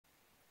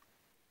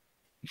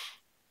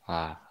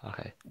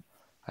Okay.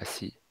 I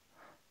see.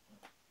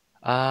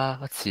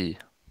 Let's see.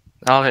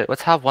 Okay,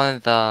 let's have one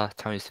of the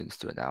Chinese students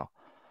do it now.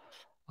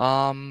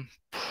 Um,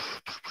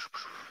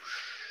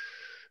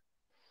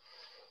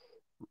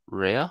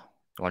 Rhea,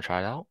 you want to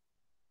try it out?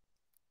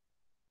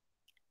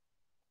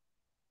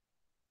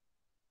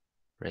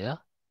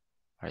 Rhea,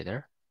 are you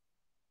there?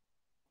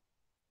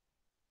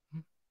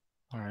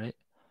 All right.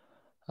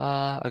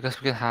 I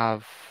guess we can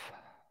have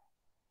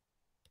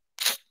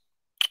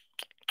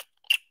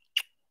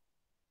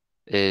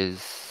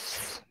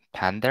is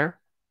Pan there?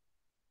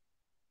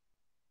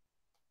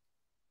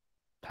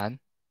 Pan?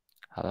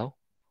 Hello?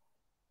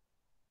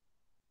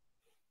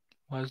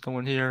 Why is no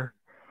one here?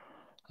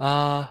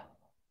 Uh,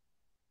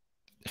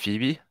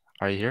 Phoebe,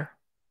 are you here?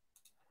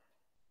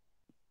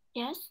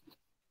 Yes.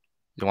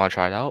 You want to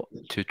try it out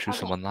to choose Okay.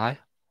 someone lie?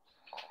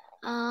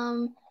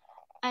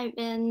 I've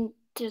been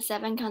to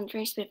 7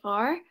 countries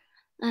before,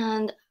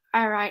 and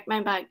I ride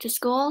my bike to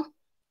school,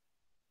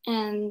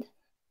 and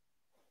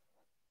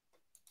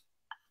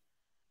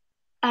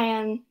I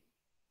am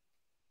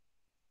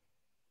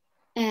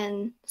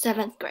in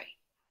 7th grade.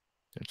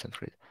 In 10th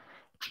grade.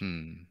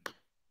 Hmm.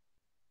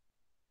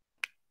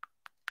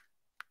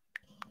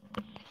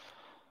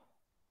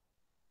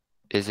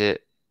 Is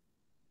it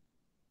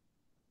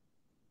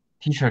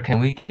Teacher, can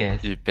we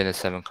guess? you've been to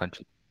 7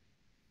 countries?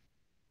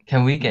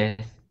 Can we guess?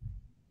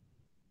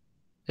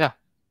 Yeah.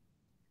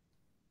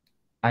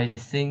 I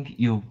think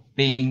you've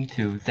been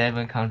to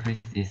 7 countries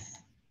is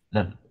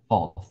the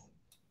false.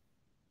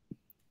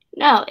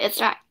 No, it's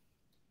right.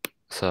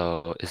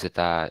 So is it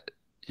that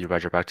you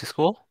ride your bike to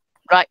school?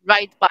 Ride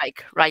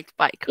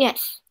bike.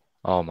 Yes.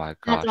 Oh my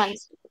That gosh.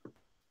 one's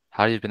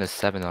How have you been to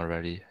 7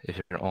 already if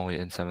you're only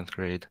in 7th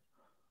grade?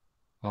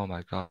 Oh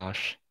my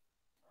gosh.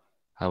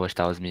 I wish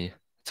that was me.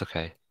 It's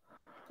okay.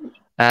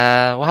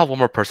 We'll have one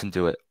more person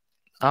do it.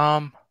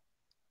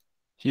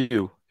 Hugh,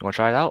 you want to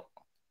try it out?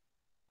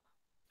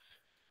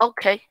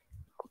 Okay.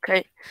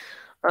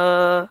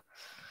 Uh,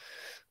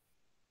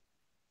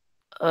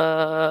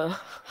 uh,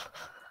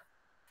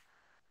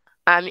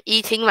 I'm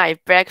eating my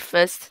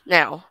breakfast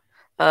now.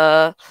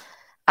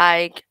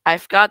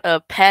 I've got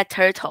a pet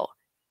turtle,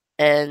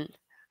 and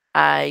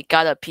I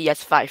got a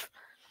PS5.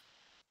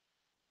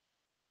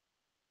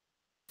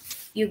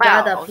 You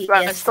got a Wow, so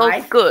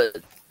PS5?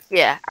 good.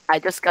 Yeah, I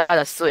just got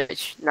a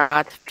Switch, not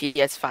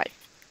PS5.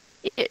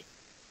 Yeah.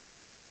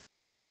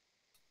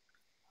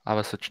 I have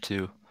a Switch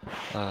too.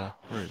 Where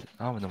is it?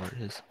 I don't even know where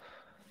it is.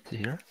 Is it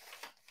here?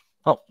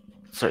 Oh,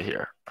 it's right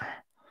here.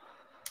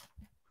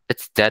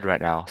 It's dead right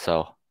now,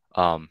 so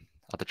I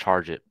have to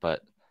charge it,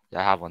 but yeah,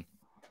 I have one.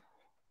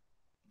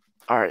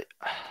 All right.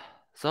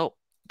 So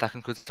that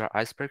concludes our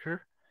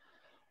icebreaker.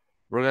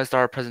 We're gonna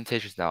start our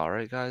presentations now, all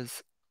right,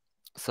 guys?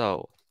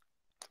 So,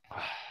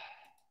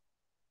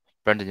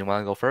 Brendan, you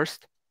want to go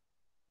first?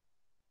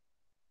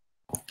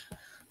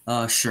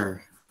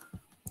 Sure.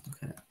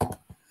 Okay.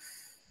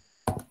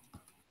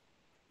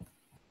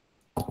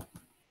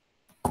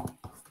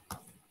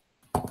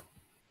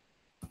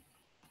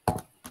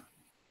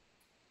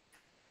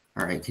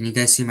 All right, can you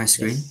guys see my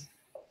screen?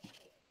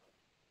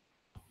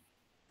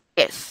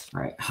 Yes.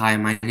 All right. Hi,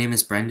 my name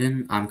is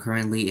Brendan. I'm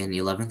currently in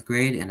 11th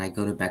grade and I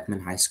go to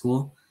Beckman High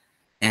School.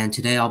 And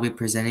today I'll be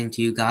presenting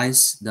to you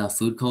guys the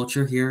food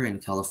culture here in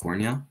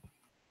California.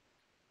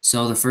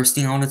 So the first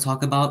thing I want to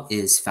talk about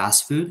is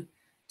fast food.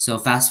 So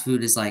fast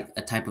food is like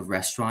a type of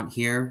restaurant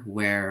here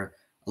where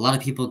a lot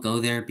of people go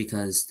there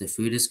because the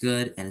food is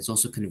good and it's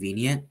also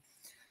convenient.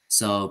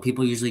 So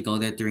people usually go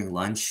there during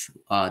lunch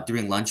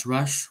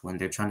rush when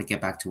they're trying to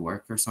get back to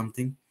work or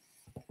something.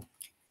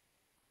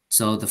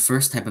 So the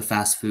first type of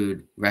fast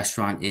food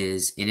restaurant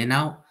is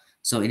In-N-Out.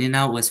 So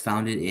In-N-Out was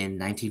founded in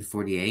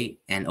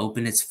 1948 and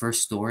opened its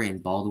first store in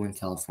Baldwin,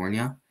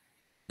 California.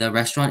 The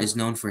restaurant is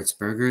known for its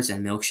burgers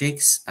and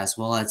milkshakes, as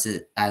well as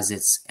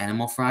its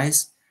animal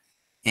fries.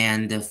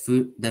 And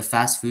the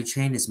fast food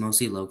chain is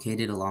mostly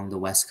located along the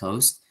west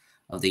coast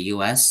of the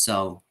U.S.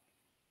 So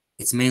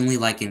it's mainly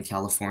like in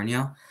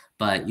California,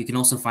 but you can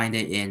also find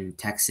it in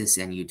Texas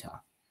and Utah.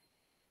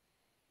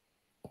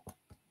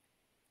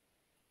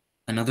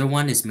 Another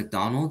one is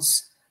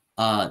McDonald's.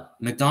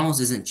 McDonald's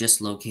isn't just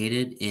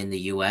located in the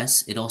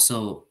U.S.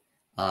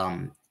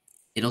 Um,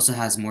 it also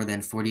has more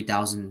than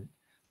 40,000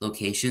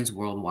 locations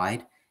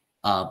worldwide.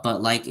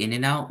 But like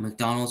In-N-Out,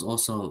 McDonald's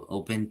also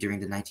opened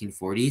during the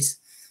 1940s.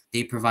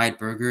 They provide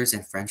burgers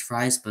and French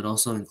fries, but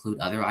also include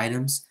other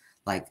items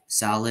like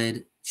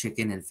salad,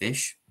 chicken, and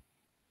fish.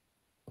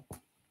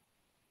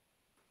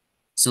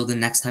 So the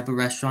next type of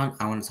restaurant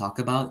I want to talk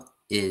about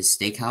is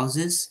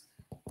steakhouses.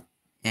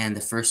 And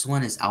the first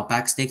one is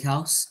Outback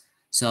Steakhouse.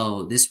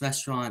 So this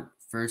restaurant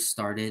first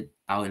started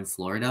out in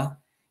Florida,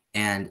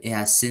 and it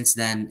has since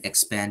then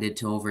expanded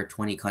to over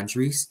 20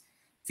 countries,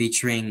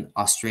 featuring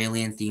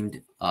Australian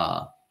themed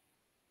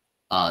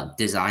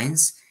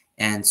designs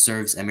and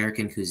serves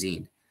American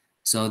cuisine.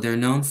 So they're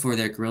known for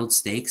their grilled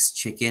steaks,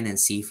 chicken, and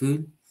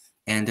seafood,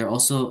 and they're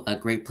also a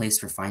great place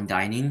for fine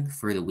dining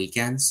for the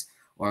weekends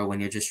or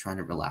when you're just trying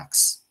to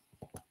relax.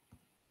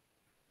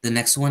 The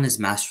next one is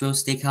Mastro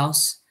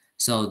Steakhouse.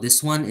 So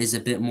this one is a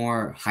bit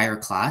more higher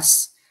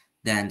class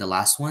than the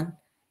last one.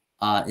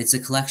 It's a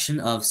collection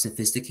of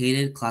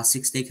sophisticated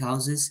classic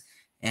steakhouses,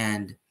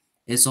 and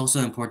it's also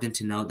important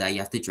to note that you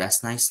have to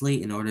dress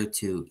nicely in order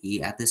to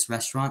eat at this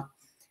restaurant.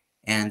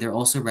 And they're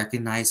also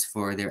recognized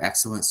for their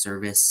excellent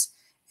service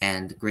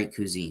and great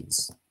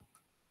cuisines.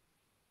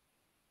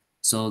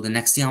 So the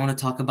next thing I want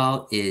to talk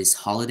about is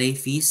holiday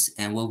feasts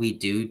and what we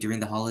do during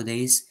the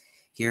holidays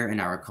here in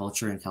our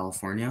culture in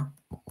California.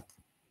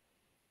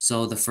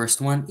 So the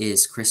first one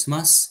is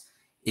Christmas.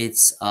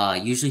 It's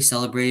usually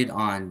celebrated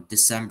on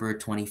December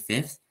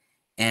 25th.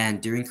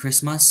 And during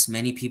Christmas,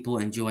 many people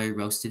enjoy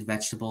roasted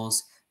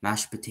vegetables,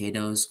 mashed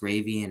potatoes,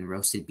 gravy, and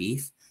roasted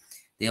beef.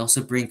 They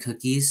also bring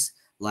cookies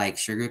like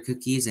sugar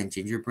cookies and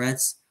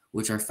gingerbreads,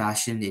 which are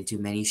fashioned into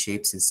many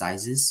shapes and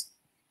sizes.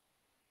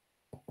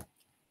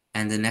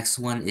 And the next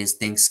one is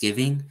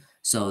Thanksgiving.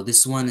 So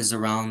this one is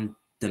around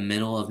the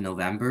middle of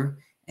November,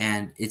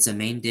 and it's a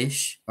main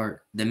dish,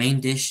 or the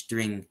main dish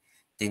during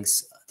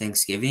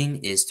Thanksgiving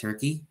is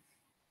turkey.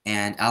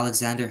 And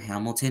Alexander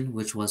Hamilton,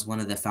 which was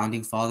one of the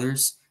founding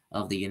fathers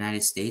of the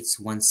United States,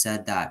 once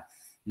said that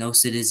no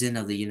citizen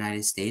of the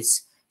United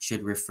States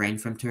should refrain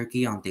from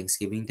turkey on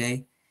Thanksgiving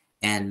Day.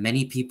 And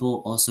many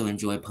people also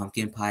enjoy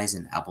pumpkin pies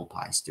and apple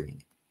pies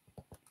during it.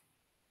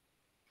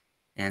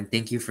 And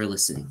thank you for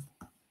listening.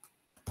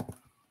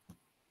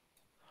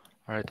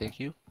 All right, thank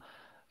you.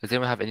 Does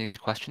anyone have any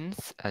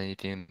questions?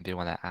 Anything they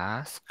want to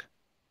ask?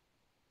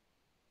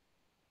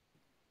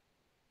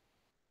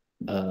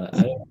 Out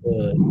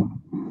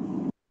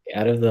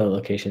of the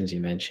locations you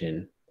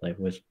mentioned, like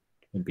which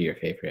would be your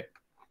favorite?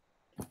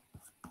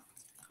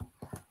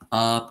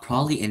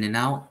 Probably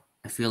In-N-Out.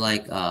 I feel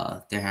like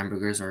their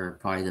hamburgers are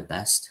probably the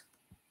best.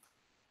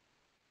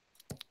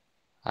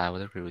 I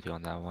would agree with you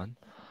on that one.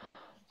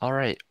 All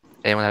right.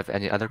 Anyone have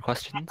any other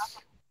questions?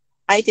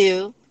 I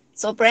do.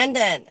 So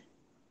Brandon,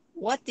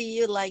 what do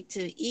you like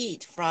to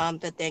eat from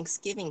the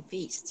Thanksgiving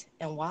feast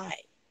and why?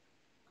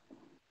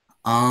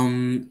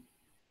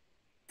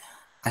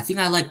 I think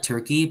I like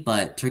turkey,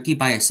 but turkey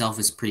by itself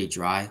is pretty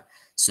dry.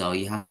 So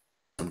you have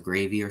some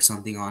gravy or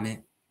something on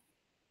it.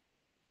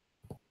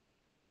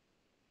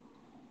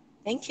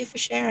 Thank you for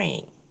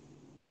sharing.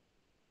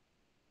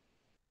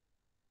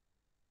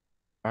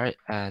 All right,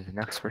 and the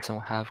next person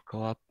we'll have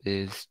go up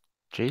is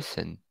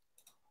Jason.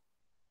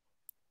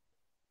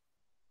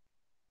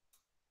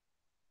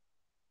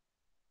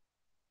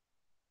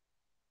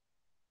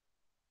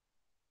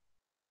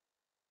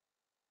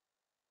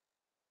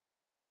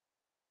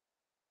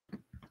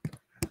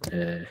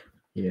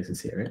 You guys can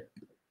see it, right?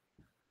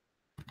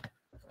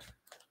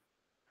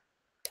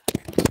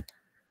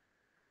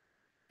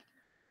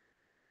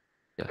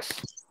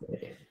 Yes.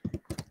 Okay.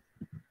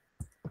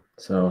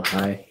 So,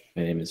 hi,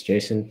 my name is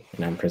Jason,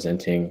 and I'm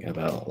presenting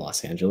about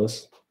Los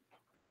Angeles.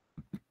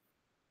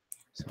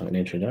 So, an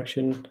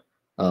introduction.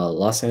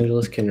 Los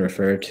Angeles can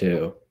refer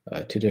to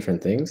two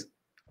different things.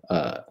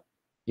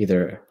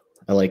 Either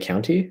LA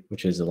County,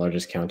 which is the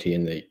largest county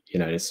in the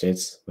United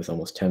States with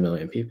almost 10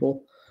 million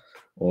people,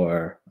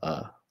 or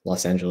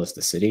Los Angeles,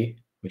 the city,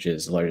 which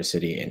is the largest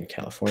city in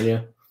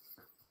California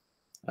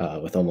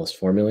with almost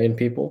 4 million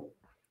people.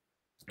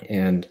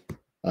 And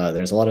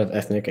there's a lot of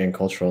ethnic and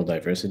cultural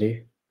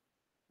diversity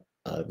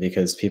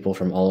because people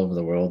from all over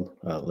the world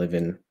live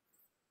in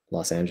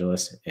Los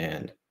Angeles,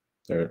 and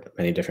there are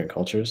many different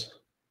cultures.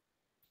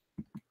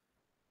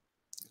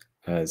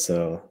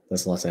 So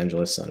that's Los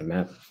Angeles on a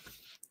map.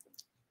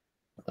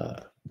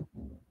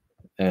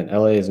 And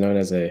LA is known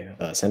as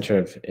a center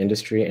of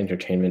industry,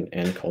 entertainment,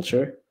 and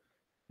culture,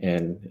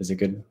 and is a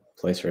good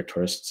place for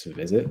tourists to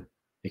visit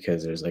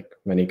because there's like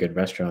many good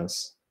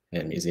restaurants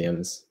and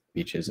museums,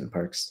 beaches, and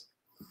parks.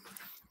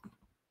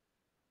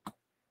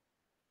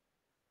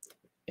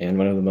 And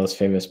one of the most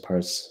famous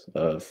parts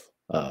of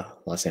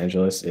Los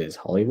Angeles is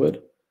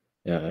Hollywood.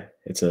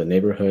 It's a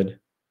neighborhood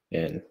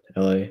in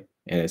LA,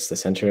 and it's the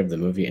center of the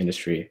movie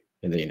industry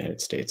in the United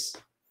States.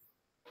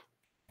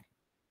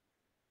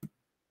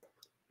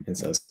 And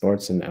so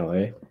sports in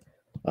LA.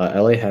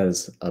 LA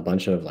has a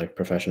bunch of like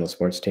professional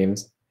sports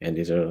teams, and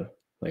these are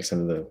like some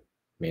of the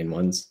main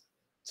ones.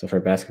 So for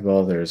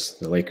basketball, there's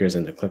the Lakers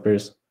and the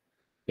Clippers.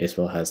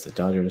 Baseball has the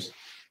Dodgers.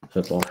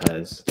 Football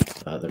has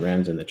the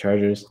Rams and the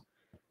Chargers.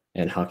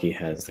 And hockey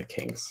has the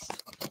Kings.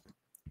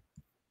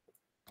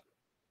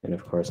 And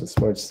of course, in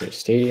sports,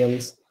 there's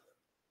stadiums.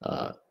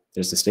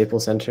 There's the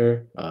Staples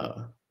Center,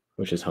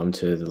 which is home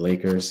to the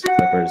Lakers,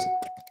 Clippers.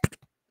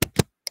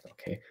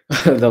 Okay,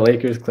 the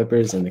Lakers,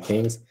 Clippers, and the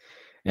Kings,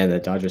 and the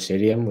Dodger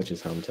Stadium, which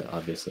is home to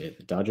obviously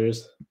the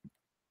Dodgers.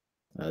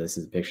 This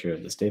is a picture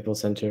of the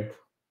Staples Center,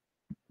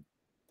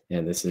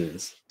 and this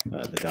is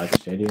the Dodger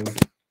Stadium.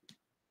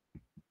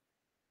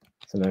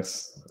 So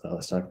next,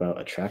 let's talk about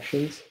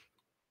attractions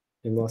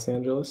in Los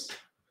Angeles.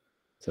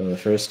 So the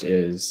first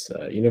is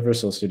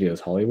Universal Studios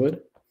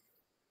Hollywood,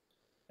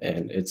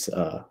 and it's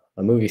a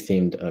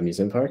movie-themed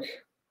amusement park,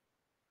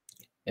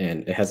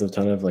 and it has a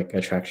ton of like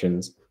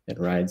attractions and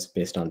rides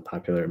based on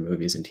popular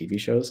movies and TV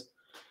shows.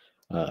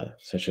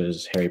 such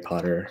as Harry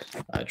Potter,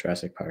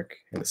 Jurassic Park,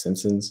 and The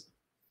Simpsons.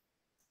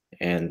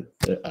 And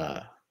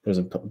there's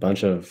a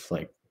bunch of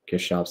like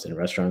gift shops and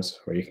restaurants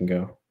where you can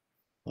go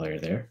while you're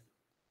there.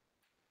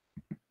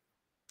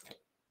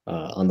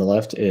 On the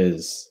left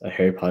is a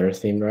Harry Potter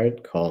themed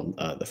ride called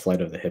The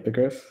Flight of the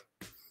Hippogriff.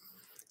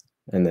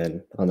 And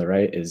then on the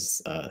right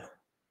is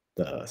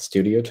the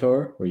studio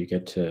tour, where you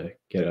get to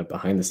get a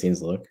behind the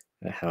scenes look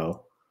at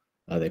how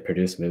they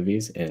produce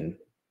movies and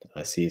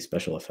see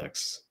special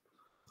effects.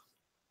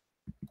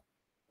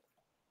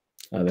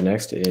 The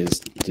next is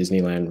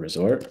Disneyland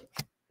Resort.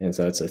 And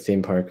so it's a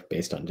theme park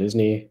based on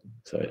Disney.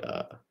 So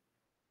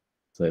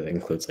it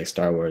includes like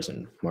Star Wars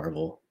and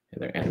Marvel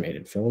and their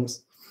animated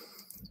films.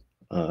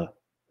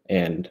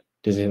 And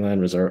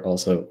Disneyland Resort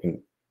also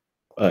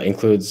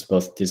includes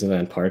both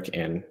Disneyland Park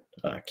and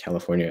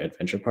California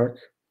Adventure Park.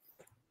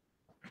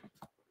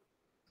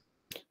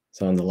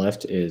 So on the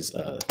left is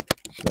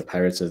the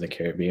Pirates of the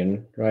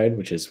Caribbean ride,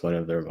 which is one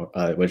of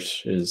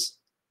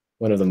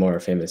the more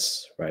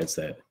famous rides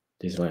that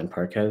Disneyland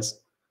Park has.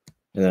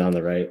 And then on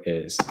the right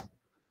is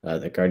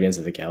the Guardians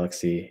of the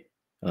Galaxy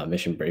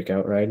Mission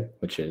Breakout ride,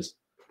 which is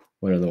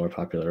one of the more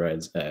popular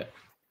rides at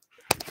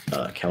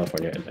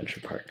California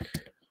Adventure Park.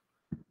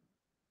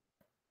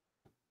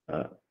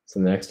 So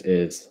next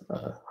is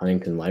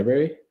Huntington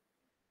Library,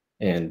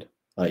 and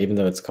even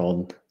though it's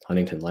called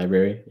Huntington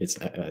Library,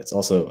 it's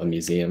also a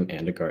museum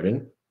and a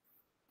garden.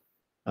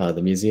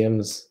 The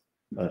museums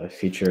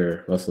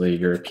feature mostly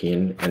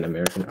European and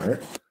American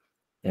art,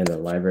 and the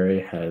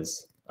library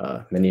has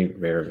many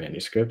rare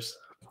manuscripts.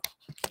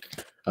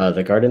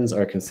 The gardens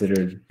are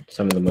considered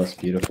some of the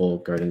most beautiful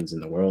gardens in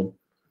the world,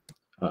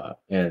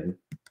 and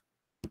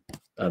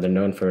they're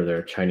known for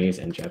their Chinese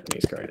and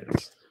Japanese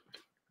gardens.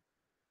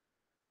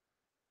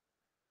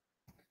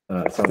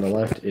 So on the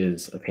left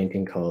is a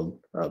painting called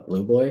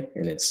Blue Boy,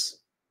 and it's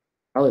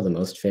probably the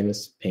most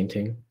famous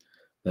painting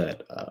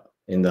that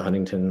in the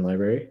Huntington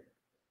Library.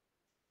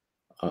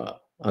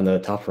 On the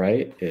top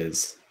right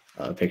is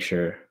a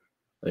picture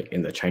like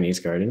in the Chinese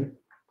garden,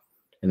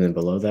 and then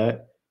below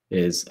that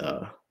is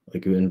the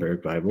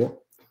Gutenberg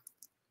Bible,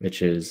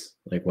 which is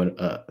like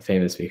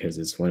famous because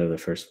it's one of the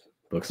first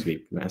books to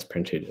be mass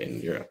printed in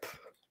Europe.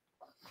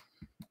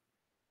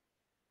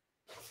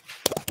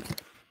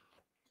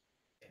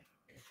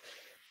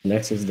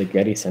 Next is the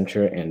Getty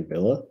Center and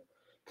Villa,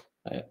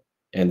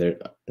 and they're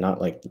not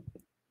like,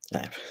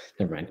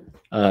 never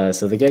mind.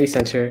 So the Getty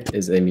Center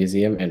is a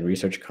museum and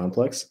research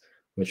complex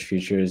which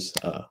features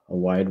a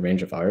wide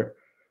range of art,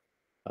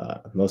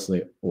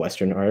 mostly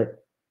Western art,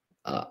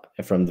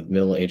 from the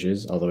Middle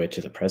Ages all the way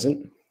to the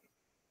present.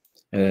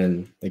 And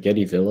then the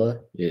Getty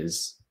Villa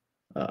is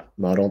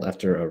modeled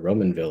after a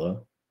Roman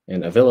villa,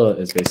 and a villa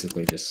is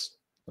basically just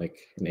like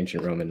an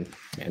ancient Roman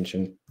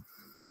mansion.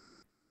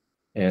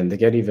 And the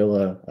Getty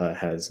Villa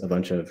has a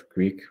bunch of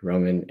Greek,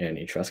 Roman, and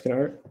Etruscan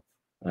art.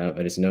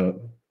 It is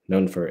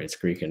known for its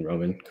Greek and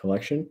Roman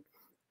collection.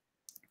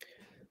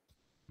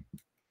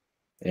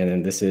 And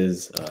then this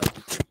is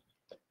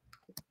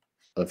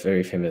a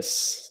very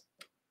famous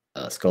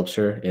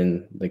sculpture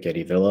in the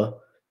Getty Villa.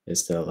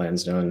 It's the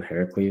Lansdowne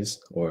Heracles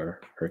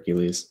or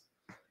Hercules.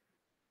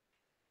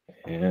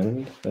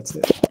 And that's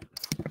it.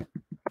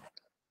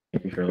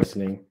 Thank you for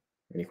listening.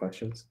 Any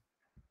questions?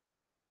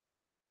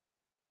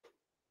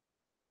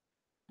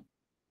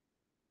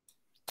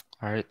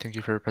 All right, thank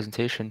you for your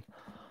presentation.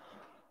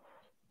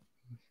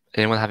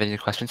 Anyone have any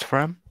questions for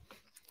him?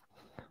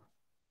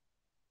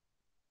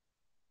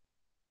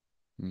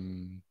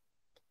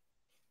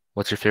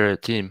 What's your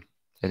favorite team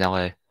in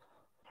LA?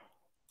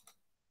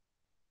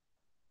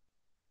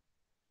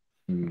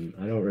 I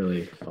don't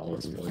really follow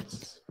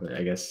sports, but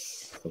I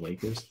guess the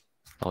Lakers.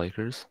 The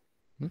Lakers?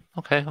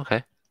 Okay.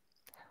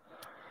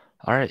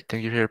 All right,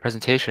 thank you for your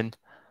presentation.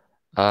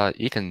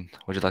 Ethan,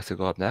 would you like to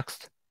go up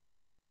next?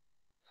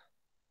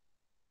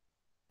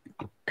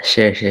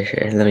 Sure.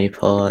 Let me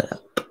pull it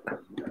up.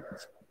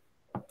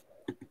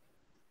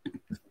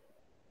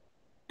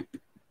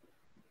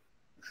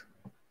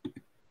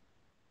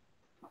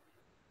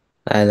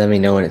 Let me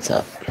know when it's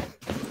up.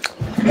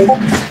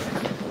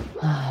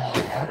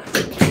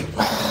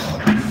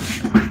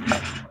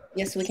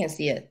 Yes, we can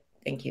see it.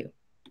 Thank you.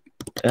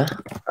 Yeah.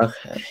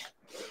 Okay.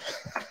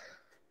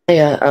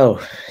 Yeah.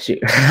 Oh, shoot.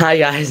 Hi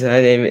guys,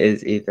 my name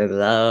is Ethan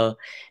Lowe,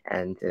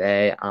 and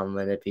today I'm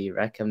gonna be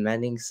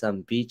recommending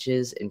some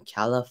beaches in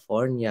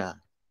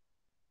California.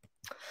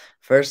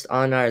 First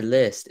on our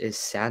list is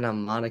Santa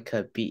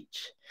Monica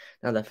Beach.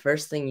 Now, the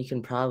first thing you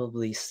can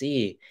probably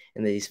see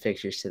in these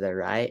pictures to the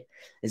right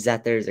is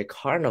that there's a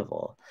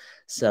carnival.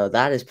 So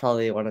that is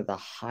probably one of the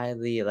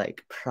highly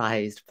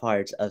prized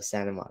parts of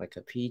Santa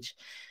Monica Beach.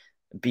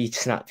 Beach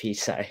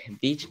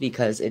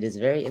because it is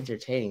very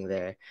entertaining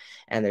there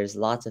and there's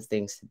lots of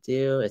things to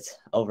do. It's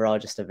overall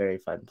just a very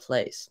fun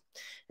place.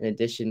 In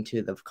addition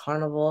to the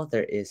carnival,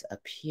 there is a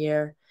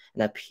pier,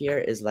 and a pier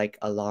is like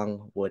a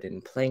long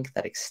wooden plank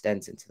that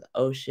extends into the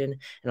ocean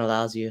and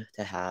allows you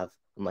to have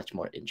a much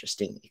more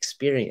interesting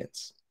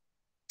experience.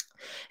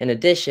 In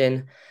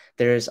addition,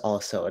 There is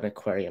also an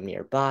aquarium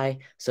nearby,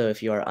 so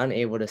if you are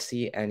unable to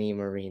see any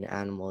marine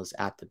animals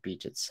at the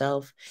beach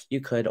itself, you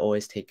could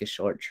always take a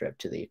short trip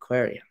to the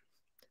aquarium.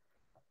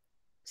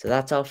 So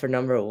that's all for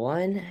number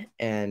 1,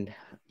 and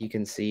you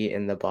can see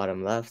in the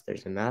bottom left,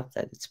 there's a map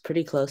that it's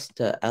pretty close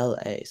to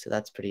LA, so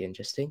that's pretty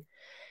interesting.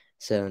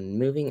 So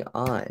moving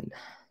on,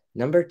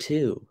 number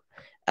 2,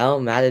 El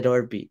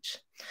Matador Beach.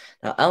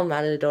 Now, El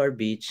Matador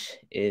Beach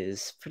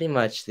is pretty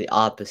much the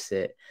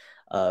opposite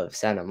of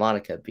Santa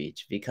Monica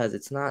Beach because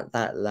it's not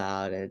that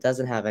loud and it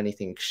doesn't have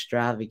anything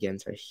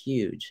extravagant or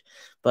huge,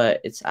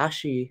 but it's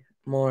actually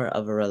more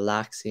of a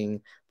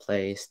relaxing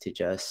place to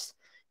just,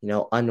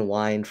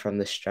 unwind from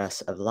the stress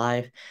of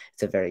life.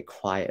 It's a very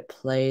quiet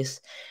place,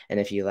 and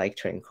if you like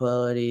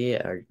tranquility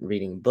or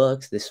reading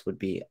books, this would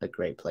be a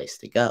great place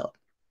to go.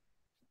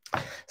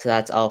 So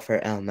that's all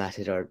for El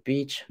Matador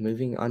Beach.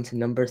 Moving on to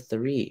number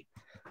 3,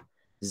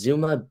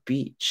 Zuma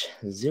Beach.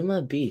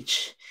 Zuma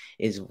Beach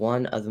is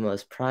one of the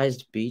most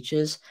prized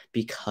beaches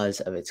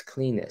because of its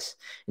cleanness.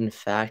 In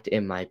fact,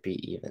 it might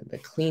be even the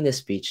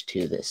cleanest beach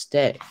to this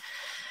day.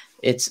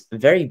 It's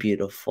very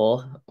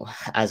beautiful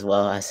as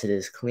well as it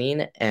is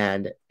clean,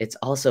 and it's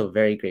also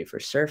very great for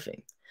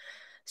surfing.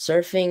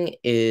 Surfing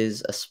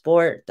is a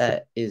sport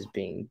that is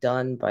being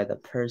done by the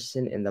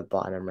person in the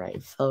bottom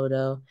right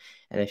photo.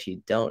 And if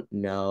you don't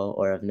know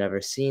or have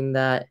never seen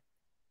that,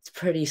 it's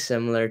pretty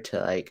similar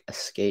to like a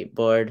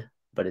skateboard,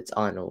 but it's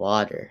on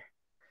water.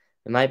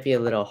 It might be a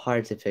little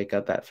hard to pick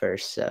up at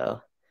first,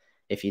 so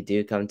if you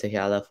do come to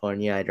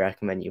California, I'd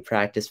recommend you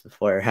practice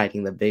before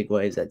riding the big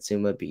waves at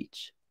Zuma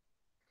Beach.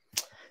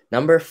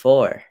 Number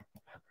 4,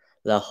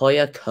 La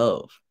Jolla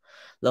Cove.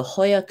 La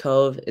Jolla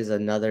Cove is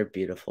another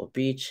beautiful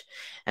beach,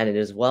 and it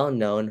is well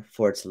known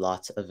for its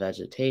lots of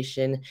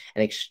vegetation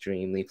and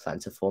extremely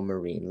plentiful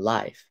marine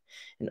life.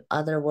 In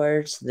other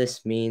words,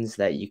 this means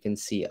that you can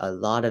see a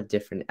lot of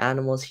different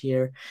animals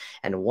here,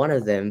 and one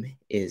of them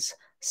is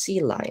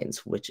sea lions,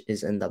 which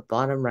is in the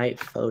bottom right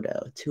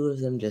photo. 2 of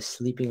them just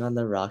sleeping on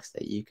the rocks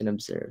that you can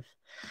observe.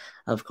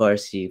 Of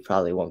course, you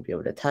probably won't be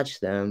able to touch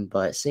them,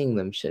 but seeing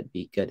them should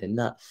be good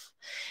enough.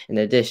 In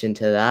addition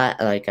to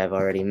that, like I've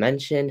already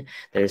mentioned,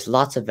 there's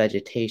lots of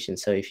vegetation.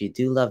 So if you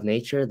do love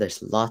nature,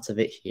 there's lots of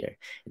it here.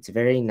 It's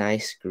very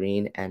nice,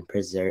 green, and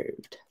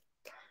preserved.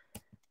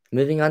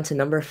 Moving on to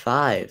number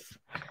 5,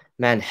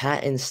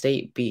 Manhattan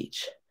State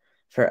Beach.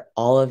 For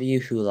all of you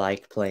who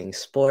like playing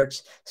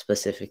sports,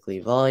 specifically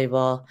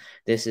volleyball,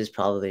 this is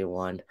probably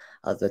one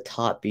of the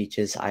top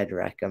beaches I'd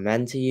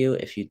recommend to you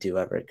if you do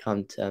ever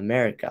come to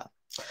America.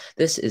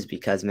 This is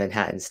because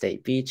Manhattan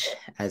State Beach,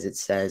 as it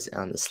says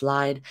on the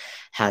slide,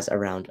 has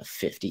around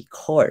 50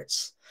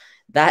 courts.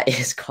 That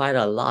is quite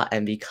a lot,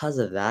 and because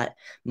of that,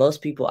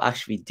 most people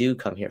actually do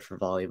come here for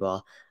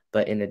volleyball.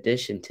 But in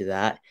addition to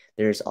that,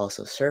 there's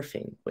also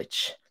surfing,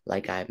 which,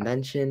 like I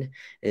mentioned,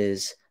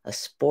 is a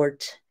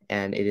sport,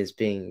 and it is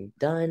being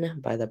done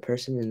by the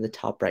person in the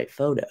top right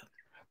photo.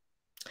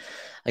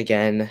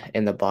 Again,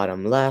 in the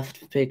bottom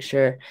left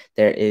picture,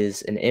 there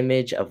is an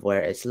image of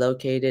where it's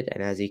located,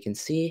 and as you can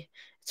see,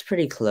 it's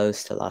pretty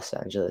close to Los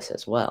Angeles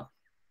as well.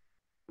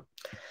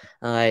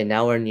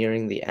 Now we're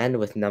nearing the end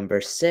with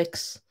number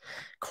 6,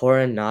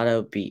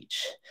 Coronado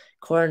Beach.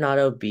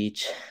 Coronado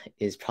Beach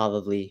is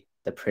probably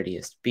the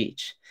prettiest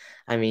beach.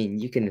 I mean,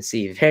 you can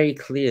see very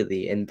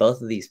clearly in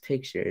both of these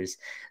pictures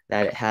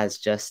that it has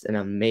just an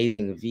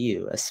amazing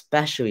view,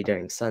 especially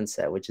during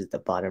sunset, which is the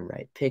bottom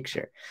right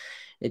picture.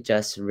 It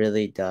just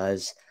really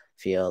does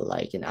feel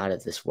like an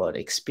out-of-this-world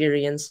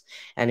experience.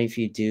 And if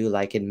you do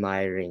like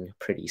admiring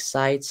pretty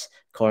sights,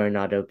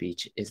 Coronado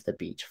Beach is the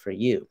beach for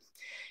you.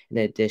 In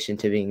addition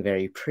to being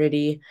very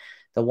pretty,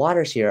 the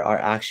waters here are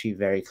actually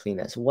very clean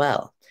as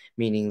well,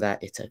 meaning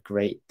that it's a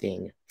great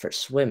thing for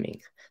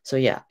swimming. So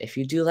yeah, if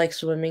you do like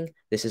swimming,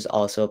 this is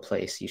also a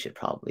place you should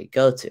probably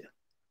go to.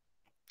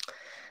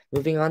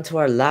 Moving on to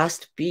our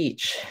last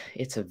beach,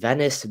 it's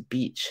Venice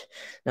Beach.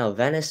 Now,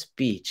 Venice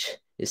Beach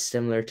is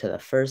similar to the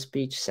first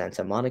beach,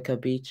 Santa Monica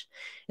Beach,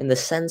 in the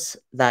sense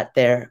that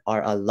there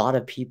are a lot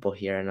of people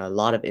here and a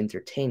lot of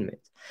entertainment.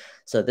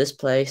 So this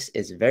place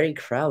is very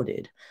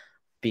crowded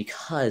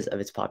because of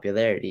its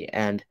popularity.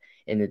 And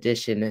in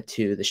addition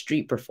to the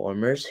street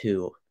performers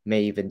who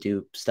may even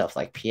do stuff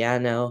like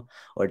piano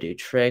or do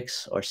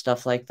tricks or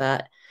stuff like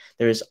that,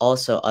 there is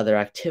also other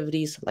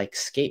activities like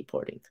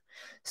skateboarding.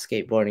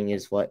 Skateboarding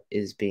is what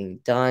is being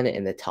done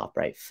in the top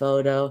right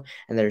photo,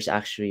 and there's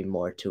actually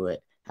more to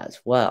it as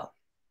well.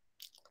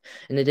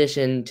 In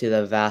addition to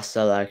the vast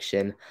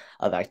selection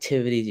of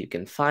activities you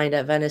can find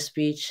at Venice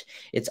Beach,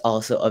 it's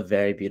also a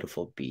very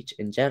beautiful beach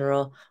in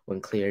general when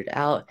cleared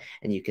out,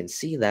 and you can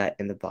see that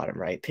in the bottom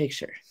right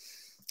picture.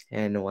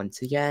 And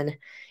once again,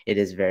 it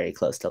is very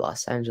close to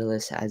Los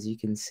Angeles, as you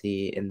can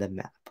see in the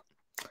map.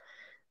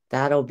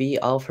 That'll be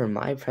all for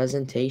my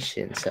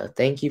presentation, so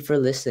thank you for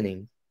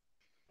listening.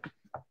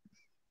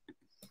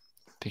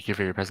 Thank you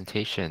for your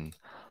presentation.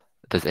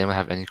 Does anyone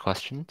have any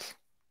questions?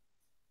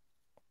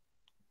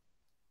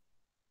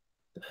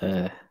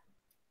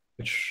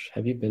 Which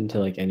have you been to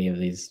like any of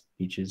these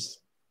beaches?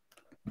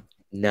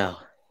 No.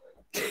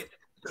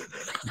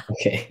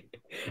 Okay.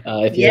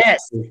 If you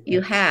Yes,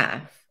 you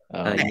have.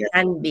 Oh, yeah.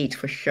 Hand beat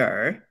for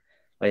sure.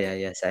 Oh yeah,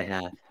 yes, I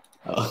have.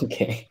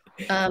 okay.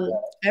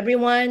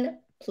 Everyone,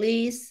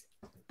 please,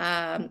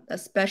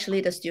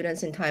 especially the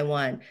students in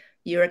Taiwan,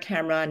 your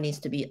camera needs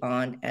to be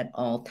on at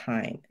all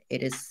time.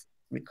 It is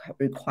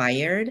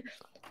required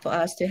for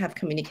us to have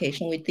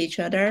communication with each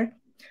other.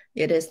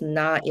 It is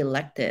not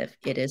elective,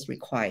 it is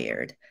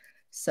required.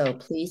 So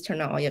please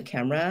turn on all your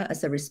camera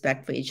as a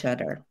respect for each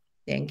other.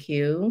 Thank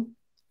you.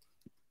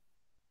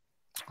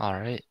 All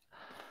right.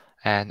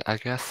 And I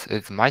guess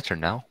it's my turn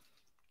now.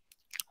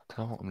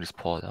 So let me just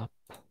pull it up.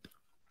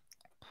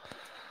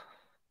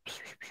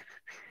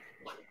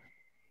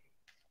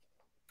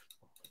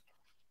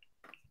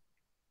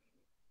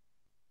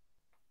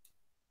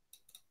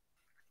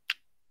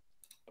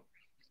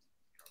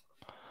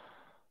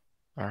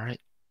 All right,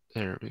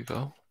 there we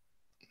go.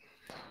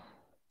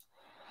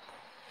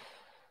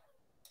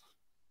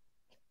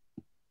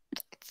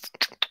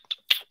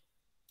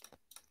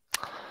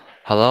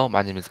 Hello,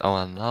 my name is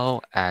Owen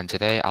Lowe, and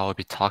today I will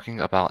be talking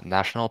about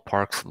national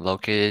parks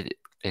located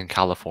in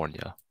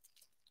California.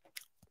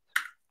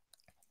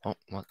 Oh,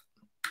 what?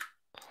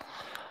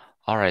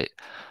 All right.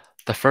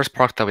 The first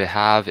park that we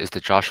have is the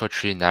Joshua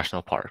Tree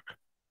National Park.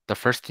 The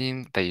first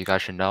thing that you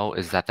guys should know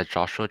is that the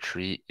Joshua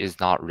Tree is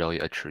not really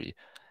a tree.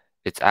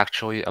 It's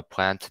actually a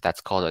plant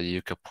that's called a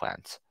yucca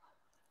plant.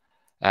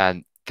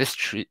 And this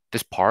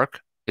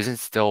park isn't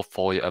still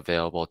fully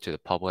available to the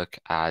public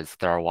as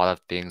there are a lot of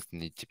things that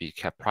need to be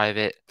kept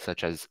private,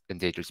 such as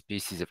endangered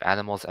species of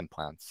animals and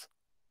plants.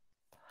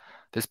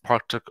 This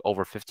park took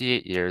over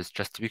 58 years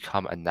just to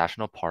become a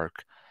national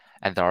park,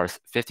 and there are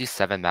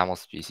 57 mammal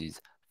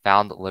species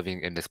found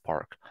living in this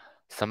park.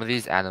 Some of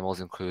these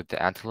animals include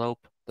the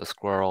antelope, the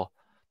squirrel,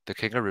 the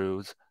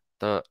kangaroos,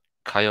 the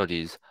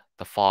coyotes,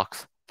 the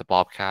fox, the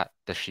bobcat,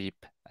 the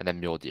sheep, and the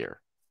mule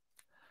deer.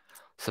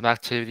 Some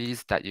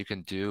activities that you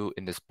can do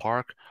in this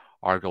park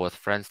are go with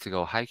friends to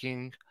go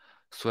hiking,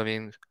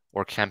 swimming,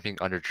 or camping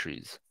under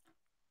trees.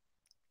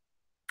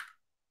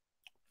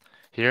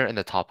 Here in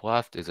the top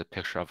left is a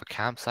picture of a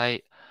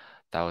campsite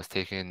that was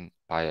taken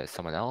by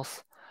someone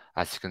else.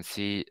 As you can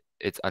see,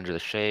 it's under the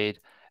shade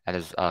and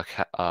there's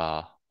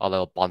a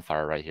little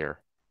bonfire right here.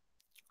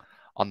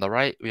 On the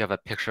right, we have a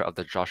picture of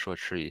the Joshua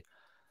tree.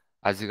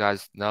 As you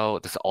guys know,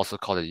 this is also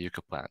called a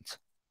yucca plant.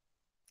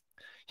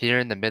 Here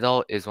in the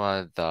middle is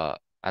one of the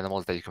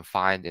animals that you can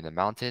find in the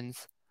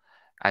mountains.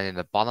 And in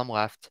the bottom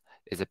left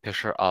is a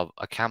picture of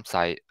a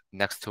campsite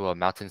next to a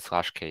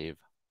mountain/cave.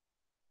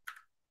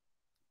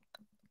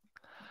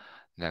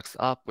 Next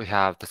up, we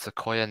have the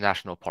Sequoia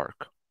National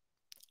Park.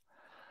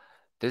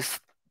 The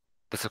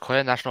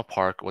Sequoia National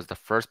Park was the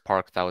first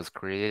park that was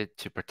created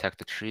to protect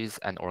the trees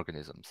and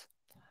organisms.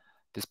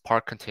 This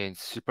park contains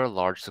super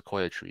large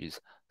sequoia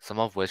trees, some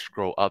of which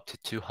grow up to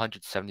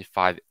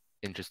 275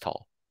 inches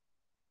tall.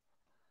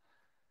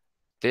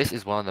 This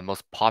is one of the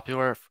most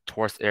popular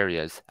tourist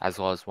areas, as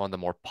well as one of the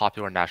more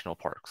popular national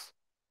parks.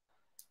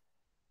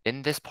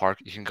 In this park,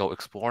 you can go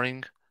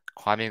exploring,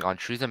 climbing on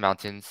trees and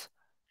mountains,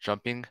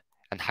 jumping,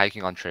 and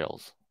hiking on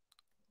trails.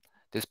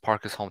 This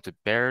park is home to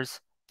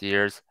bears,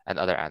 deers, and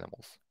other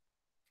animals.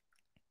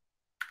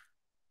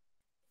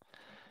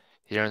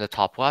 Here in the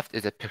top left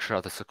is a picture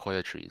of the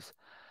sequoia trees.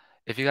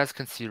 If you guys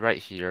can see right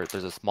here,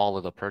 there's a small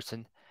little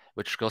person,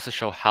 which goes to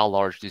show how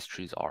large these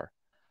trees are.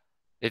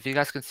 If you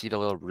guys can see the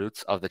little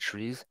roots of the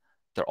trees,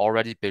 they're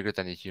already bigger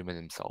than a human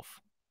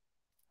himself.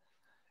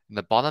 In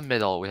the bottom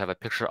middle, we have a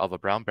picture of a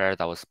brown bear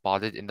that was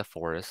spotted in the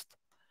forest.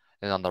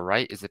 And on the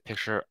right is a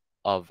picture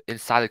of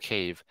inside a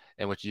cave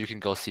in which you can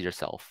go see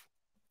yourself.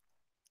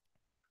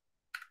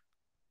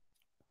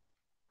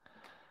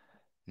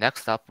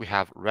 Next up, we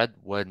have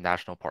Redwood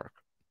National Park.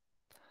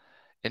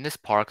 In this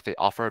park, they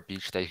offer a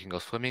beach that you can go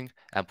swimming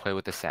and play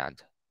with the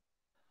sand.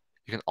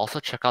 You can also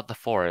check out the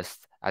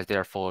forest as they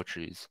are full of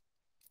trees.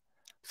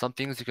 Some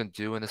things you can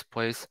do in this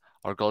place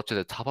are go to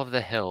the top of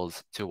the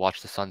hills to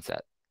watch the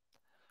sunset.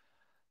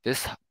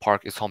 This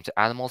park is home to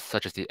animals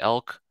such as the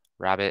elk,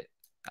 rabbit,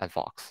 and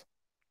fox.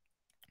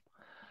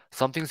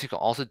 Some things you can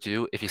also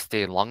do if you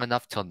stay long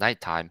enough till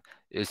nighttime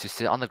is to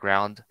sit on the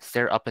ground,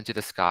 stare up into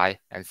the sky,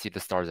 and see the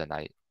stars at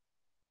night.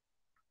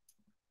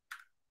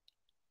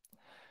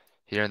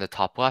 Here in the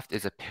top left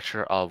is a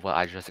picture of what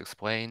I just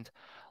explained.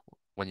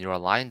 When you are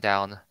lying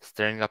down,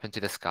 staring up into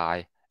the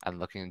sky, and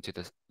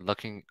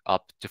looking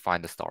up to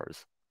find the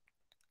stars.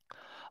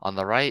 On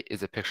the right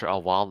is a picture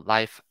of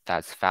wildlife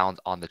that's found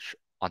on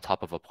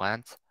top of a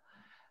plant.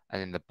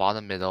 And in the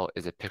bottom middle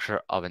is a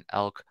picture of an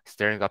elk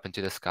staring up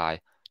into the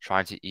sky,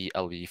 trying to eat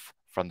a leaf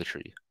from the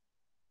tree.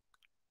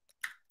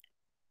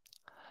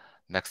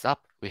 Next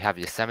up, we have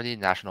Yosemite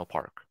National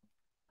Park.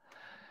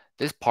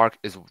 This park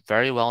is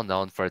very well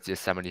known for its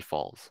Yosemite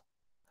Falls.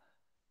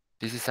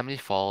 These Yosemite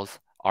Falls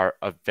are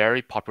a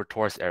very popular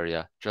tourist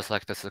area, just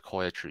like the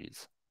sequoia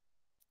trees.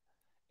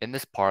 In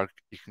this park,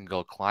 you can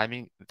go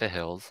climbing the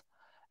hills,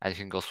 and you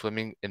can go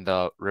swimming in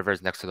the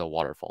rivers next to the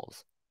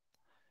waterfalls.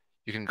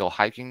 You can go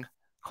hiking,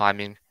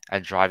 climbing,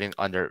 and driving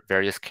under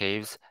various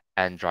caves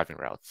and driving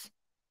routes.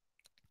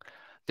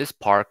 This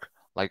park,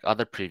 like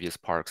other previous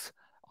parks,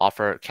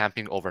 offer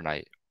camping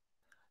overnight.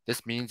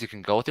 This means you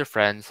can go with your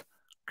friends,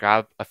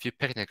 grab a few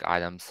picnic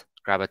items,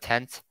 grab a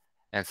tent,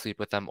 and sleep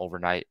with them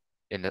overnight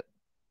in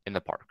the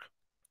park.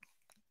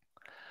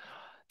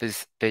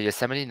 The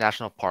Yosemite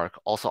National Park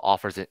also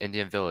offers an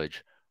Indian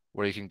village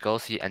where you can go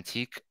see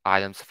antique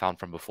items found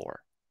from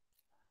before.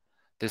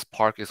 This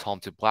park is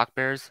home to black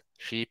bears,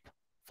 sheep,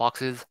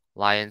 foxes,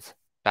 lions,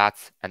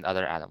 bats, and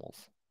other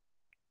animals.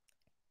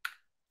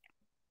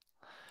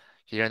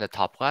 Here in the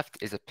top left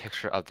is a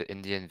picture of the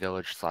Indian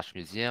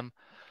village/museum.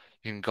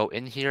 You can go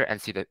in here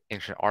and see the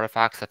ancient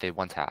artifacts that they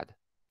once had.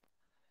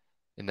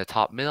 In the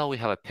top middle, we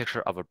have a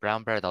picture of a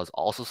brown bear that was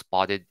also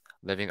spotted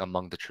living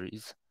among the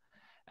trees.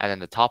 And in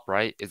the top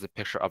right is a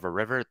picture of a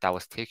river that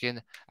was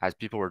taken as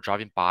people were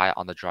driving by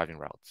on the driving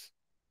routes.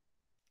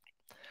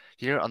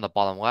 Here on the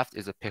bottom left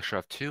is a picture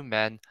of two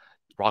men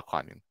rock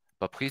climbing,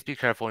 but please be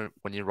careful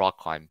when you rock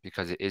climb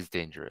because it is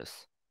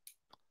dangerous.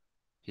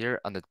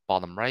 Here on the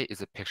bottom right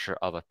is a picture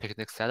of a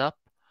picnic setup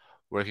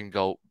where you can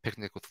go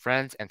picnic with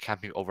friends and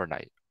camping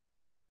overnight.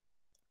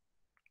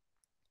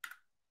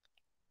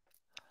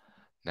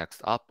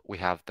 Next up, we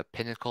have the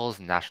Pinnacles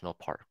National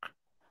Park.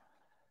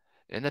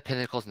 In the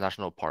Pinnacles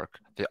National Park,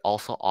 they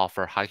also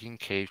offer hiking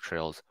cave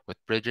trails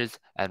with bridges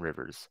and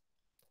rivers.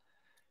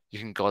 You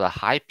can go to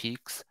high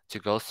peaks to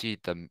go see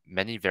the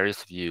many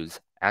various views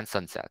and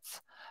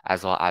sunsets,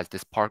 as well as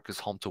this park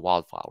is home to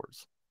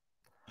wildflowers.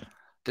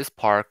 This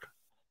park,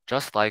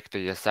 just like the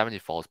Yosemite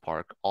Falls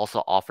Park,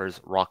 also offers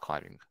rock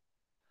climbing.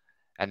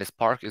 And this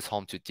park is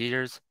home to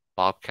deers,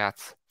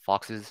 bobcats,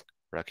 foxes,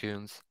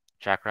 raccoons,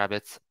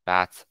 jackrabbits,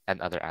 bats, and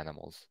other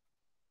animals.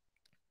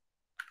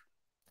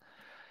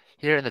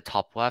 Here in the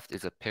top left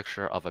is a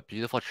picture of a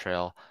beautiful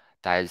trail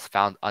that is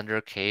found under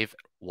a cave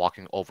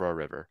walking over a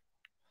river.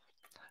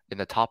 In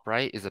the top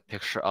right is a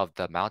picture of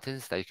the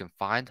mountains that you can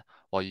find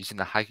while using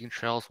the hiking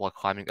trails while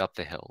climbing up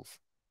the hills.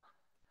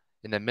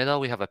 In the middle,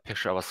 we have a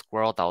picture of a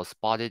squirrel that was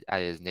spotted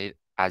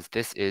as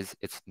this is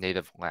its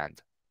native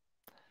land.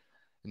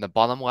 In the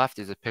bottom left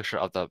is a picture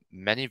of the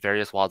many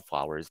various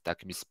wildflowers that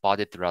can be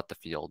spotted throughout the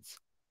fields.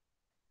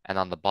 And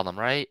on the bottom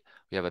right,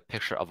 we have a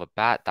picture of a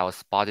bat that was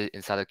spotted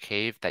inside a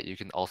cave that you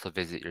can also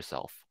visit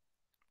yourself.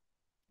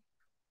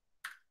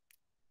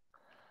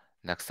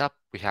 Next up,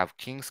 we have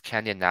Kings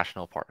Canyon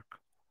National Park.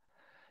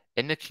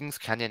 In the Kings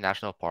Canyon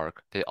National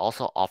Park, they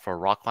also offer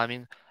rock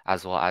climbing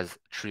as well as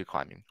tree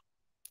climbing.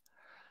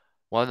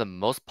 One of the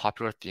most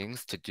popular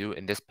things to do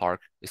in this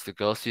park is to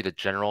go see the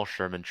General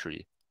Sherman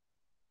tree.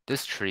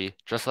 This tree,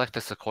 just like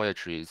the sequoia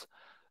trees,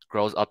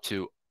 grows up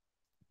to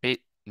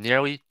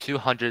nearly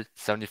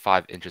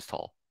 275 inches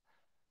tall.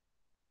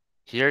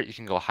 Here you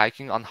can go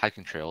hiking on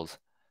hiking trails,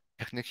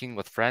 picnicking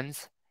with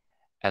friends,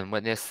 and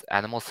witness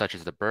animals such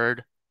as the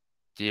bird,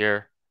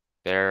 deer,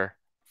 bear,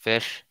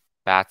 fish,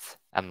 bats,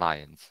 and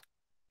lions.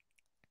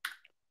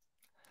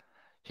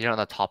 Here on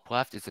the top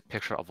left is a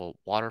picture of a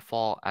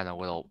waterfall and a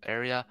little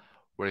area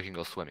where you can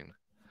go swimming.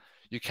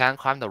 You can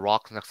climb the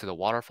rocks next to the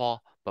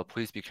waterfall, but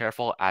please be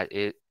careful as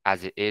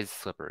it is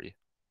slippery.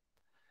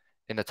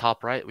 In the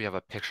top right, we have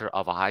a picture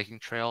of a hiking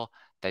trail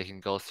that you can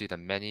go see the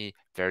many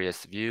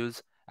various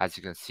views. As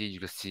you can see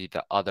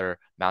the other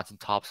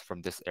mountaintops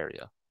from this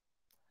area.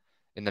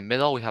 In the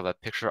middle, we have a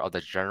picture of the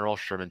General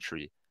Sherman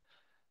tree.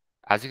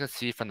 As you can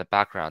see from the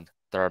background,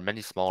 there are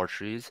many smaller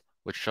trees,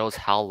 which shows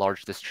how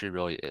large this tree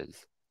really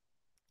is.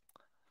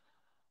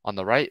 On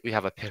the right, we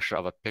have a picture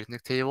of a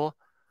picnic table,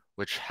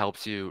 which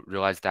helps you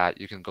realize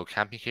that you can go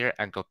camping here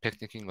and go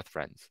picnicking with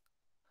friends.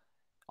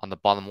 On the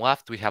bottom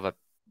left, we have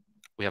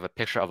a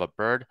picture of a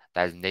bird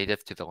that is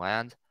native to the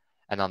land,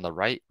 and on the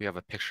right, we have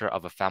a picture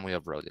of a family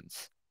of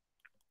rodents.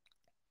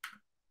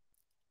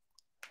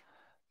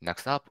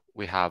 Next up,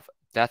 we have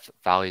Death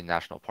Valley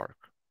National Park.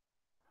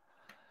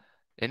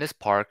 In this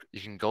park,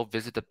 you can go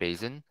visit the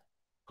basin,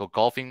 go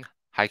golfing,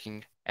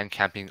 hiking, and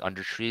camping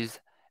under trees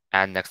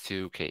and next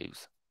to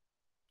caves.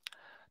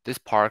 This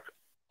park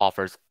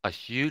offers a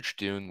huge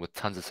dune with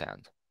tons of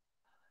sand.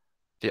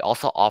 They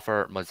also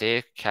offer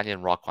Mosaic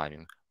Canyon rock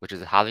climbing, which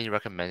is highly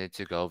recommended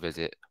to go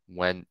visit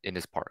when in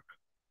this park.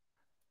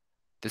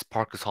 This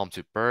park is home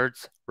to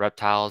birds,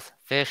 reptiles,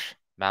 fish,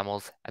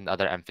 mammals, and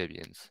other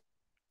amphibians.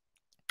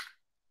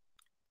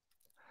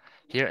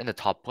 Here in the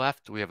top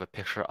left, we have a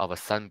picture of a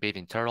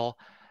sunbathing turtle.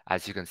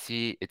 As you can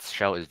see, its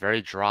shell is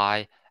very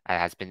dry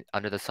and has been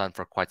under the sun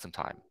for quite some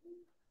time.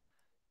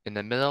 In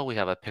the middle, we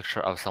have a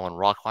picture of someone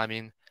rock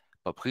climbing,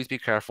 but please be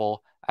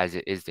careful as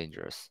it is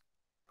dangerous.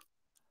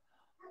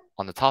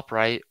 On the top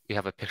right, we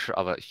have a picture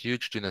of a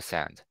huge dune of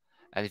sand.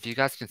 And if you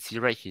guys can see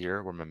right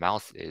here where my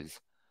mouse is,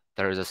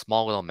 there is a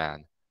small little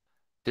man.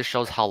 This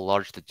shows how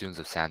large the dunes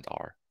of sand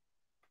are.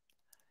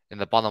 In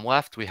the bottom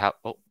left, we have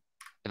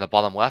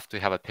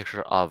a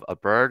picture of a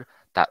bird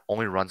that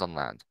only runs on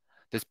land.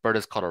 This bird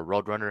is called a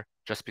roadrunner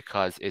just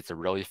because it's a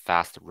really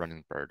fast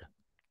running bird.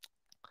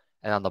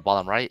 And on the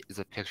bottom right is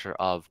a picture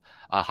of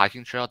a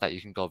hiking trail that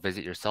you can go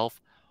visit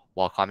yourself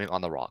while climbing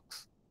on the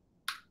rocks.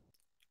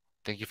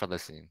 Thank you for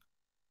listening.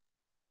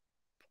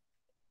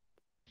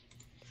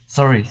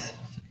 Sorry.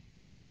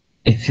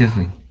 Excuse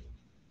me.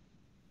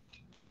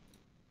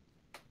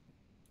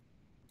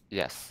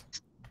 Yes.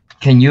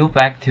 Can you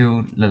back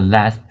to the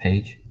last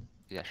page?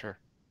 Yeah, sure.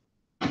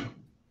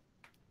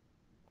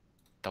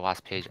 The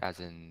last page as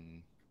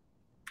in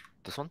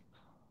this one?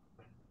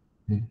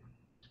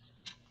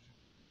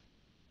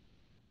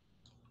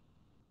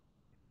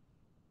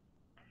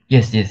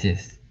 Yes, yes,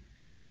 yes.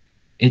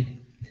 It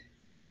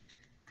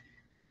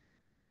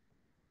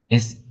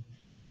is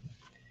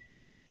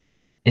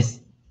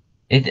is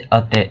it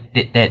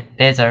a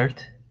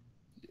desert?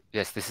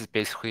 Yes, this is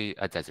basically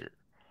a desert.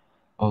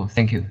 Oh,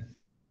 thank you.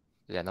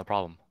 Yeah, no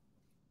problem.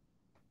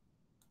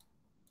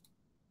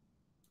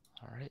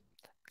 All right.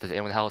 Does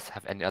anyone else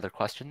have any other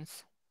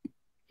questions?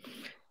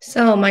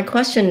 So my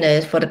question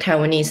is for the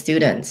Taiwanese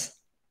students.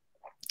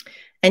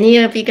 Any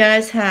of you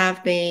guys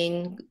have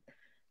been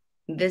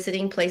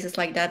visiting places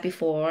like that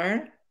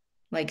before?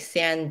 Like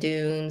sand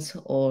dunes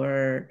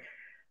or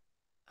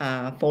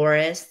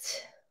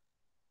forests,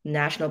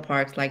 national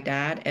parks like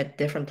that at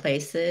different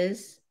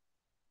places?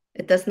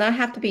 It does not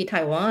have to be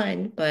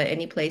Taiwan, but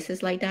any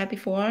places like that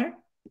before?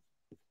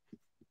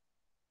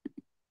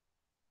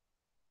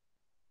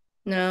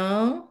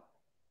 No?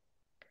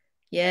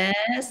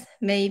 Yes,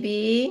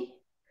 maybe.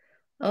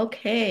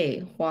 Okay,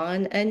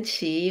 Juan and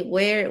Chi,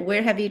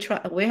 where have you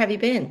where have you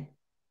been?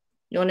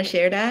 You want to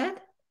share that?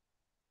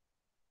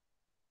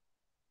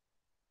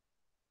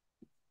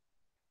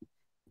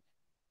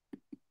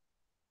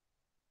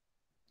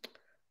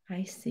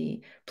 I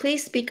see.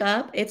 Please speak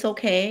up. It's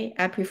okay.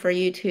 I prefer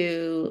you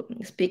to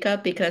speak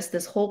up because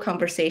this whole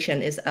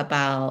conversation is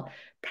about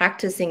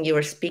practicing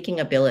your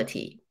speaking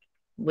ability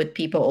with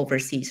people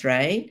overseas,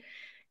 right?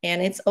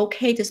 And it's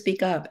okay to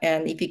speak up.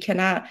 And if you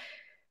cannot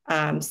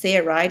say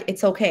it right,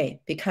 it's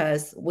okay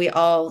because we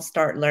all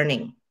start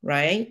learning,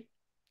 right?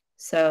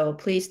 So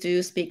please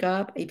do speak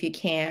up if you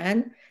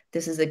can.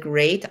 This is a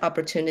great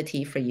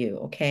opportunity for you,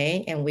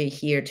 okay? And we're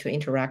here to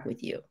interact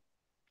with you.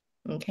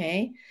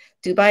 Okay.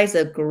 Dubai is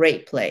a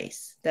great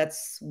place.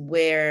 That's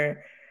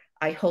where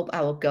I hope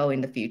I will go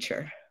in the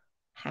future.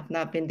 Have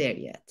not been there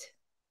yet.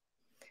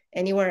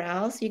 Anywhere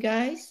else, you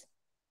guys?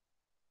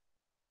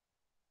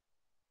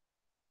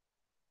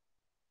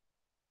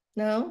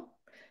 No?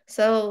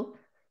 So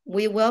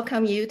we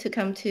welcome you to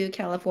come to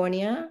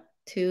California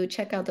to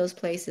check out those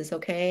places,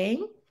 okay?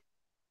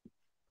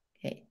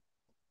 Okay.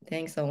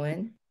 Thanks,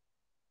 Owen.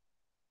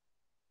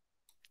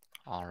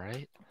 All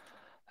right.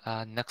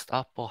 Next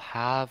up, we'll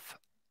have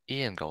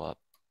Ian go up.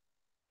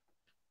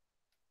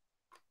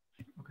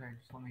 Okay,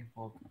 just let me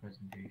pull up the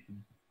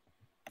presentation.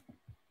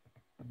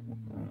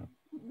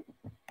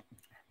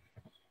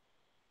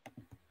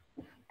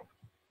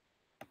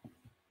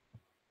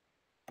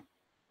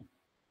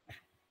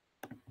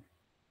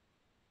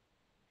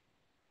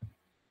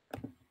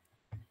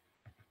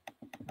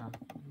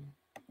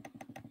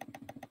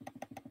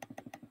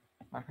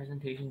 My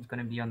presentation is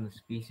going to be on the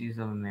species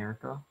of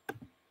America.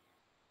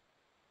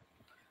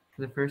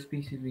 For the first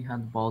species, we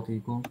have the bald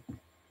eagle.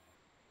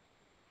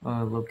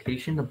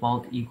 Location: the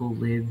bald eagle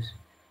lives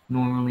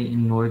normally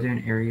in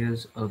northern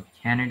areas of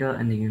Canada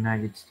and the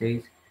United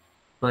States,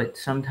 but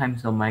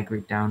sometimes they'll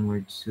migrate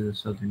downwards to the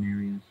southern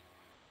areas.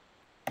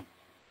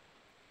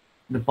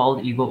 The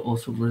bald eagle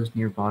also lives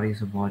near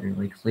bodies of water,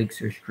 like lakes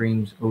or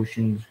streams,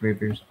 oceans,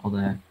 rivers, all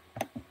that.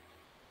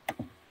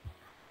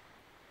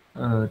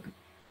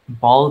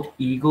 Bald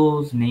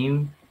eagle's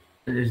name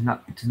does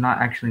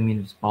not actually mean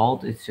it's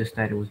bald. It's just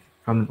that it was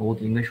from an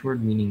Old English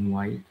word meaning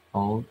white,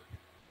 bald.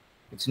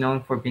 It's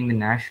known for being the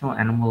national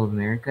animal of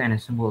America and a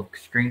symbol of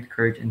strength,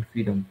 courage, and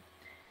freedom.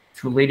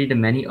 It's related to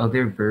many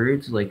other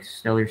birds like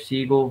stellar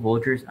seagull,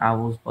 vultures,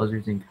 owls,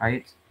 buzzards, and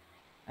kites.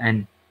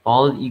 And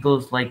bald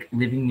eagles like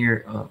living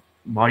near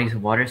bodies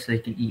of water so they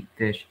can eat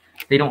fish.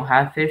 If they don't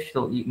have fish,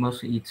 they'll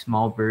mostly eat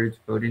small birds,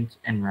 rodents,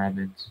 and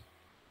rabbits.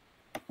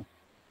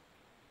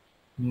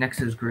 Next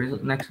is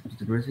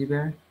the grizzly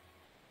bear.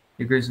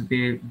 The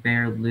grizzly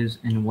bear lives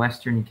in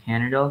western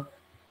Canada.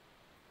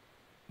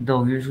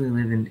 They'll usually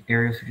live in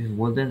areas such as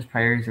woodlands,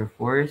 prairies, or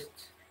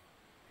forests.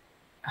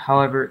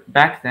 However,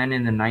 back then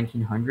in the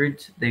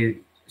 1900s, they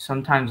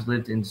sometimes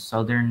lived in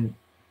southern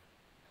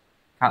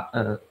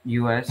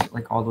US,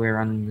 like all the way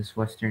around in this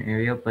western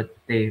area, but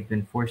they've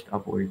been forced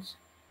upwards.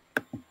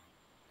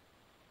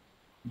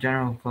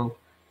 General folk,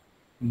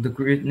 the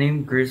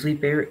name grizzly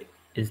bear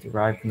is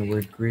derived from the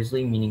word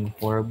grizzly, meaning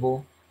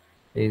horrible.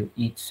 They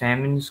eat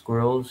salmon,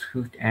 squirrels,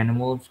 hoofed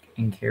animals,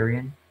 and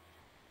carrion.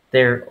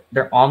 They're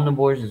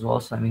omnivores as well,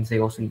 so that means they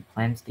also eat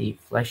plants. They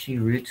eat fleshy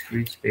roots,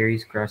 fruits,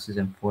 berries, grasses,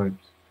 and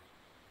forbs.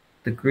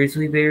 The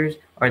grizzly bears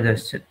are the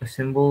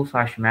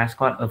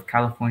symbol/mascot of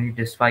California,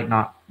 despite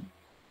not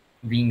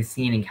being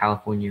seen in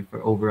California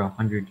for over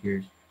 100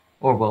 years,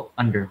 or well,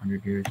 under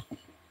 100 years.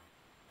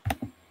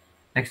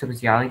 Next up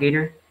is the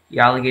alligator. The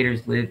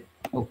alligators live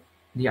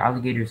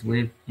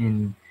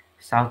in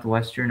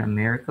southwestern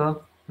America.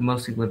 They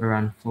mostly live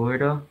around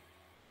Florida.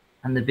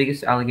 And the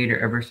biggest alligator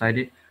ever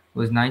sighted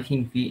was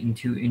 19 feet and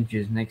 2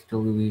 inches next to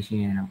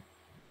Louisiana.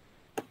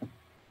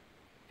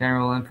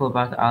 General info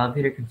about the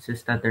alligator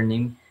consists that their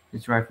name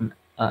is derived from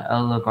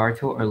El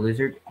lagarto or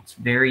lizard. It's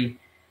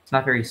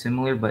not very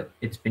similar, but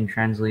it's been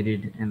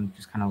translated and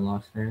just kind of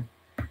lost there.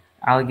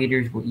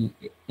 Alligators will eat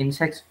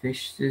insects,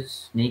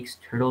 fishes, snakes,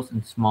 turtles,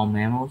 and small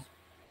mammals.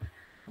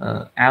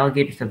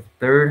 Alligators have the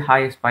third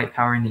highest bite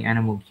power in the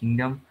animal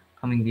kingdom,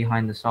 coming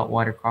behind the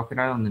saltwater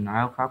crocodile and the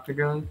Nile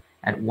crocodile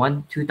at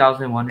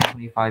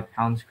 2,125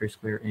 pounds per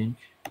square inch.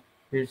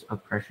 Here's a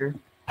pressure.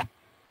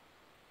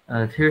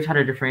 Here's how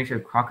to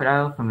differentiate a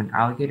crocodile from an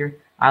alligator.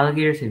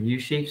 Alligators have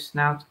U-shaped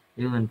snouts.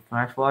 They live in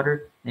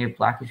freshwater. They have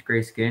blackish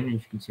gray skin, as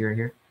you can see right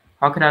here.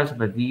 Crocodiles have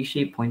a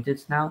V-shaped pointed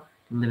snout.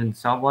 They live in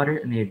saltwater,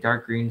 and they have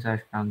dark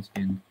green/brown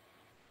skin.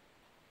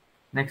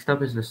 Next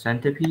up is the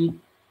centipede.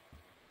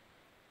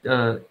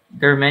 There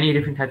are many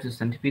different types of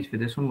centipedes. For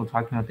this one, we're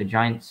talking about the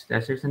giant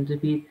desert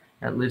centipede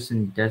that lives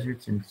in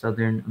deserts in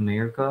Southern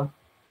America.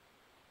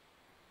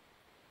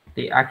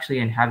 They actually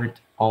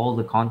inhabit all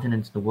the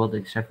continents of the world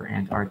except for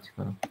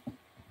Antarctica.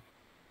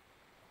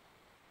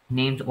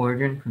 Name's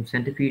origin from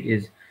centipede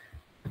is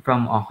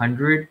from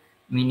 100,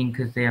 meaning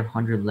because they have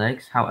 100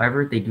 legs.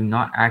 However, they do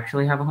not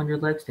actually have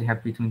 100 legs. They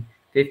have between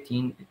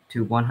 15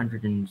 to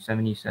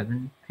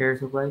 177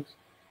 pairs of legs.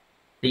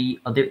 They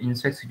eat other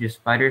insects such as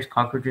spiders,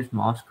 cockroaches,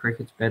 moths,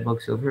 crickets,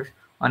 bedbugs, silverfish,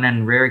 and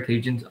on rare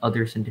occasions,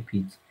 other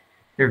centipedes.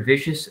 They're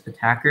vicious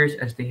attackers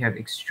as they have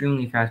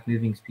extremely fast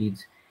moving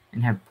speeds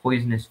and have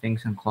poisonous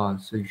fangs and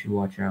claws, so you should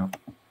watch out.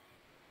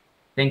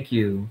 Thank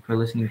you for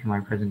listening to my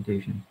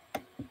presentation.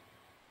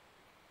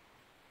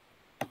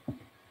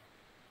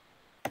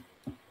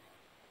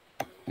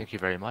 Thank you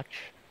very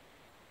much.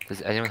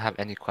 Does anyone have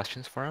any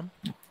questions for him?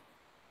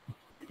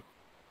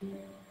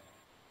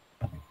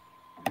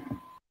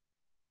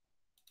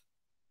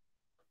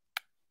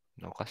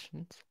 No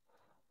questions?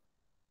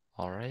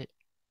 All right.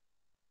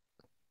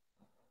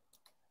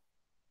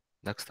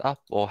 Next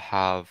up, we'll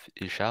have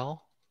Ishel.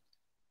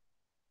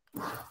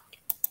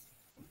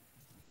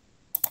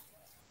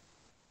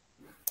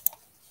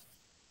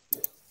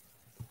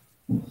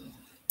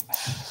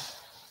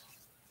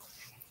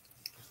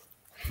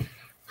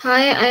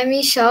 Hi, I'm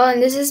Michelle,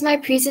 and this is my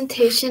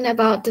presentation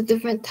about the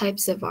different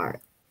types of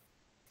art.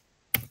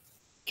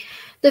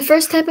 The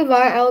first type of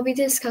art I will be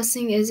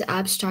discussing is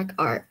abstract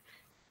art.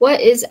 What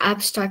is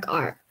abstract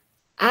art?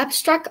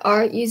 Abstract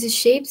art uses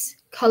shapes,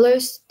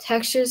 colors,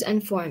 textures,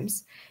 and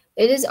forms.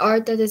 It is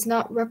art that does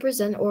not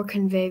represent or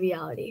convey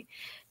reality.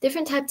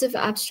 Different types of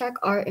abstract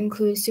art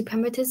include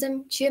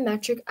suprematism,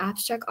 geometric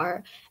abstract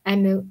art,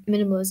 and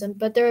minimalism,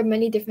 but there are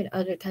many different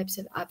other types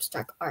of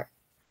abstract art.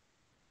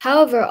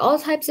 However, all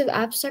types of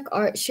abstract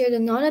art share the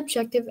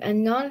non-objective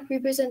and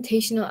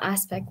non-representational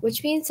aspect,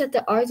 which means that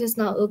the art does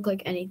not look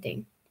like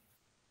anything.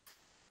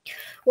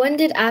 When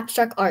did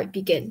abstract art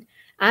begin?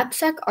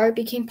 Abstract art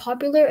became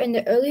popular in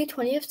the early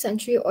 20th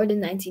century or the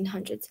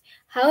 1900s.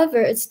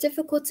 However, it's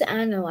difficult to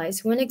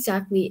analyze when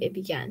exactly it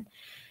began.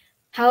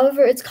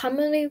 However, it's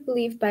commonly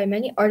believed by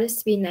many artists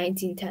to be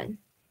 1910.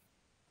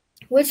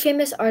 Which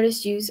famous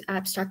artists use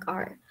abstract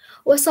art?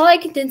 Wassily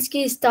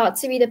Kandinsky is thought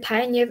to be the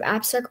pioneer of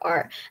abstract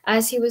art,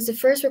 as he was the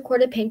first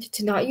recorded painter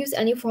to not use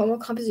any formal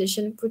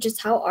composition, which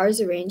is how art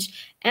is arranged,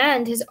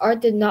 and his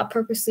art did not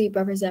purposely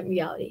represent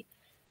reality.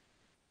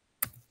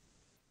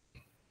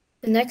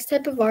 The next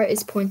type of art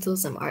is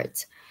pointillism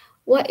art.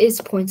 What is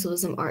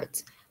pointillism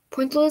art?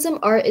 Pointillism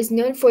art is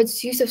known for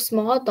its use of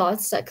small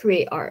dots that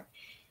create art.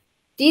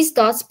 These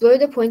dots blur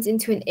the points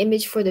into an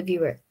image for the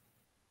viewer.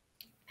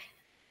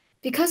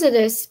 Because of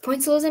this,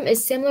 pointillism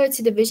is similar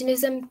to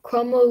divisionism,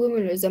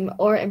 chromoluminescence,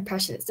 or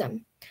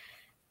impressionism.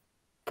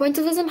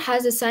 Pointillism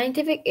has a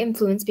scientific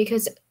influence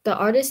because the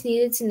artist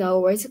needed to know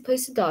where to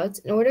place the dots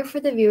in order for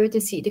the viewer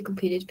to see the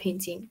completed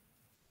painting.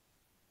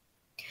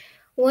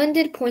 When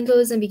did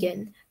pointillism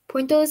begin?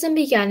 Pointillism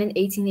began in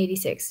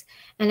 1886,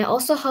 and it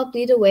also helped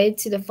lead the way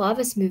to the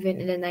Flautist movement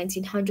in the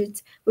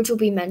 1900s, which will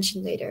be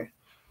mentioned later.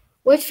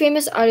 Which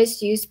famous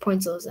artists used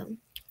pointillism?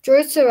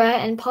 George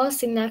Seurat and Paul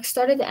Signac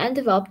started and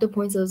developed the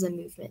pointillism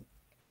movement.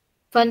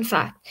 Fun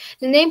fact,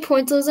 the name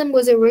pointillism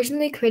was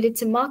originally created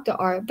to mock the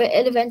art, but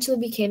it eventually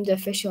became the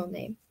official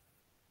name.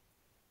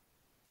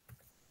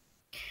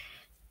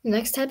 The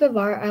next type of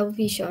art I will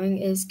be showing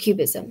is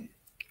cubism.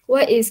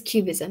 What is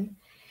cubism?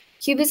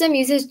 Cubism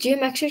uses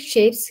geometric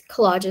shapes,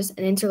 collages,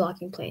 and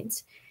interlocking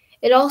planes.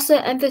 It also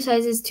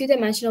emphasizes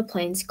two-dimensional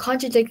planes,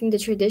 contradicting the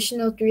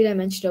traditional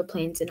three-dimensional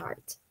planes in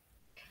art.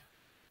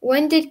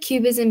 When did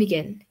Cubism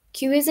begin?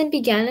 Cubism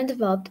began and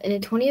developed in the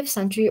 20th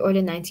century or the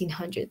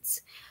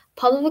 1900s.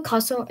 Pablo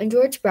Picasso and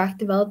George Braque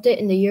developed it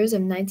in the years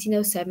of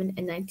 1907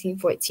 and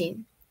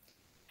 1914.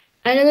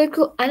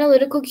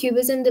 Analytical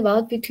Cubism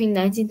developed between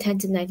 1910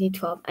 to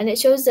 1912, and it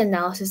shows the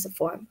analysis of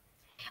form.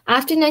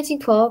 After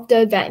 1912,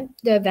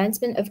 the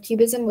advancement of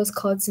Cubism was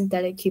called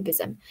synthetic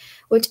Cubism,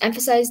 which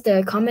emphasized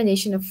the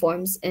combination of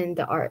forms in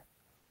the art.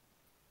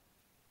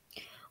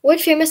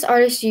 Which famous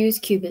artists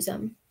used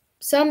Cubism?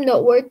 Some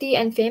noteworthy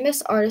and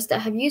famous artists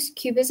that have used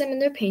Cubism in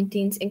their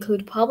paintings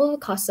include Pablo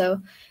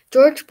Picasso,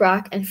 George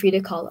Braque, and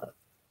Frida Kahlo.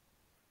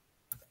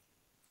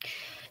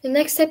 The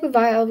next type of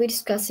art I'll be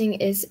discussing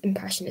is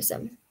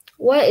Impressionism.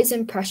 What is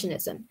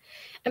Impressionism?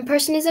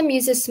 Impressionism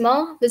uses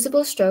small,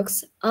 visible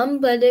strokes,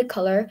 unblended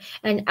color,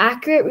 and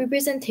accurate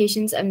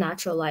representations of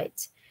natural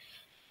light.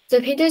 The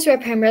painters were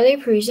primarily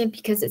Parisian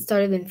because it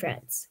started in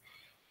France.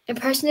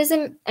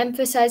 Impressionism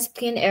emphasized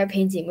plein air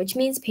painting, which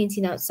means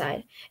painting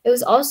outside. It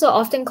was also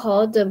often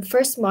called the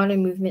first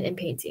modern movement in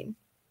painting.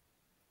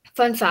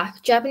 Fun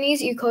fact: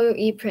 Japanese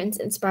ukiyo-e prints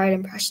inspired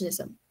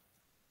Impressionism.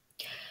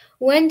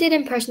 When did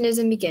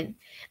Impressionism begin?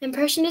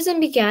 Impressionism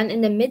began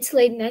in the mid to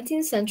late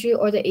 19th century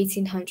or the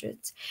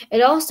 1800s.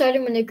 It all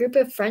started when a group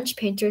of French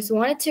painters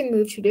wanted to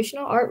remove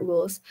traditional art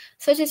rules,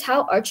 such as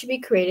how art should be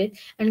created,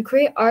 and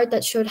create art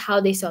that showed how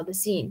they saw the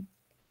scene.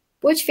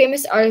 Which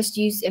famous artists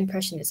used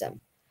Impressionism?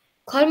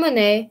 Claude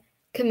Monet,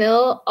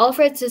 Camille,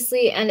 Alfred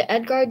Sisley, and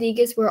Edgar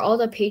Degas were all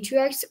the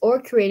patriarchs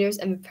or creators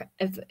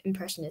of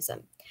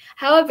Impressionism.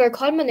 However,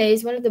 Claude Monet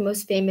is one of the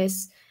most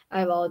famous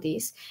out of all of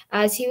these,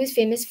 as he was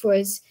famous for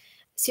his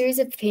series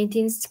of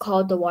paintings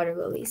called the Water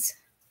Lilies.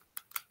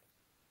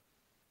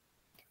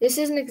 This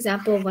is an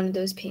example of one of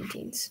those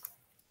paintings,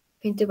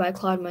 painted by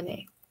Claude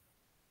Monet.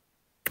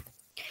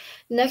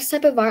 The next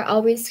type of art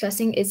I'll be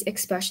discussing is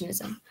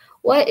Expressionism.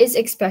 What is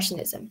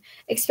Expressionism?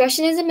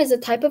 Expressionism is a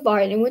type of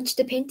art in which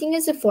the painting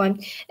is a form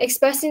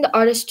expressing the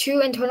artist's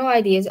true internal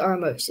ideas or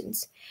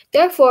emotions.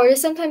 Therefore, it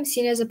is sometimes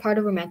seen as a part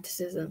of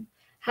Romanticism.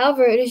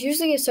 However, it is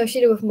usually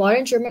associated with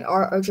modern German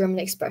art or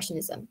German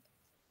Expressionism.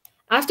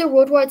 After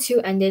World War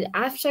II ended,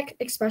 abstract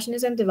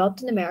expressionism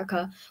developed in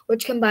America,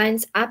 which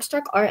combines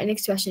abstract art and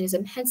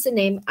expressionism, hence the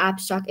name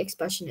abstract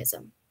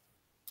expressionism.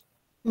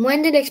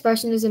 When did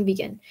expressionism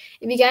begin?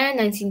 It began in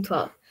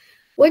 1912.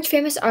 Which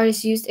famous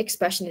artists used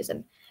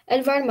expressionism?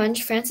 Edvard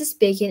Munch, Francis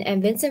Bacon,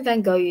 and Vincent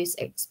van Gogh used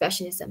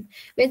expressionism.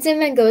 Vincent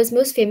van Gogh is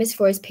most famous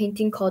for his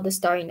painting called The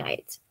Starry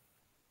Night.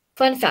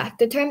 Fun fact: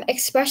 the term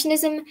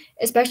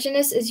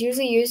expressionist is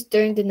usually used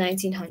during the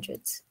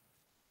 1900s.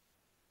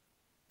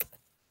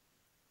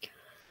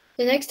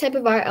 The next type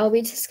of art I'll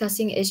be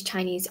discussing is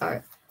Chinese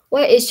art.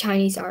 What is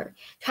Chinese art?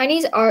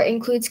 Chinese art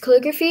includes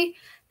calligraphy,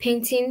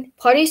 painting,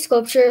 pottery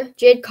sculpture,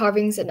 jade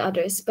carvings, and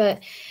others,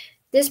 but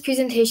this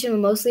presentation will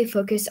mostly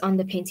focus on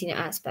the painting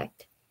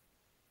aspect.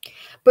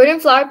 Bird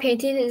and flower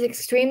painting is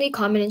extremely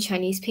common in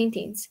Chinese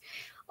paintings.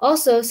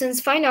 Also, since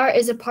fine art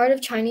is a part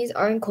of Chinese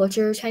art and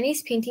culture,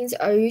 Chinese paintings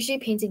are usually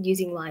painted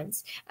using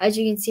lines, as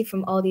you can see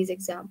from all these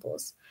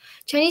examples.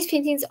 Chinese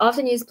paintings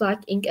often use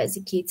black ink as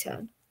a key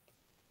tone.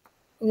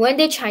 When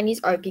did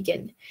Chinese art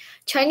begin?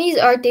 Chinese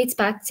art dates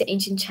back to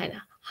ancient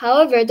China.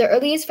 However, the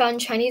earliest found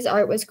Chinese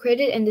art was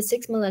created in the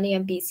 6th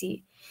millennium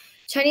BC.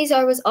 Chinese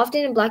art was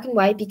often in black and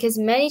white because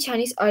many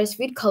Chinese artists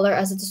viewed color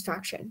as a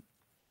distraction.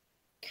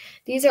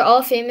 These are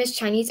all famous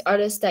Chinese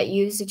artists that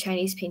use the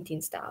Chinese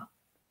painting style.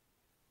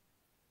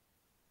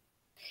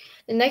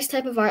 The next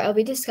type of art I'll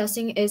be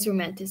discussing is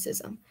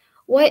Romanticism.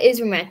 What is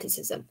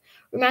Romanticism?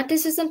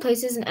 Romanticism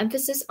places an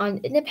emphasis on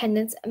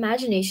independence,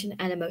 imagination,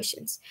 and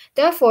emotions.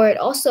 Therefore, it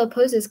also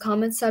opposes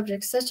common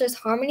subjects such as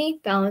harmony,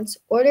 balance,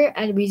 order,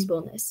 and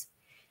reasonableness.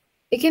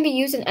 It can be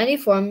used in any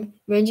form,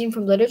 ranging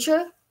from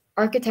literature,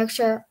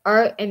 architecture,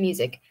 art, and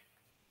music.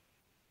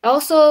 It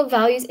also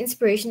values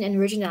inspiration and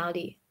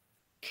originality.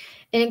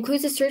 It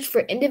includes a search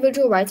for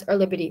individual rights or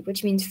liberty,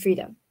 which means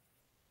freedom.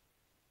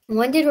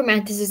 When did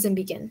Romanticism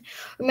begin?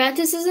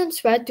 Romanticism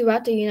spread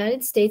throughout the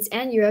United States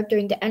and Europe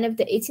during the end of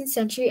the 18th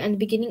century and the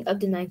beginning of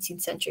the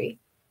 19th century.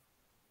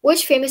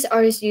 Which famous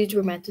artists used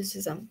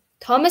Romanticism?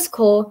 Thomas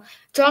Cole,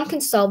 John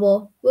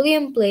Constable,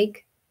 William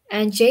Blake,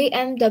 and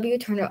J.M.W.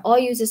 Turner all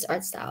use this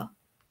art style.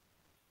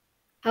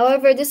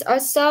 However, this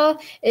art style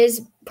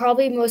is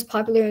probably most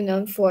popular and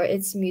known for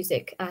its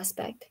music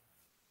aspect.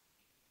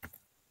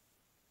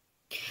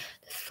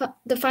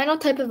 The final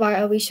type of art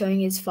I'll be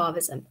showing is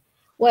Fauvism.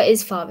 What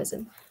is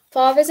Fauvism?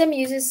 Fauvism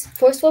uses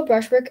forceful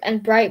brushwork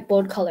and bright,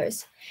 bold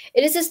colors.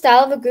 It is a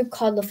style of a group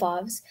called the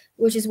Fauves,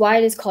 which is why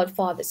it is called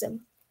Fauvism.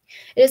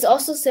 It is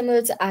also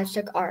similar to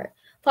abstract art.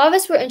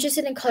 Fauvists were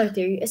interested in color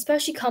theory,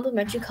 especially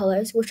complementary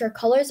colors, which are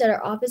colors that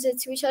are opposite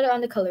to each other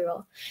on the color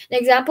wheel. An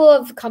example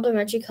of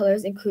complementary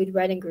colors include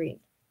red and green.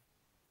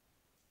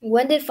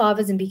 When did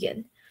Fauvism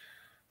begin?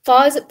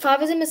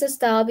 Fauvism as a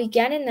style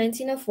began in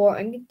 1904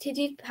 and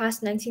continued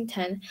past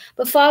 1910,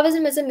 but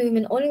Fauvism as a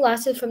movement only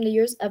lasted from the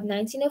years of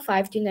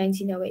 1905 to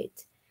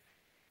 1908.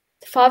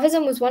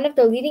 Fauvism was one of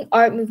the leading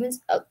art movements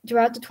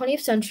throughout the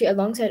 20th century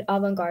alongside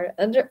avant-garde,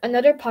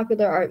 another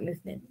popular art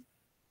movement.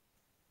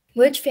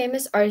 Which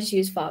famous artists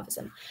used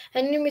Fauvism?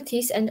 Henri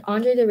Matisse and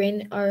André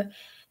Derain are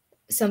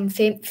some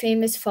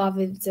famous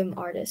Fauvism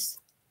artists.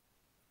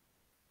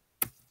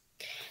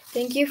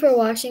 Thank you for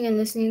watching and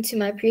listening to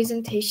my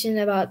presentation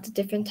about the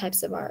different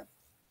types of art.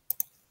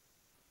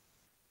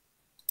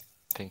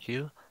 Thank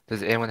you.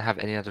 Does anyone have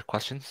any other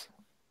questions?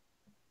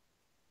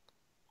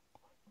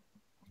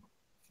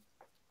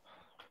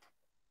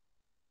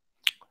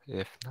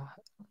 If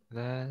not,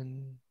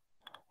 then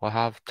we'll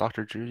have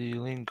Dr. Judy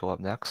Ling go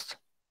up next.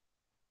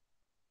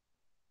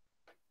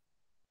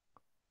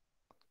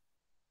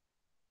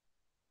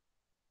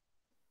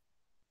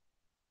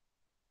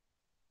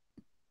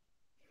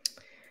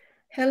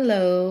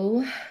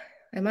 Hello.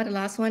 Am I the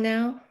last one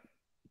now?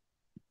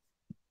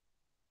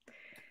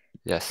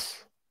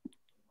 Yes.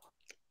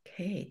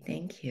 Okay,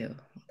 thank you.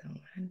 Hold on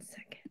one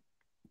second.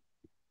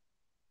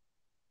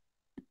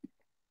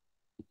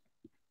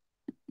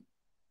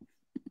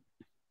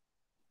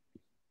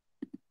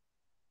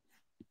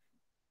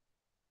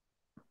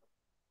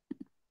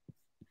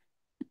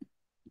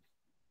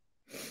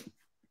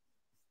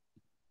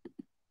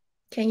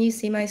 Can you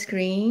see my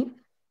screen?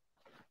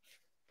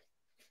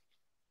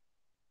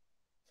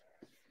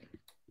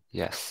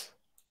 Yes.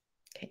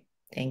 Okay,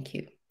 thank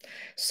you.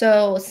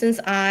 So since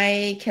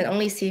I can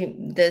only see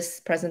this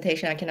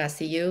presentation, I cannot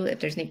see you. If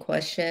there's any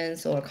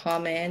questions or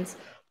comments,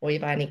 or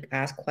if I need to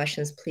ask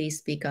questions, please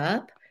speak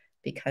up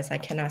because I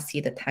cannot see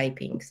the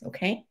typings,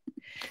 okay?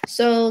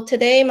 So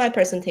today my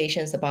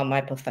presentation is about my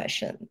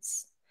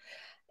professions.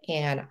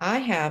 And I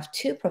have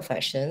two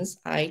professions.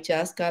 I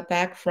just got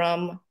back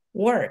from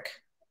work,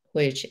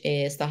 which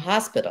is the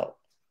hospital.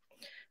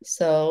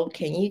 So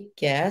can you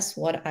guess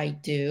what I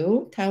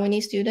do,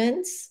 Taiwanese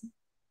students?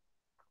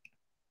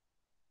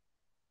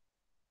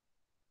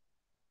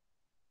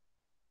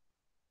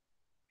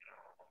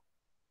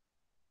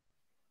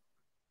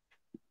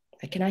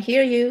 I cannot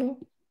hear you.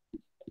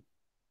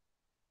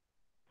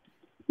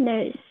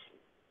 Nurse.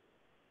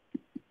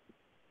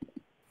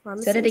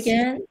 Said it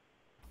again.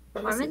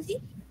 Pharmacy?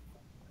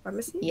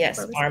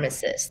 Yes,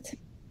 pharmacist.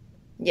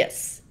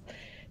 Yes.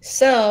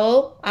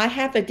 So I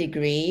have a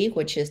degree,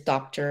 which is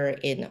doctor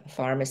in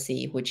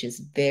pharmacy, which is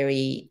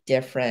very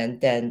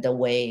different than the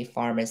way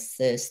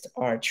pharmacists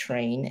are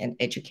trained and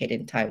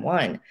educated in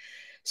Taiwan.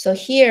 So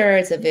here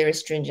it's a very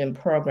stringent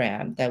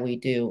program that we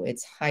do.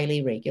 It's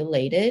highly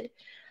regulated.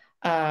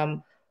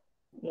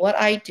 What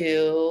I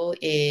do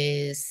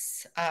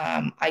is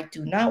I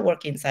do not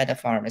work inside a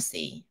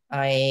pharmacy.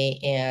 I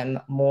am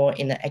more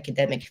in the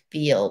academic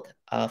field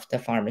of the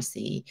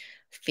pharmacist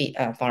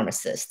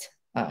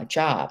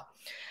job.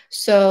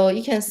 So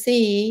you can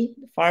see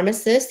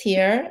pharmacist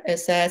here. It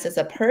says it's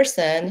a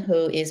person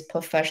who is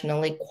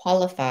professionally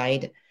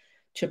qualified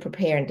to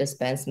prepare and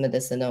dispense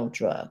medicinal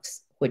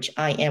drugs, which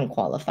I am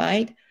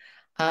qualified.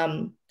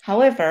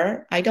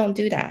 However, I don't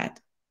do that.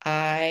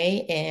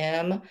 I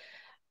am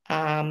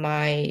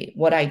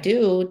what I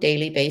do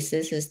daily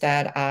basis is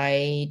that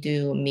I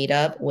do meet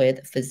up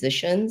with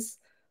physicians,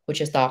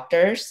 which is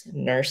doctors,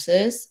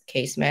 nurses,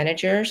 case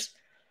managers,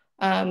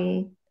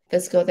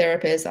 physical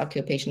therapists,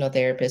 occupational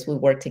therapists. We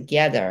work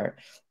together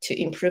to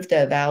improve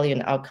the value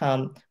and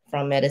outcome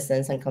from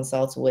medicines and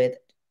consults with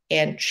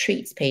and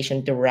treats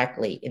patient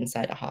directly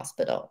inside a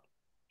hospital.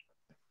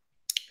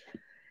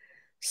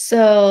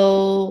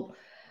 So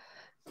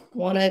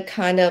want to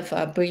kind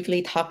of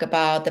briefly talk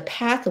about the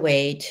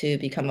pathway to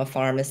become a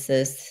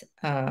pharmacist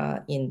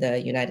in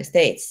the United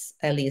States,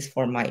 at least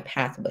for my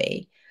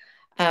pathway.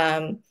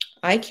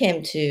 I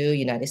came to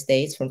United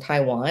States from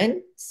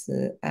Taiwan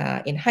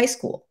in high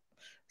school.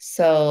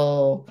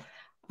 So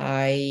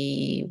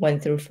I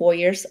went through 4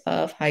 years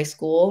of high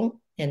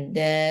school and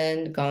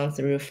then gone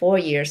through 4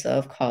 years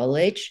of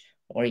college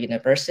or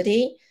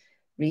university,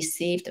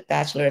 received a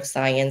Bachelor of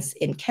Science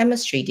in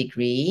Chemistry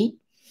degree.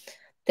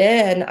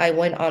 Then I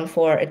went on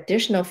for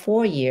additional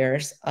 4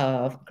 years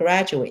of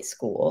graduate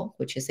school,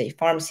 which is a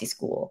pharmacy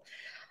school.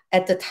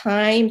 At the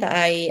time that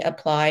I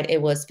applied,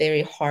 it was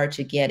very hard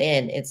to get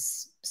in.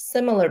 It's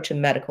similar to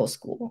medical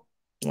school,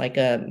 like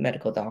a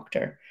medical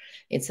doctor.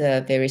 It's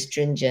a very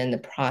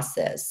stringent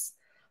process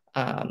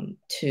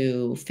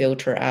to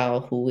filter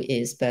out who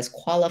is best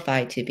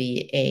qualified to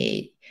be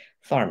a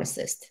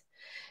pharmacist.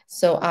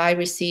 So I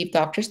received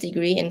doctor's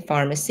degree in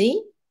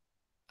pharmacy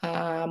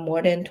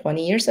more than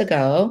 20 years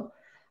ago.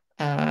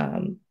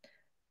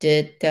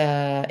 Did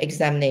the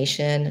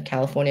examination,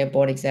 California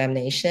board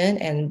examination,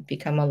 and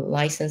become a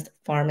licensed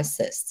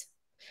pharmacist.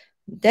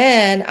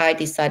 Then I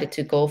decided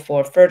to go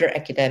for further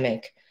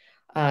academic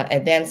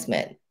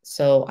advancement.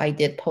 So I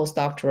did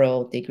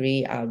postdoctoral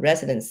degree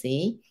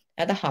residency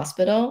at the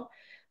hospital,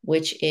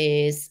 which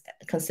is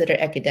considered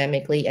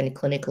academically and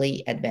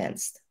clinically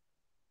advanced.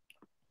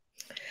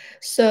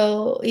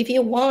 So if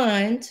you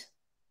want,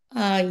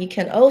 you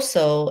can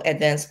also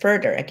advance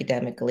further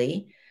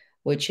academically,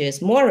 which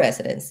is more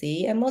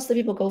residency. And most of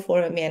the people go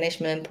for a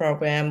management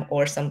program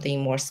or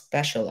something more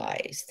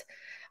specialized,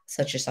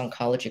 such as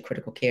oncology,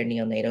 critical care,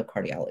 neonatal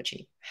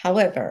cardiology.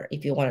 However,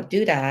 if you want to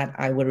do that,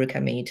 I would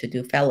recommend you to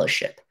do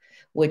fellowship,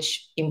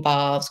 which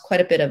involves quite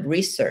a bit of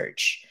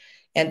research.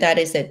 And that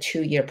is a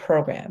 2-year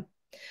program.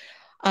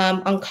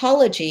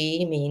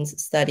 Oncology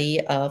means study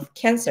of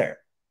cancer,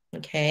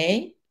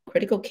 okay?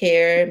 Critical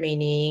care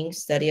meaning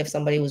study of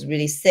somebody who's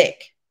really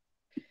sick.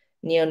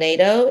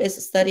 Neonatal is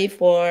a study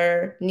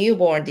for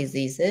newborn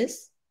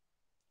diseases.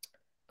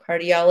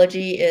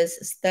 Cardiology is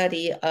a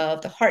study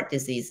of the heart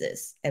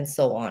diseases, and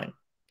so on.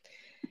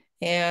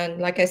 And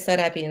like I said,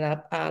 I've been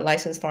a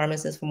licensed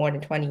pharmacist for more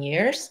than 20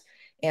 years,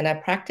 and I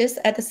practiced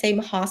at the same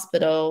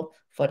hospital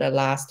for the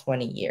last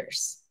 20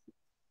 years.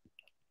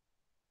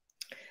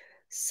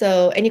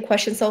 So any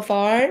questions so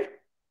far?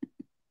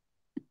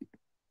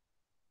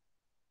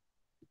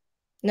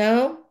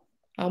 No?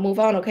 I'll move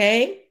on,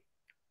 okay?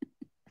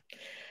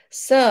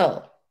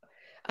 So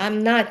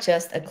I'm not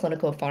just a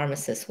clinical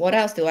pharmacist. What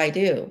else do I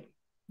do?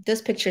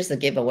 This picture is a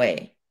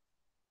giveaway.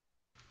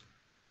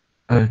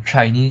 A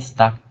Chinese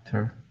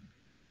doctor.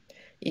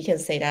 You can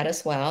say that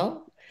as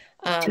well.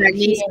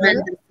 Chinese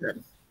Here,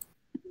 medicine.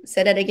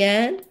 say that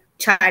again.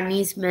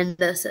 Chinese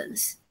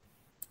medicines.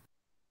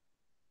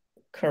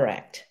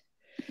 Correct.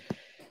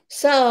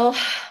 So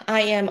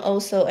I am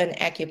also an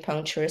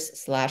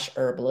acupuncturist /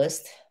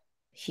 herbalist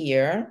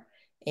here.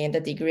 And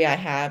the degree I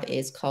have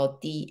is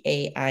called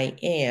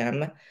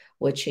DAIM,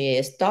 which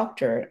is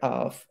Doctor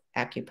of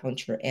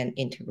Acupuncture and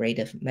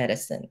Integrative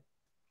Medicine.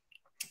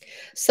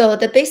 So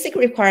the basic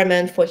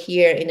requirement for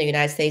here in the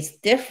United States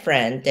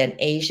different than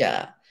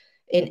Asia.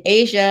 In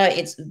Asia,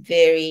 it's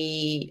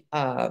very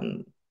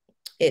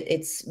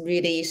it's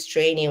really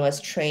strenuous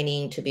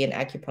training to be an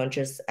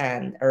acupuncturist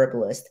and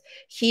herbalist.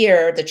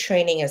 Here, the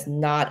training is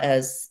not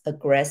as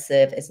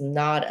aggressive, it's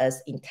not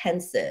as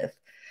intensive.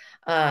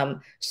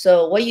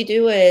 So what you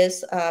do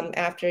is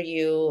after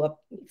you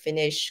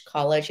finish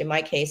college, in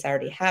my case, I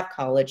already have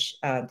college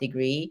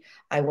degree.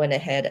 I went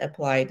ahead,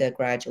 applied the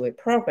graduate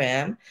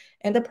program,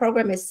 and the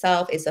program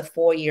itself is a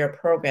 4-year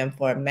program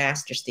for a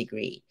master's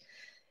degree.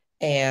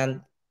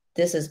 And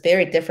this is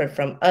very different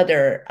from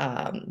other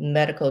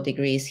medical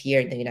degrees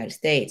here in the United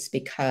States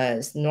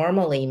because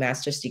normally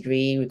master's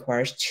degree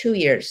requires 2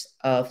 years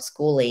of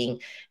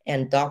schooling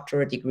and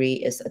doctoral degree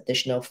is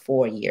additional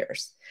 4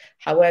 years.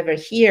 However,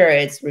 here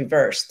it's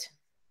reversed.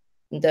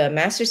 The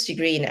master's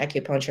degree in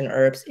acupuncture and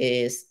herbs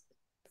is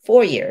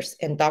 4 years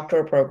and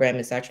doctoral program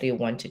is actually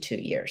 1 to 2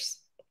 years.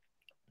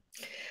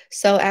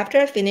 So after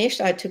I finished,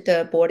 I took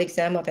the board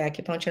exam of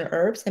acupuncture and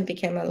herbs and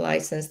became a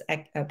licensed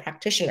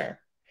practitioner.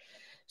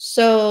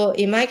 So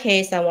in my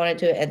case, I wanted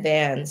to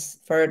advance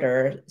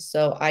further.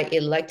 So I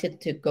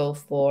elected to go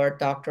for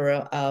Doctor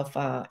of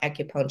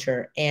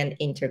Acupuncture and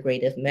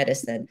Integrative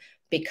Medicine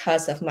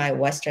because of my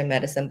Western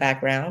medicine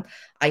background.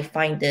 I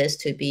find this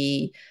to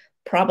be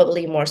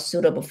probably more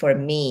suitable for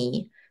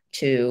me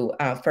to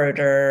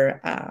further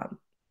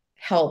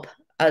help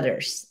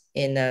others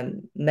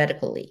in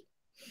medically.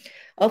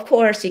 Of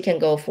course, you can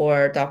go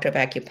for Doctor of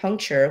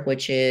Acupuncture,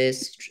 which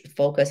is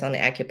focused on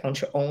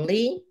acupuncture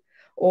only.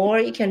 Or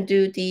you can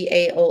do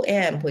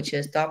DAOM, which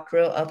is Doctor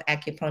of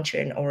Acupuncture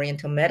and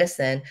Oriental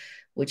Medicine,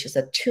 which is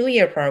a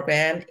 2-year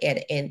program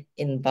and it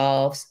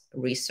involves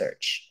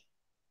research.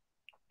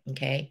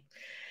 Okay,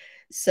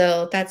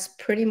 so that's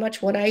pretty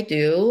much what I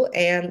do.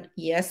 And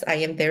yes, I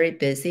am very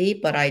busy,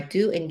 but I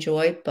do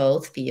enjoy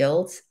both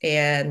fields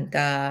and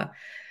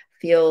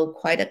feel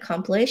quite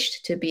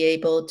accomplished to be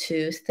able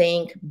to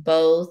think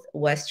both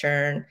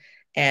Western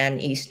and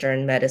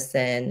Eastern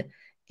medicine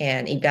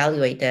and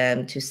evaluate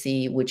them to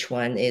see which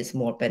one is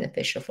more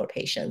beneficial for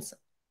patients.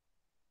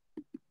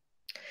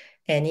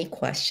 Any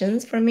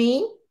questions for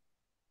me?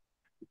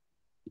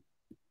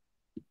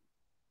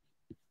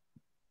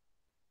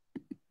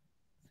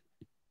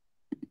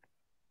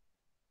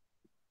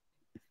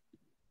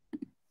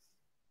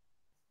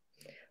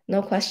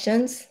 No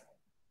questions?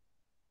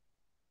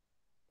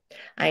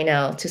 I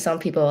know to some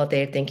people,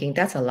 they're thinking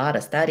that's a lot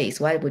of studies.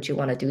 Why would you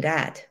want to do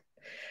that?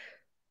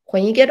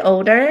 When you get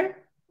older,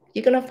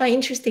 you're going to find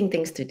interesting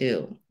things to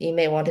do. You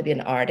may want to be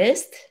an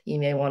artist. You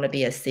may want to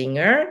be a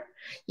singer.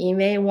 You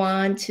may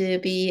want to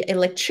be an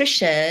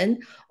electrician,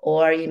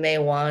 or you may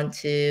want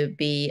to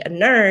be a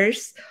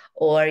nurse,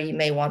 or you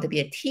may want to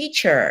be a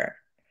teacher.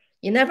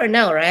 You never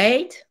know,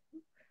 right?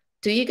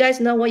 Do you guys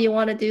know what you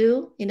want to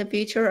do in the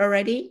future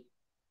already?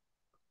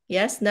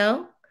 Yes,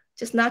 no?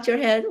 Just nod your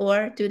head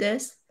or do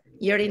this.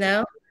 You already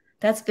know?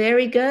 That's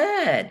very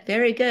good.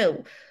 Very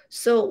good.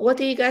 So what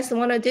do you guys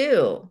want to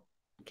do?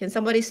 Can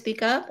somebody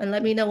speak up and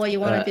let me know what you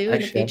want to do in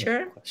the Actually, I have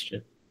future? a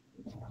question.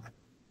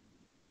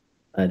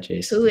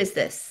 Jason. Who is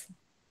this?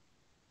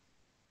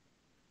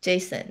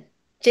 Jason.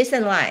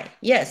 Jason Lai.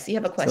 Yes, you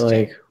have a question. So,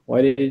 like,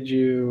 why did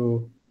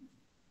you,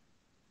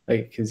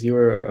 like, because you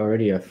were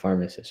already a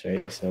pharmacist,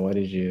 right? So why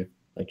did you,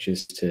 like,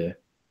 choose to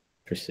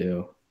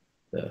pursue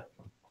the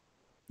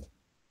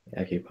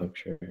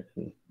acupuncture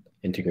and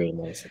integrated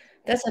medicine?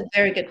 That's a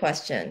very good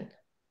question.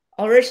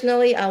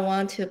 Originally, I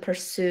want to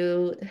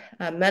pursue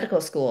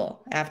medical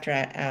school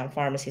after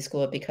pharmacy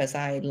school because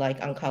I like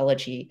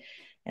oncology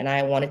and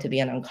I wanted to be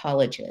an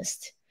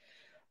oncologist.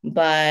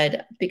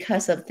 But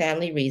because of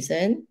family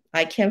reason,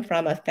 I came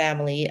from a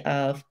family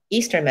of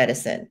Eastern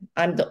medicine.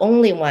 I'm the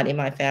only one in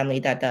my family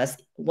that does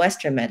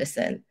Western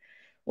medicine,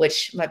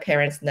 which my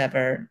parents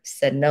never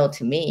said no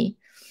to me.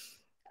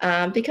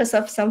 Because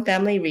of some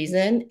family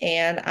reason,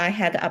 and I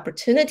had the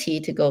opportunity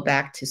to go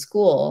back to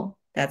school.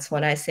 That's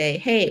when I say,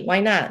 hey,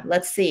 why not?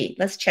 Let's see,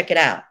 let's check it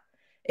out.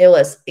 It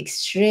was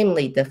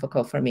extremely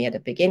difficult for me at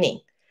the beginning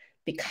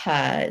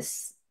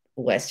because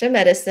Western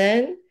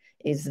medicine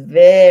is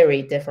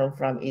very different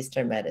from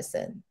Eastern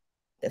medicine.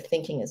 The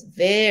thinking is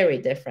very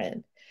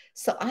different.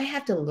 So I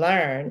have to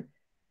learn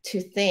to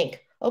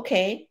think,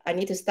 okay, I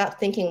need to stop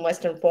thinking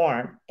Western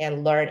form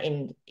and learn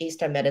in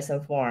Eastern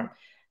medicine form.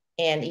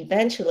 And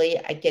eventually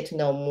I get to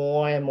know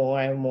more and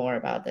more and more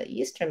about the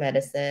Eastern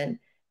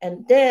medicine.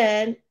 And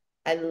then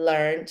I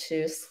learned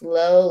to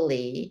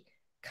slowly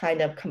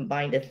kind of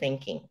combine the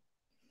thinking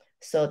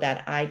so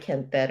that I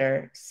can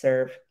better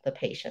serve the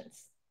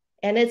patients.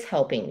 And it's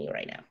helping me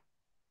right now.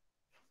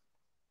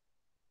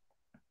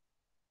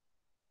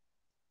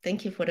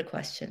 Thank you for the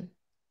question.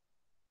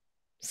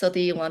 So do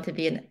you want to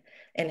be an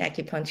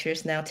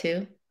acupuncturist now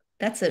too?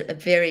 That's a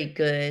very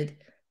good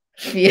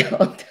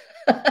field.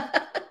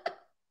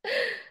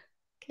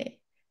 Okay.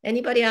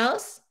 Anybody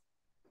else?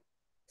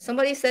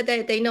 Somebody said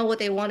that they know what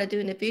they want to do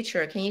in the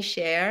future. Can you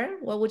share?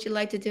 What would you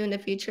like to do in the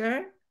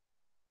future?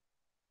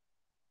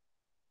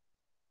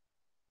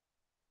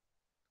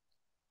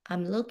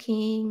 I'm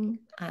looking.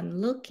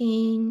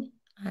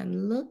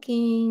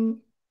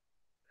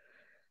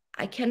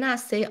 I cannot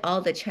say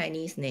all the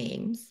Chinese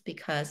names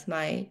because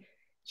my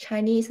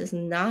Chinese is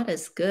not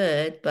as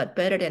good, but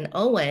better than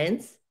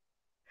Owen's.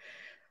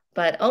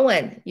 But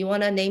Owen, you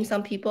want to name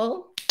some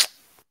people?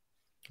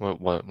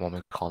 What want me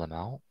to call them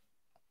out?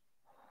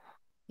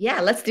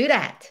 Yeah, let's do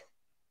that.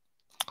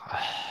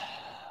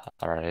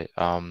 All right.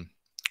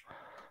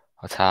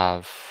 Let's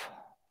have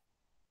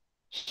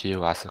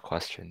Hugh ask a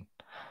question.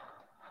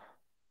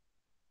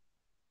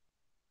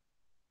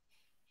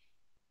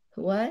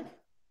 What?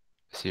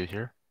 Is Hugh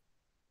here?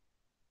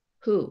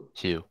 Who?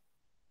 Hugh.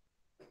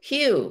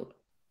 Hugh.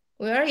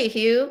 Where are you,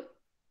 Hugh?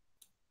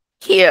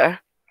 Here.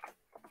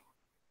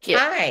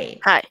 Hi.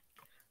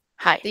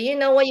 Hi. Do you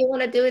know what you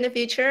want to do in the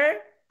future?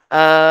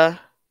 No.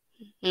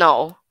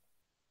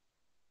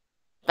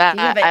 Do you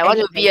have I want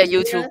any to be a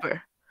idea?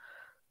 YouTuber.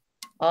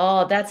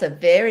 Oh, that's a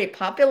very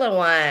popular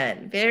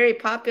one. Very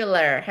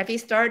popular. Have you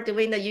started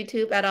doing the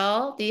YouTube at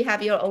all? Do you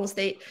have your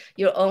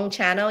own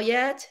channel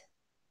yet?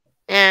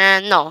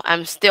 And no,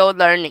 I'm still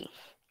learning.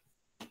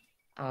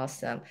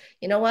 Awesome.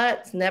 You know what?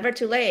 It's never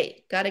too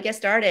late. Got to get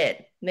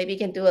started. Maybe you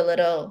can do a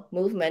little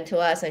movement to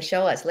us and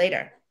show us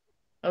later.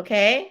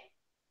 Okay?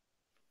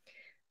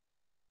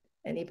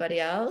 Anybody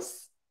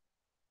else?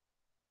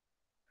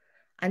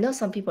 I know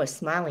some people are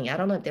smiling. I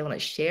don't know if they want to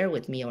share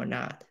with me or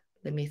not.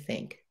 Let me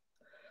think.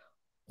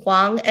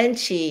 Huang and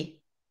Chi,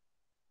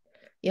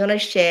 you want to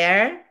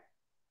share?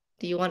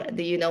 Do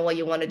you know what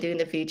you want to do in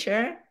the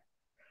future?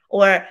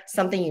 Or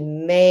something you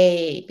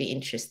may be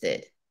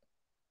interested?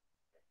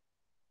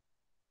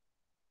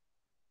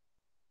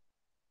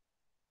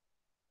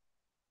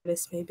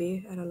 Artist,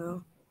 maybe. I don't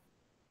know.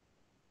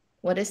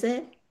 What is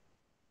it?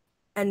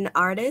 An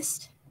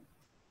artist?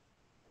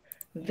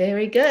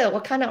 Very good.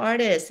 What kind of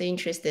artist are you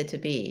interested to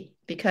be?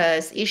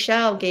 Because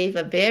Ishao gave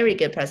a very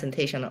good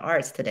presentation on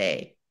arts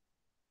today.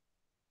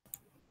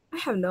 I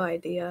have no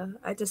idea.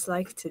 I just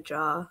like to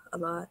draw a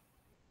lot.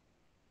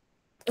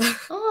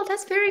 Oh,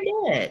 that's very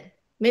good.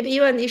 Maybe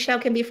you and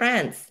Ishao can be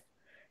friends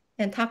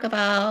and talk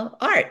about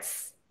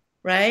arts,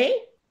 right?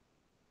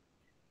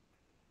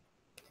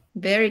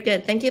 Very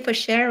good. Thank you for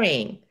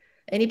sharing.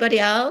 Anybody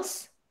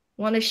else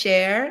want to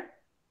share?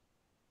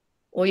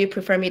 Or you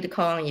prefer me to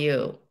call on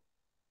you?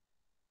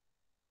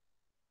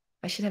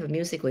 I should have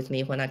music with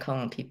me when I call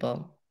on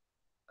people.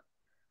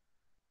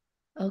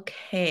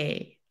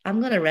 Okay,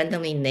 I'm going to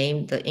randomly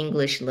name the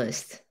English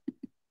list.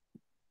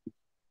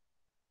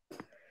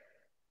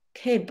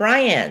 Okay,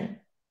 Brian.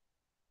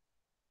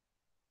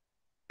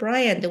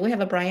 Brian, do we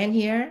have a Brian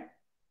here?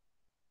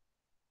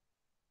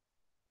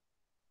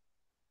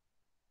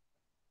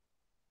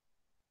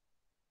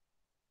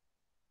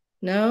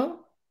 No?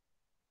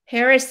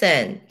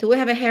 Harrison, do we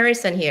have a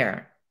Harrison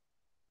here?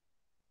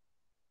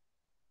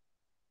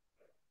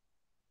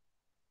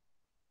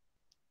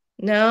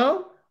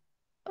 No?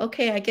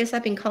 Okay, I guess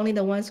I've been calling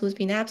the ones who's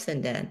been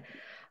absent then.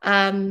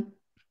 I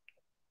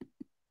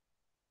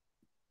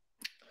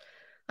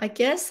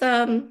guess,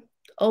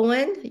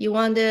 Owen, you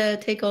want to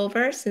take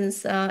over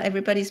since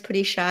everybody's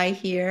pretty shy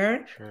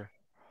here? Sure.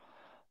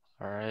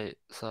 All right.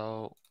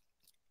 So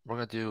we're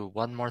gonna do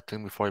one more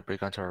thing before we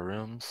break onto our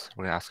rooms.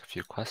 We're gonna ask a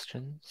few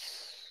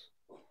questions.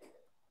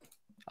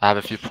 I have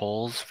a few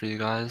polls for you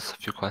guys,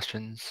 a few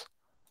questions.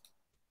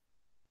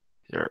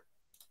 Here.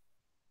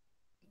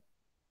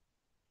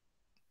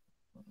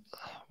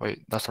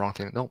 Wait, that's the wrong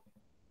thing. Nope.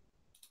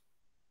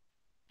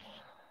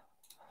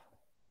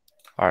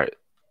 All right.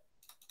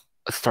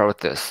 Let's start with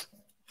this.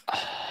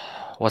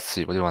 Let's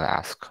see. What do you want to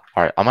ask?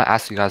 All right. I'm gonna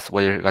ask you guys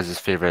what are your guys'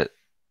 favorite.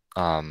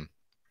 I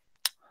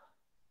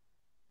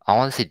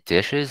want to say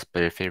dishes,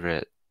 but your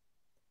favorite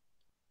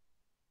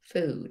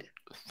food.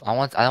 I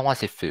don't want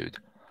to say food,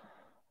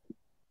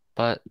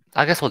 but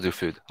I guess we'll do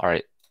food. All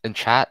right. In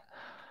chat,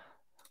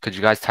 could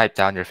you guys type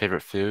down your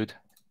favorite food?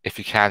 If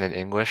you can in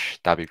English,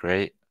 that'd be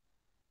great.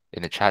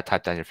 In the chat,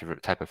 type down your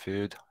favorite type of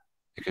food.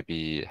 It could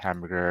be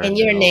hamburger, And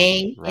your noodles,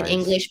 name in rice.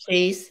 English,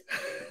 please.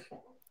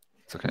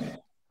 It's okay.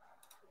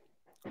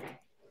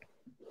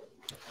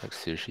 Like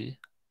sushi,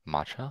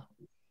 matcha.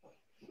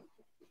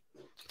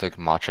 Like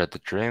matcha the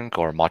drink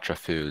or matcha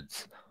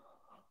foods.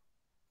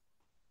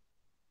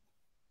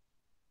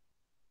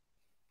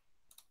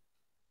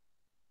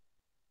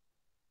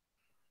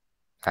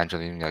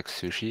 Angeline, like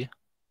sushi,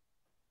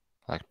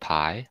 like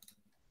pie.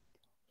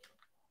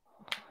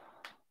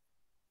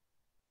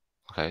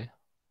 Okay.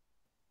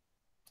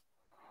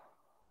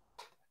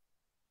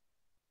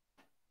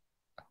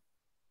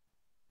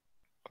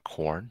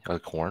 corn. You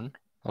like corn?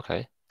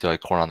 Okay. Do you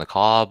like corn on the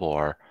cob,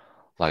 or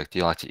like do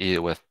you like to eat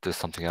it with just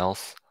something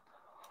else?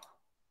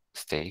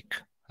 Steak.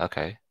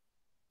 Okay.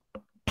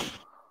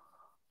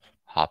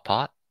 Hot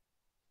pot.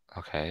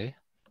 Okay.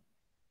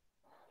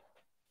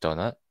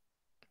 Donut.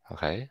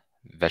 Okay.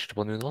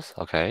 Vegetable noodles.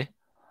 Okay.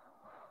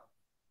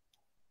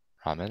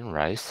 Ramen,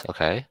 rice.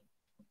 Okay.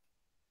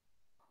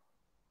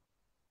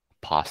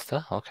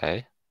 Pasta.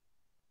 Okay.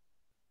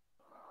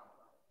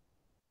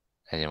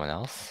 Anyone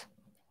else?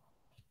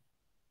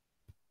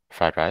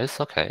 Fried rice.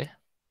 Okay.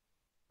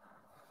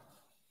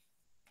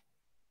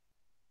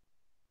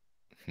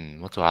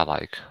 What do I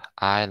like?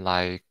 I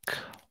like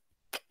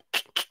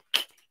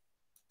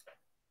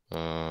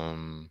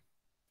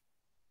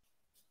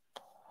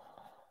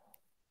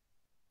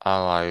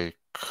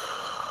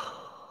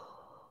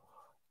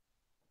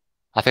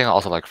I think I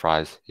also like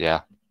fries.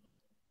 Yeah.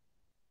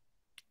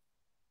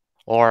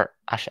 Or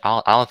actually,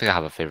 I don't think I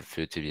have a favorite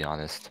food, to be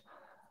honest.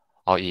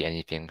 I'll eat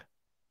anything.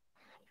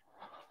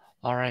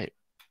 All right.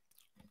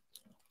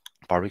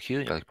 Barbecue?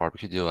 You like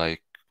barbecue? Do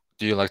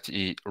you like to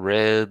eat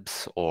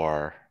ribs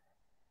or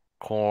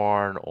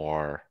corn,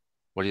 or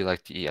what do you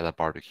like to eat at a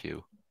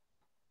barbecue?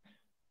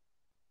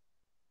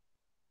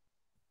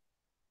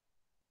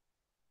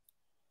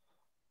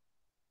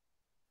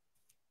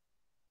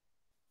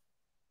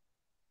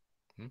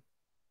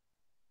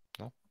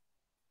 No?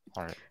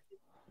 All right.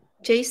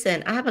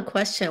 Jason, I have a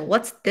question.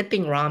 What's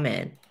dipping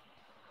ramen?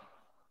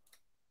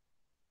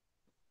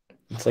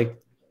 It's like,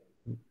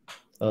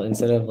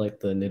 instead of like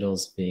the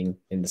noodles being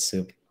in the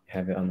soup, you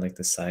have it on like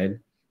the side,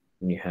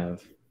 and you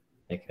have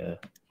like a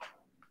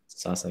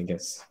sauce, I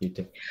guess you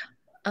dip.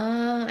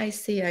 I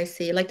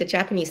see. Like the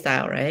Japanese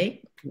style,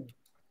 right?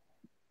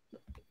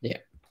 Yeah.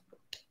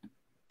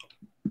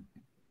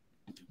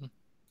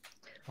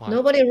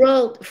 Nobody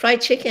wrote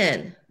fried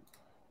chicken.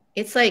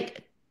 It's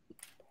like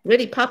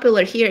really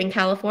popular here in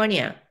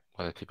California.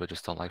 Well, people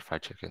just don't like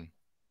fried chicken.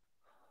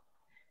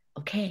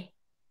 Okay.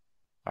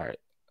 All right.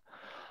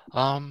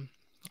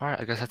 All right,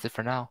 I guess that's it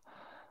for now.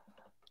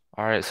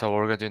 All right, so what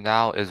we're gonna do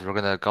now is we're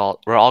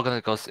all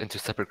gonna go into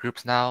separate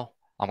groups now.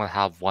 I'm gonna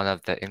have one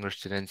of the English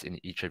students in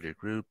each of your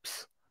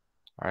groups.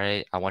 All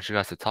right, I want you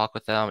guys to talk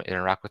with them,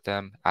 interact with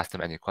them, ask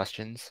them any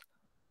questions.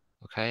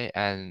 Okay,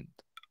 and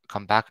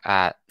come back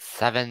at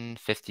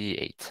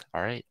 7:58.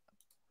 All right.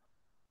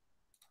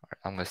 All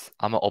right,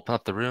 I'm gonna open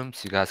up the room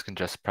so you guys can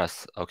just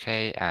press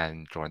OK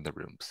and join the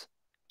rooms.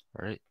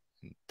 All right,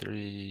 in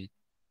 3,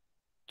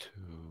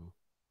 2.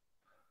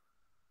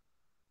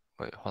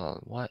 Wait, hold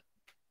on. What?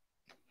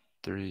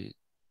 3,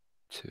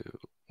 2,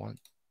 1.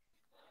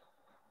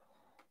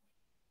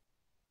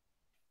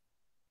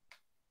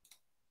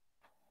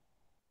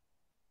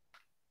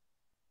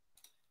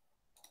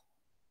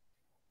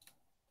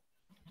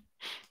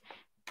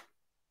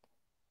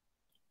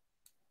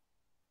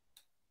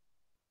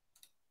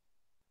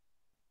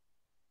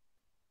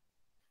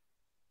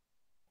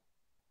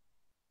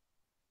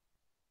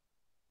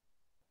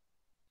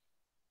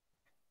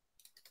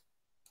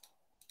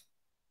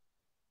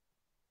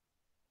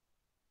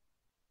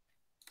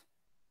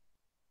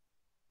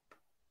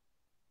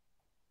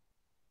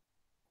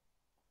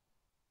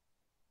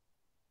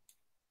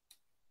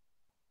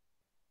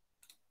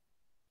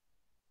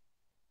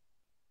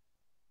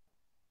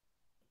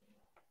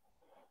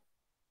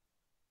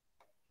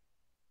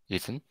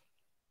 Ethan,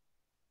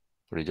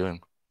 what are you doing?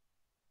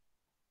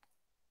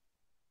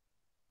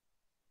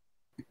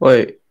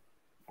 Wait,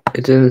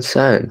 it didn't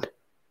send.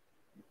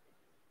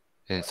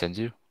 Didn't send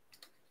you?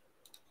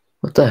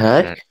 What the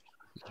heck?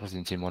 I was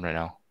in team 1 right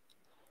now.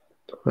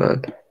 Hold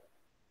on.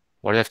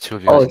 Why do you have 2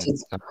 of you Oh, guys it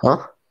says,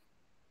 huh?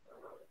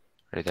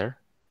 Right there?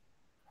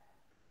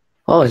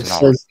 Oh, Is it it not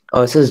says,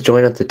 oh, it says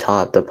join at the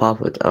top. The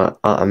pop with,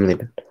 I'm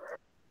leaving.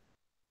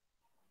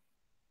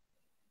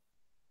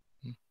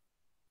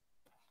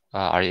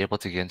 Are you able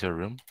to get into a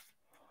room?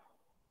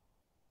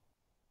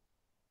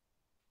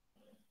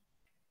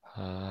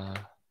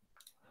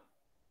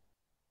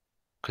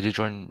 Could you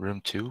join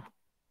room 2?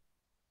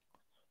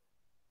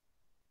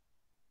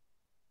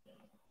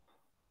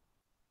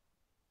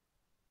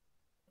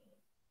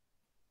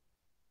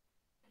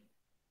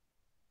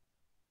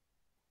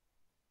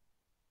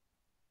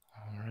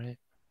 All right.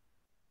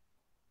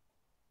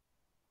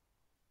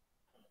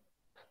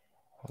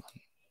 Hold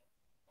on.